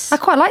 Yes. I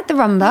quite liked the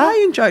rumba.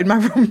 I enjoyed my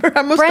rumba,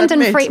 I must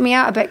Brendan admit. freaked me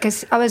out a bit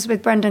because I was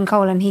with Brendan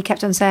Cole and he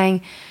kept on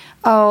saying,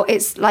 oh,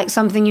 it's like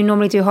something you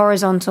normally do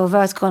horizontal,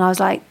 vertical. And I was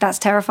like, that's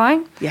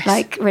terrifying. Yes.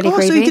 Like, really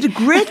creepy. So he did a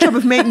great job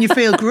of making you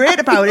feel great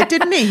about it,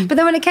 didn't he? But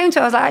then when it came to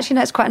it, I was like, actually,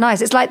 no, it's quite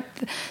nice. It's like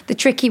the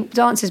tricky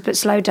dances, but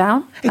slowed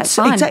down. It's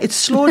fine. Exactly, it's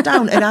slowed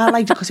down, and I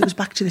liked it because it was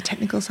back to the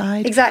technical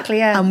side. Exactly,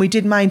 yeah. And we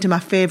did mine to my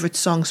favourite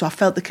song, so I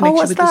felt the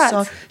connection with that?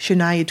 the song.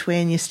 Shania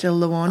Twain, You're Still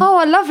the One.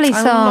 Oh, a lovely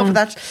song. I love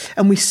that.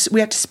 And we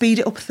had to speed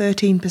it up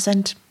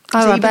 13%. Oh,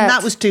 so I even bet.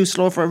 that was too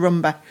slow for a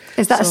rumba.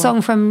 Is that a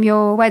song from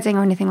your wedding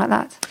or anything like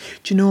that?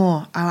 Do you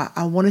know,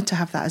 I wanted to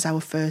have that as our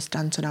first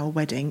dance on our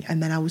wedding,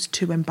 and then I was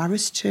too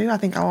embarrassed to. I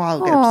think, I'll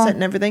get upset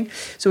and everything.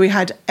 So we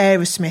had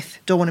Aerosmith,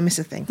 Don't Want to Miss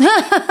a Thing.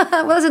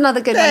 Well, there's another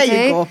good one too.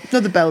 There you go,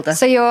 another belter.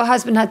 So your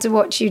husband had to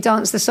watch you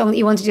dance the song that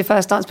you wanted your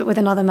first dance, but with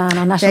another man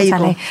on national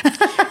telly.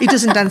 He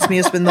doesn't dance me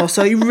husband though,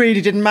 so he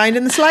really didn't mind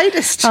in the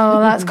slightest. Oh,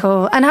 that's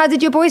cool. And how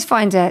did your boys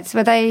find it?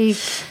 Were they...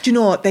 Do you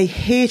know what? They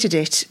hated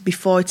it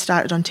before it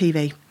started on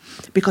TV,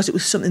 because it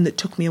was something that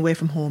took me away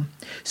from home.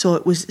 So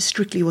it was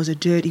strictly was a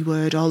dirty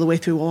word all the way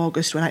through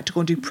August when I had to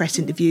go and do press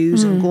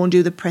interviews and go and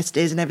do the press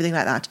days and everything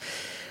like that.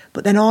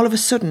 But then all of a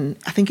sudden,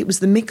 I think it was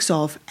the mix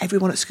of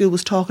everyone at school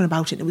was talking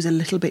about it, and it was a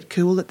little bit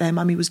cool that their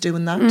mummy was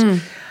doing that.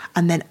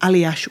 And then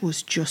Aliash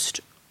was just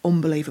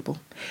unbelievable.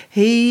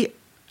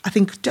 I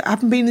think,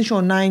 having been in the show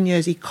 9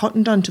 years, he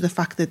cottoned on to the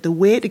fact that the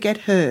way to get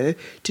her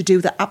to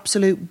do the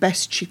absolute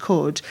best she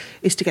could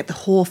is to get the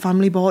whole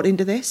family bought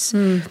into this.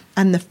 And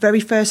the very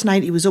first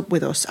night he was up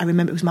with us, I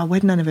remember it was my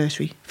wedding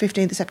anniversary,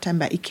 15th of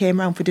September. He came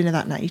round for dinner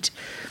that night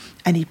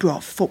and he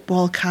brought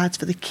football cards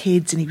for the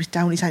kids, and he was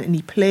down his hand and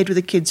he played with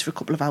the kids for a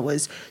couple of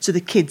hours. So the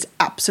kids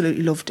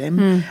absolutely loved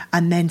him.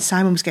 And then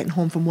Simon was getting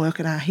home from work,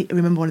 and I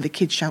remember one of the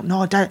kids shouting,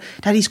 "No,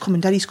 Daddy's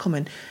coming, Daddy's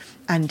coming."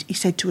 And he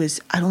said to us,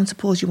 "I don't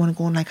suppose you want to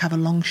go and like have a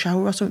long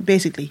shower or something?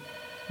 Basically,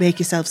 make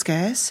yourself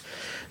scarce."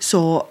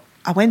 So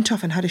I went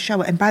off and had a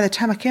shower. And by the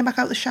time I came back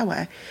out the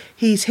shower,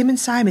 him and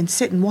Simon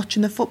sitting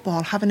watching the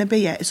football, having a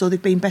beer, as though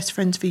they've been best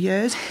friends for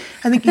years.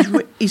 I think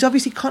he's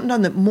obviously cottoned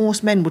on that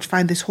most men would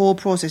find this whole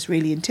process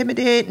really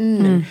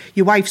intimidating. And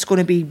your wife's going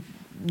to be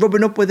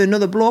rubbing up with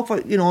another bloke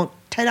for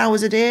 10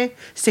 hours a day,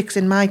 6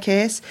 in my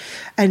case,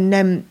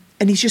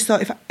 and he's just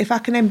thought, if I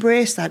can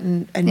embrace that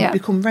and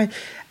become friends.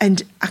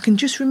 And I can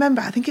just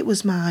remember, I think it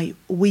was my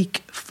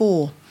week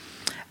 4,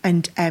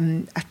 and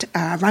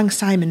I rang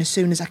Simon as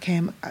soon as we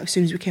came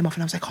off,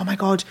 and I was like, oh my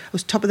God, I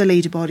was top of the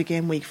leaderboard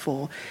again, week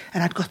 4,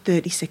 and I'd got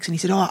 36, and he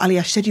said, "Oh,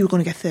 Aliash said you were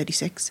going to get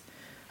 36.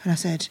 And I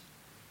said,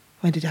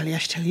 "When did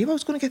Aliash tell you I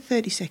was going to get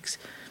 36?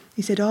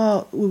 He said,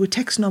 "Oh, we were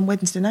texting on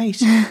Wednesday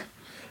night."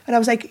 And I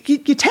was like,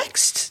 you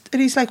text?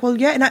 And he's like, "Well,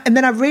 yeah." And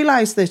then I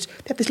realised that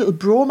they have this little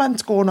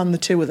bromance going on, the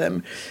two of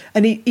them.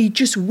 And he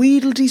just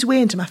wheedled his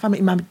way into my family.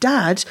 My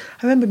dad,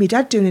 I remember my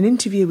dad doing an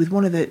interview with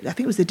one of I think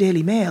it was the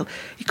Daily Mail.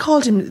 He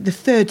called him the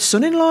third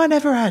son-in-law I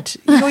never had.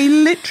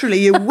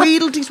 He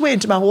wheedled his way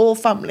into my whole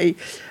family.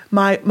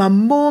 My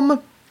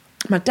mum,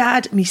 my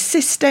dad, my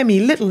sister, my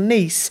little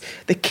niece,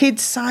 the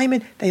kids,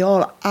 Simon, they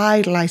all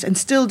idolised and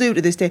still do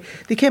to this day.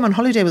 They came on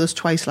holiday with us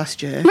twice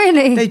last year.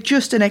 Really? They're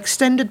just an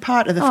extended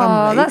part of the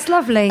family. Oh, that's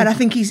lovely. And I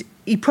think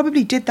he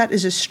probably did that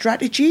as a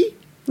strategy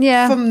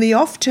from the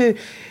off to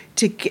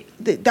get,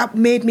 that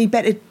made me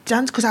better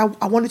dance, because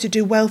I wanted to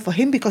do well for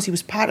him because he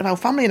was part of our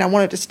family, and I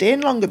wanted to stay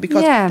in longer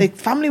because the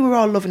family were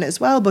all loving it as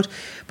well. But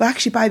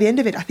actually by the end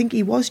of it, I think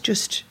he was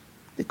just...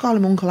 They call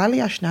him Uncle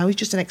Aliash now. He's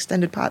just an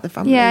extended part of the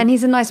family. Yeah, and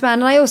he's a nice man.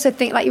 And I also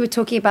think, like you were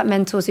talking about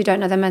mentors who don't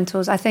know their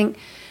mentors, I think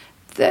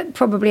that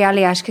probably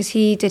Aliash, because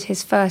he did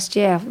his first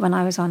year when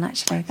I was on,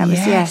 actually. That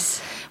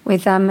was,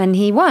 with and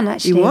he won,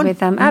 actually,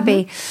 with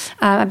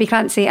Abby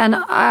Clancy.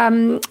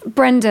 And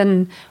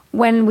Brendan,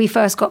 when we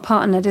first got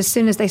partnered, as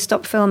soon as they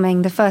stopped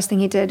filming, the first thing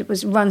he did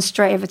was run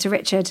straight over to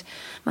Richard,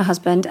 my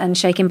husband, and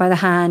shake him by the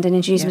hand and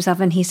introduce himself.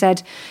 And he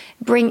said,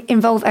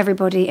 involve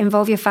everybody,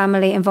 involve your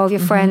family, involve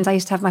your friends. I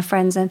used to have my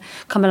friends and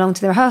come along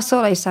to the rehearsal.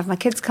 I used to have my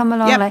kids come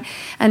along.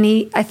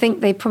 I think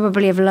they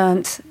probably have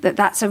learnt that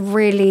that's a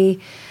really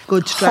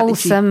good strategy,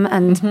 wholesome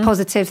and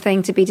positive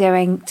thing to be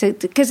doing,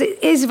 because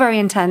it is very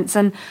intense.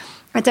 And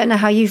I don't know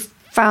how you've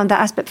found that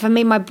aspect. For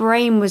me, my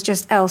brain was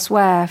just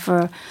elsewhere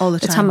for all the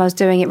time I was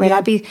doing it. Really,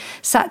 I'd be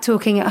sat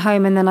talking at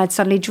home, and then I'd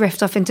suddenly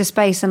drift off into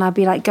space, and I'd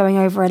be like going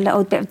over a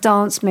little bit of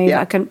dance move.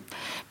 I couldn't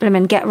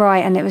get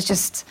right, and it was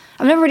just...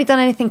 I've never really done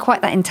anything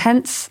quite that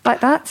intense like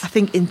that. I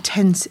think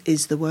intense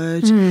is the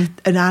word,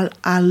 and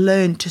I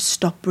learned to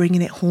stop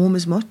bringing it home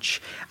as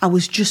much. I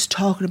was just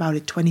talking about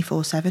it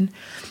 24/7,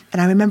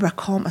 and I remember I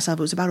caught myself.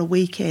 It was about a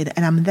week in,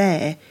 and I'm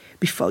there.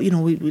 Before, we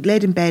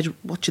laid in bed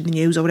watching the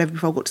news or whatever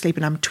before I got to sleep,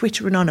 and I'm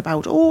twittering on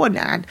about, and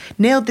I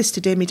nailed this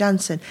today, me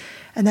dancing.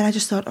 And then I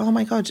just thought, oh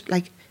my God,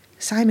 like,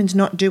 Simon's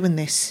not doing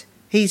this.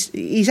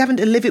 He's having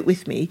to live it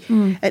with me.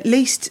 At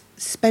least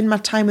spend my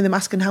time with him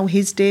asking how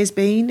his day's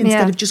been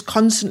instead of just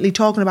constantly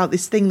talking about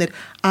this thing that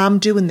I'm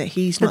doing that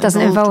he's not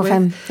doesn't involve with.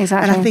 him.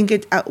 Exactly. And I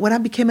think when I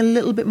became a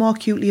little bit more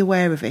acutely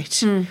aware of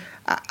it,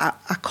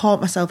 I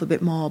caught myself a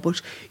bit more. But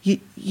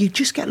you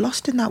just get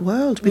lost in that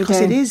world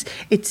because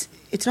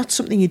it's not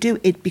something you do.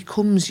 It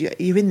becomes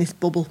you're in this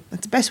bubble.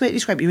 That's the best way to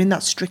describe it. You're in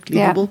that Strictly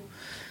bubble.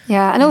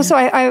 Yeah, and also,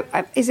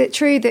 I is it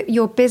true that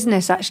your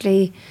business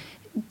actually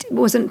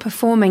wasn't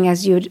performing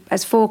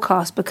as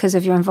forecast because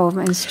of your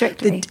involvement in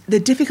Strictly? The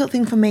difficult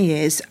thing for me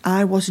is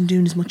I wasn't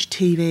doing as much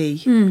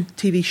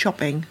TV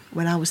shopping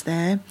when I was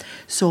there,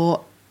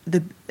 so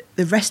the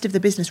rest of the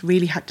business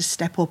really had to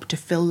step up to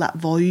fill that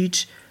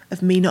void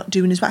of me not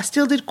doing as well. I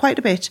still did quite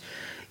a bit.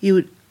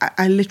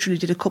 I literally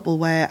did a couple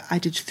where I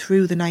did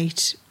through the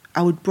night.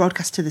 I would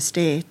broadcast to the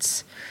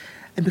States.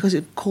 And because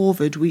of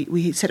COVID,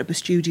 we set up a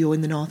studio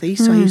in the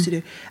Northeast, so I used to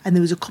do, and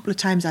there was a couple of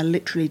times I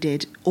literally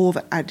did all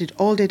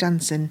day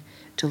dancing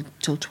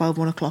till 12,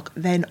 1 o'clock,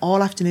 then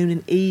all afternoon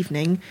and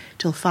evening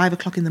till 5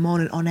 o'clock in the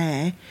morning on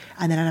air,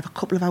 and then I'd have a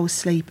couple of hours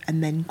sleep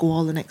and then go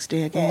all the next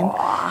day again.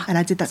 And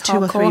I did that 2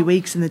 or 3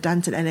 weeks in the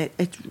dancing, and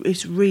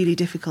it's really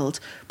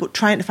difficult, but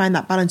trying to find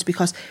that balance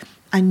because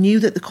I knew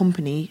that the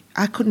company,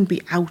 I couldn't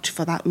be out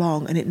for that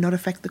long and it not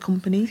affect the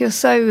company. You're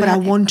so but I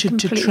wanted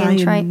to try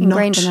and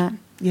ingrained in it.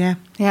 Yeah.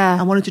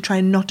 I wanted to try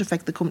and not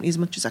affect the company as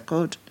much as I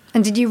could.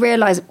 And did you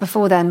realise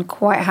before then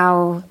quite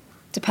how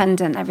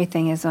dependent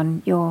everything is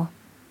on your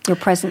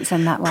presence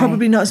in that way?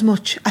 Probably not as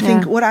much. I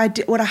think what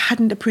I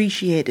hadn't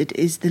appreciated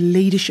is the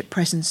leadership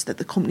presence that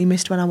the company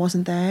missed when I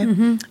wasn't there.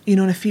 Mm-hmm. You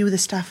know, and a few of the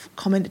staff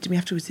commented to me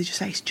afterwards. They just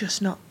say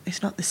it's not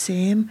the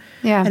same.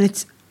 Yeah,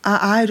 and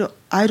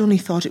I'd only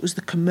thought it was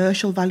the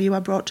commercial value I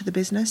brought to the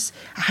business.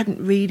 I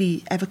hadn't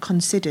really ever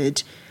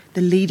considered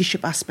the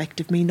leadership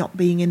aspect of me not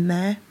being in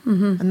there,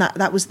 and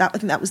that was that. I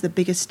think that was the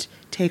biggest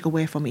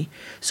takeaway for me.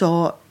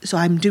 So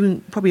I'm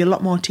doing probably a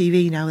lot more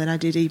TV now than I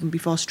did even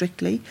before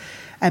Strictly,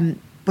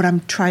 but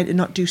I'm trying to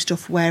not do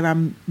stuff where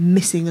I'm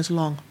missing as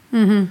long,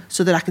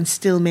 so that I can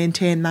still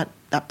maintain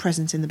that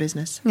presence in the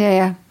business.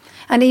 Yeah.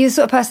 And are you the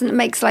sort of person that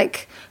makes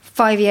like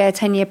 5-year,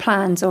 10-year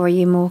plans, or are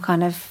you more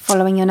kind of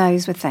following your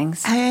nose with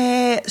things?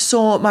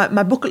 So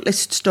my bucket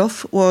list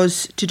stuff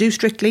was to do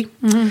Strictly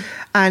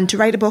and to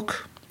write a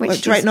book.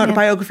 To write an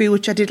autobiography,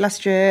 which I did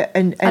last year.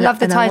 And I love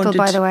the title,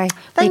 by the way.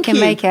 Thank you. We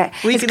can make it.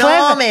 We can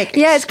all make it.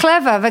 Yeah, it's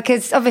clever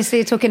because obviously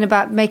you're talking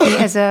about making it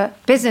as a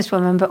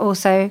businesswoman, but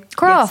also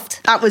craft.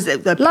 Yes, that was a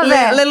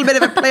little bit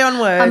of a play on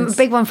words. I'm a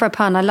big one for a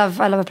pun. I love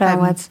a play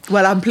on words.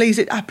 Well, I'm pleased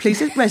it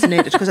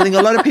resonated because I think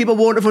a lot of people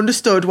won't have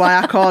understood why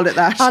I called it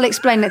that. I'll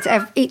explain it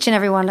to each and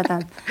every one of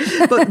them.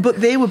 but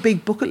they were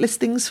big bucket list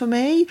things for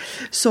me.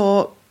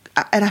 So,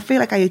 and I feel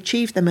like I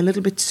achieved them a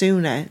little bit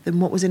sooner than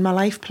what was in my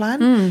life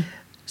plan.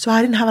 So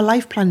I didn't have a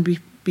life plan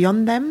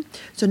beyond them.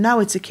 So now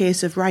it's a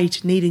case of,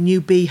 need a new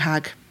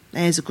BHAG.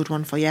 There's a good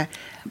one for you.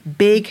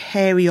 Big,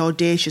 hairy,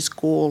 audacious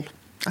goal.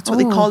 That's what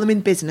they call them in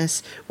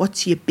business.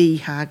 What's your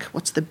BHAG?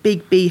 What's the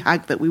big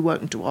BHAG that we're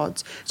working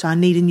towards? So I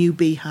need a new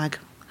BHAG.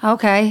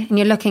 Okay, and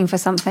you're looking for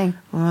something.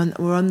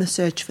 We're on the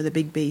search for the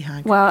big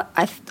BHAG. Well,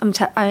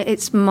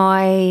 it's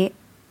my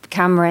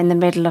camera in the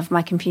middle of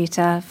my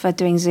computer for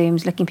doing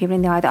Zooms, looking people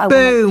in the eye that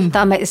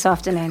I'll make this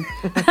afternoon.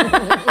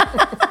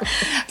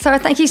 Sarah,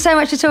 thank you so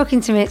much for talking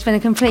to me. It's been a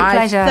complete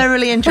pleasure. I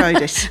thoroughly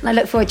enjoyed it. And I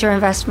look forward to your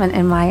investment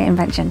in my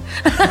invention.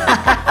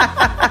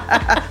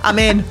 I'm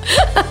in.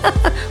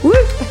 Woo!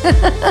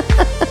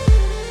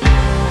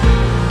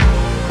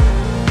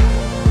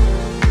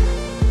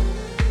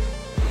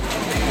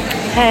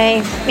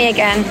 Hey, me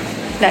again.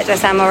 Look, do I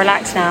sound more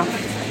relaxed now?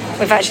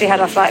 We've actually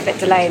had our flight a bit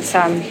delayed, so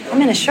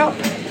I'm in a shop.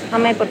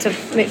 I'm able to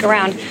look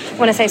around. I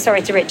want to say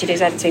sorry to Richard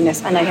who's editing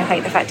this. I know he'll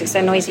hate the fact it's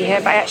so noisy here,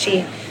 but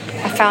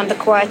I found the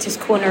quietest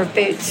corner of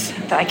Boots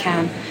that I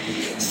can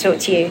to talk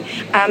to you.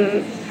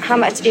 How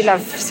much did you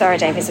love Sarah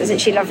Davies? Isn't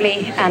she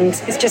lovely? And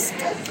it's just,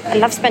 I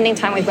love spending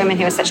time with women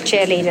who are such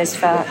cheerleaders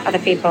for other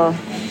people,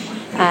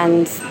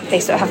 and they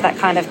sort of have that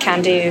kind of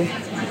can-do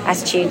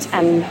attitude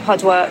and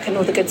hard work and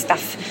all the good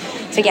stuff.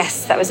 So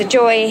yes, that was a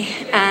joy.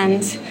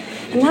 And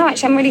now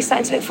actually I'm really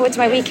starting to look forward to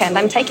my weekend.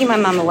 I'm taking my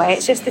mum away.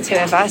 It's just the two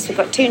of us. We've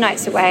got 2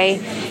 nights away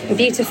in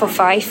beautiful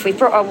Fife. We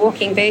brought our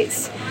walking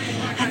boots.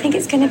 I think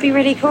it's going to be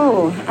really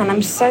cool. And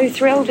I'm so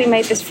thrilled we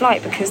made this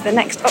flight because the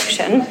next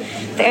option,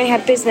 they only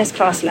had business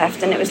class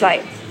left and it was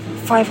like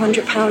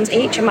 £500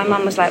 each. And my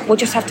mum was like, we'll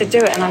just have to do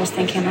it. And I was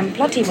thinking, I'm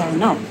bloody well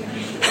not.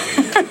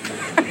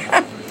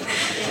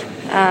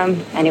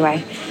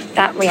 Anyway,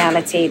 that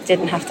reality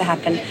didn't have to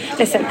happen.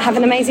 Listen, have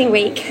an amazing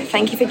week.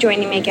 Thank you for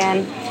joining me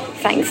again.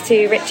 Thanks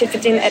to Richard for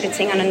doing the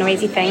editing on a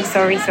noisy thing.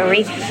 Sorry.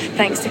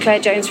 Thanks to Claire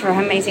Jones for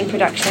her amazing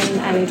production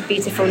and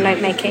beautiful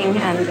note-making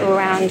and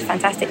all-round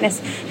fantasticness.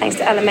 Thanks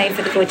to Ella May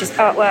for the gorgeous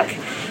artwork.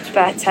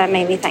 But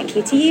mainly thank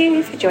you to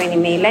you for joining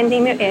me,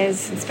 lending your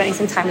ears and spending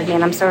some time with me.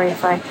 And I'm sorry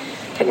if I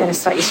put you in a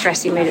slightly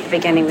stressy mood at the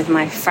beginning with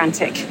my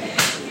frantic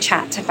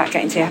chat about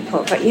getting to the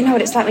airport. But you know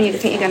what it's like when you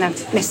think you're going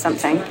to miss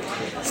something.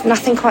 It's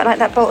nothing quite like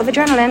that bolt of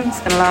adrenaline. It's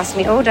going to last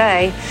me all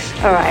day.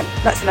 All right,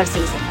 that's Love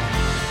Season.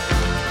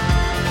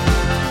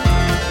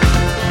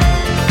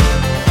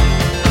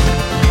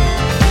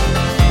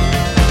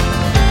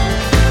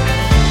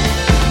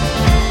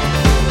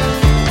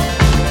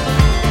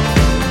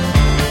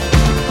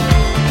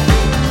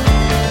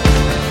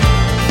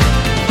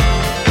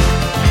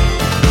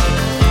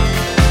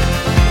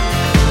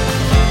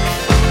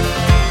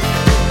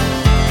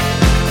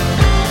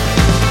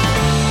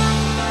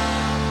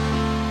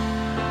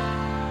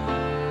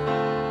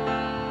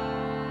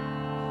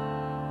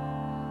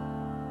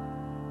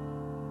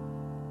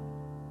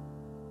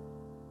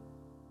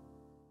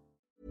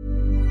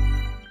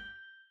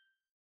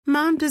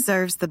 Mom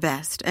deserves the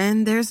best,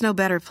 and there's no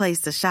better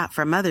place to shop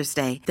for Mother's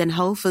Day than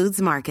Whole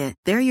Foods Market.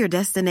 They're your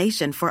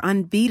destination for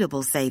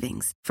unbeatable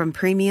savings, from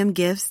premium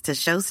gifts to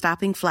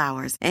show-stopping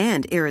flowers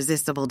and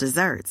irresistible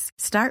desserts.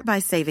 Start by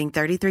saving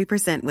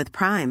 33% with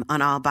Prime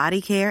on all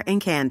body care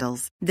and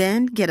candles.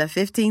 Then get a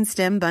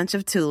 15-stem bunch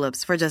of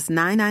tulips for just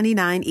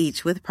 $9.99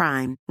 each with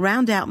Prime.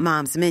 Round out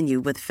Mom's menu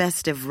with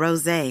festive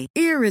rosé,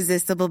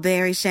 irresistible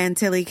berry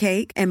chantilly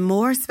cake, and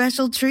more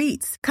special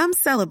treats. Come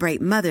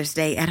celebrate Mother's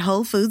Day at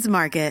Whole Foods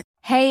Market.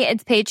 Hey,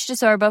 it's Paige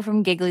DeSorbo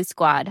from Giggly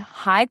Squad.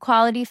 High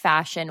quality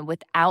fashion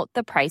without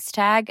the price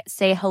tag.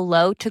 Say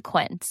hello to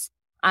Quince.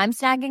 I'm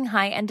snagging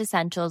high-end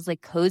essentials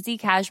like cozy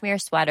cashmere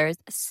sweaters,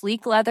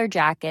 sleek leather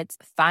jackets,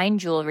 fine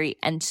jewelry,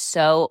 and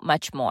so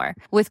much more.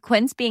 With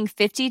Quince being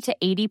 50 to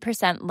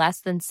 80%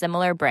 less than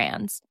similar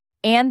brands.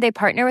 And they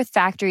partner with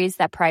factories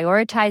that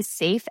prioritize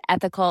safe,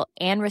 ethical,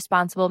 and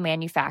responsible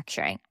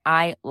manufacturing.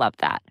 I love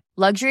that.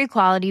 Luxury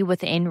quality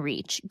within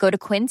reach. Go to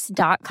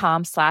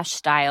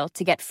quince.com/style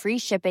to get free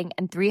shipping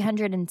and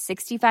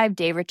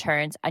 365-day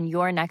returns on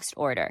your next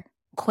order.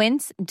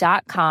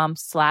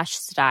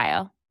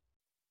 Quince.com/style.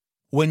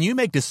 When you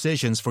make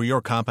decisions for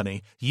your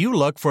company, you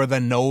look for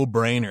the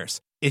no-brainers.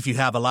 If you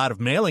have a lot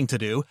of mailing to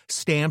do,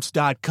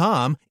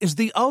 Stamps.com is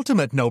the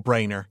ultimate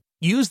no-brainer.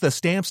 Use the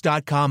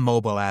Stamps.com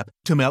mobile app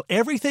to mail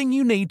everything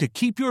you need to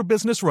keep your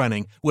business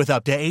running with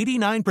up to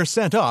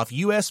 89% off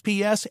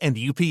USPS and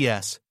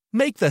UPS.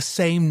 Make the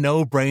same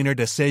no-brainer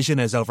decision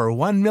as over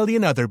 1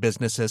 million other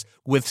businesses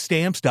with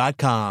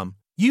Stamps.com.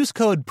 Use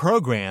code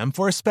PROGRAM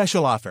for a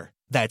special offer.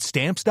 That's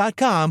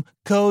Stamps.com,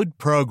 code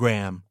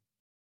PROGRAM.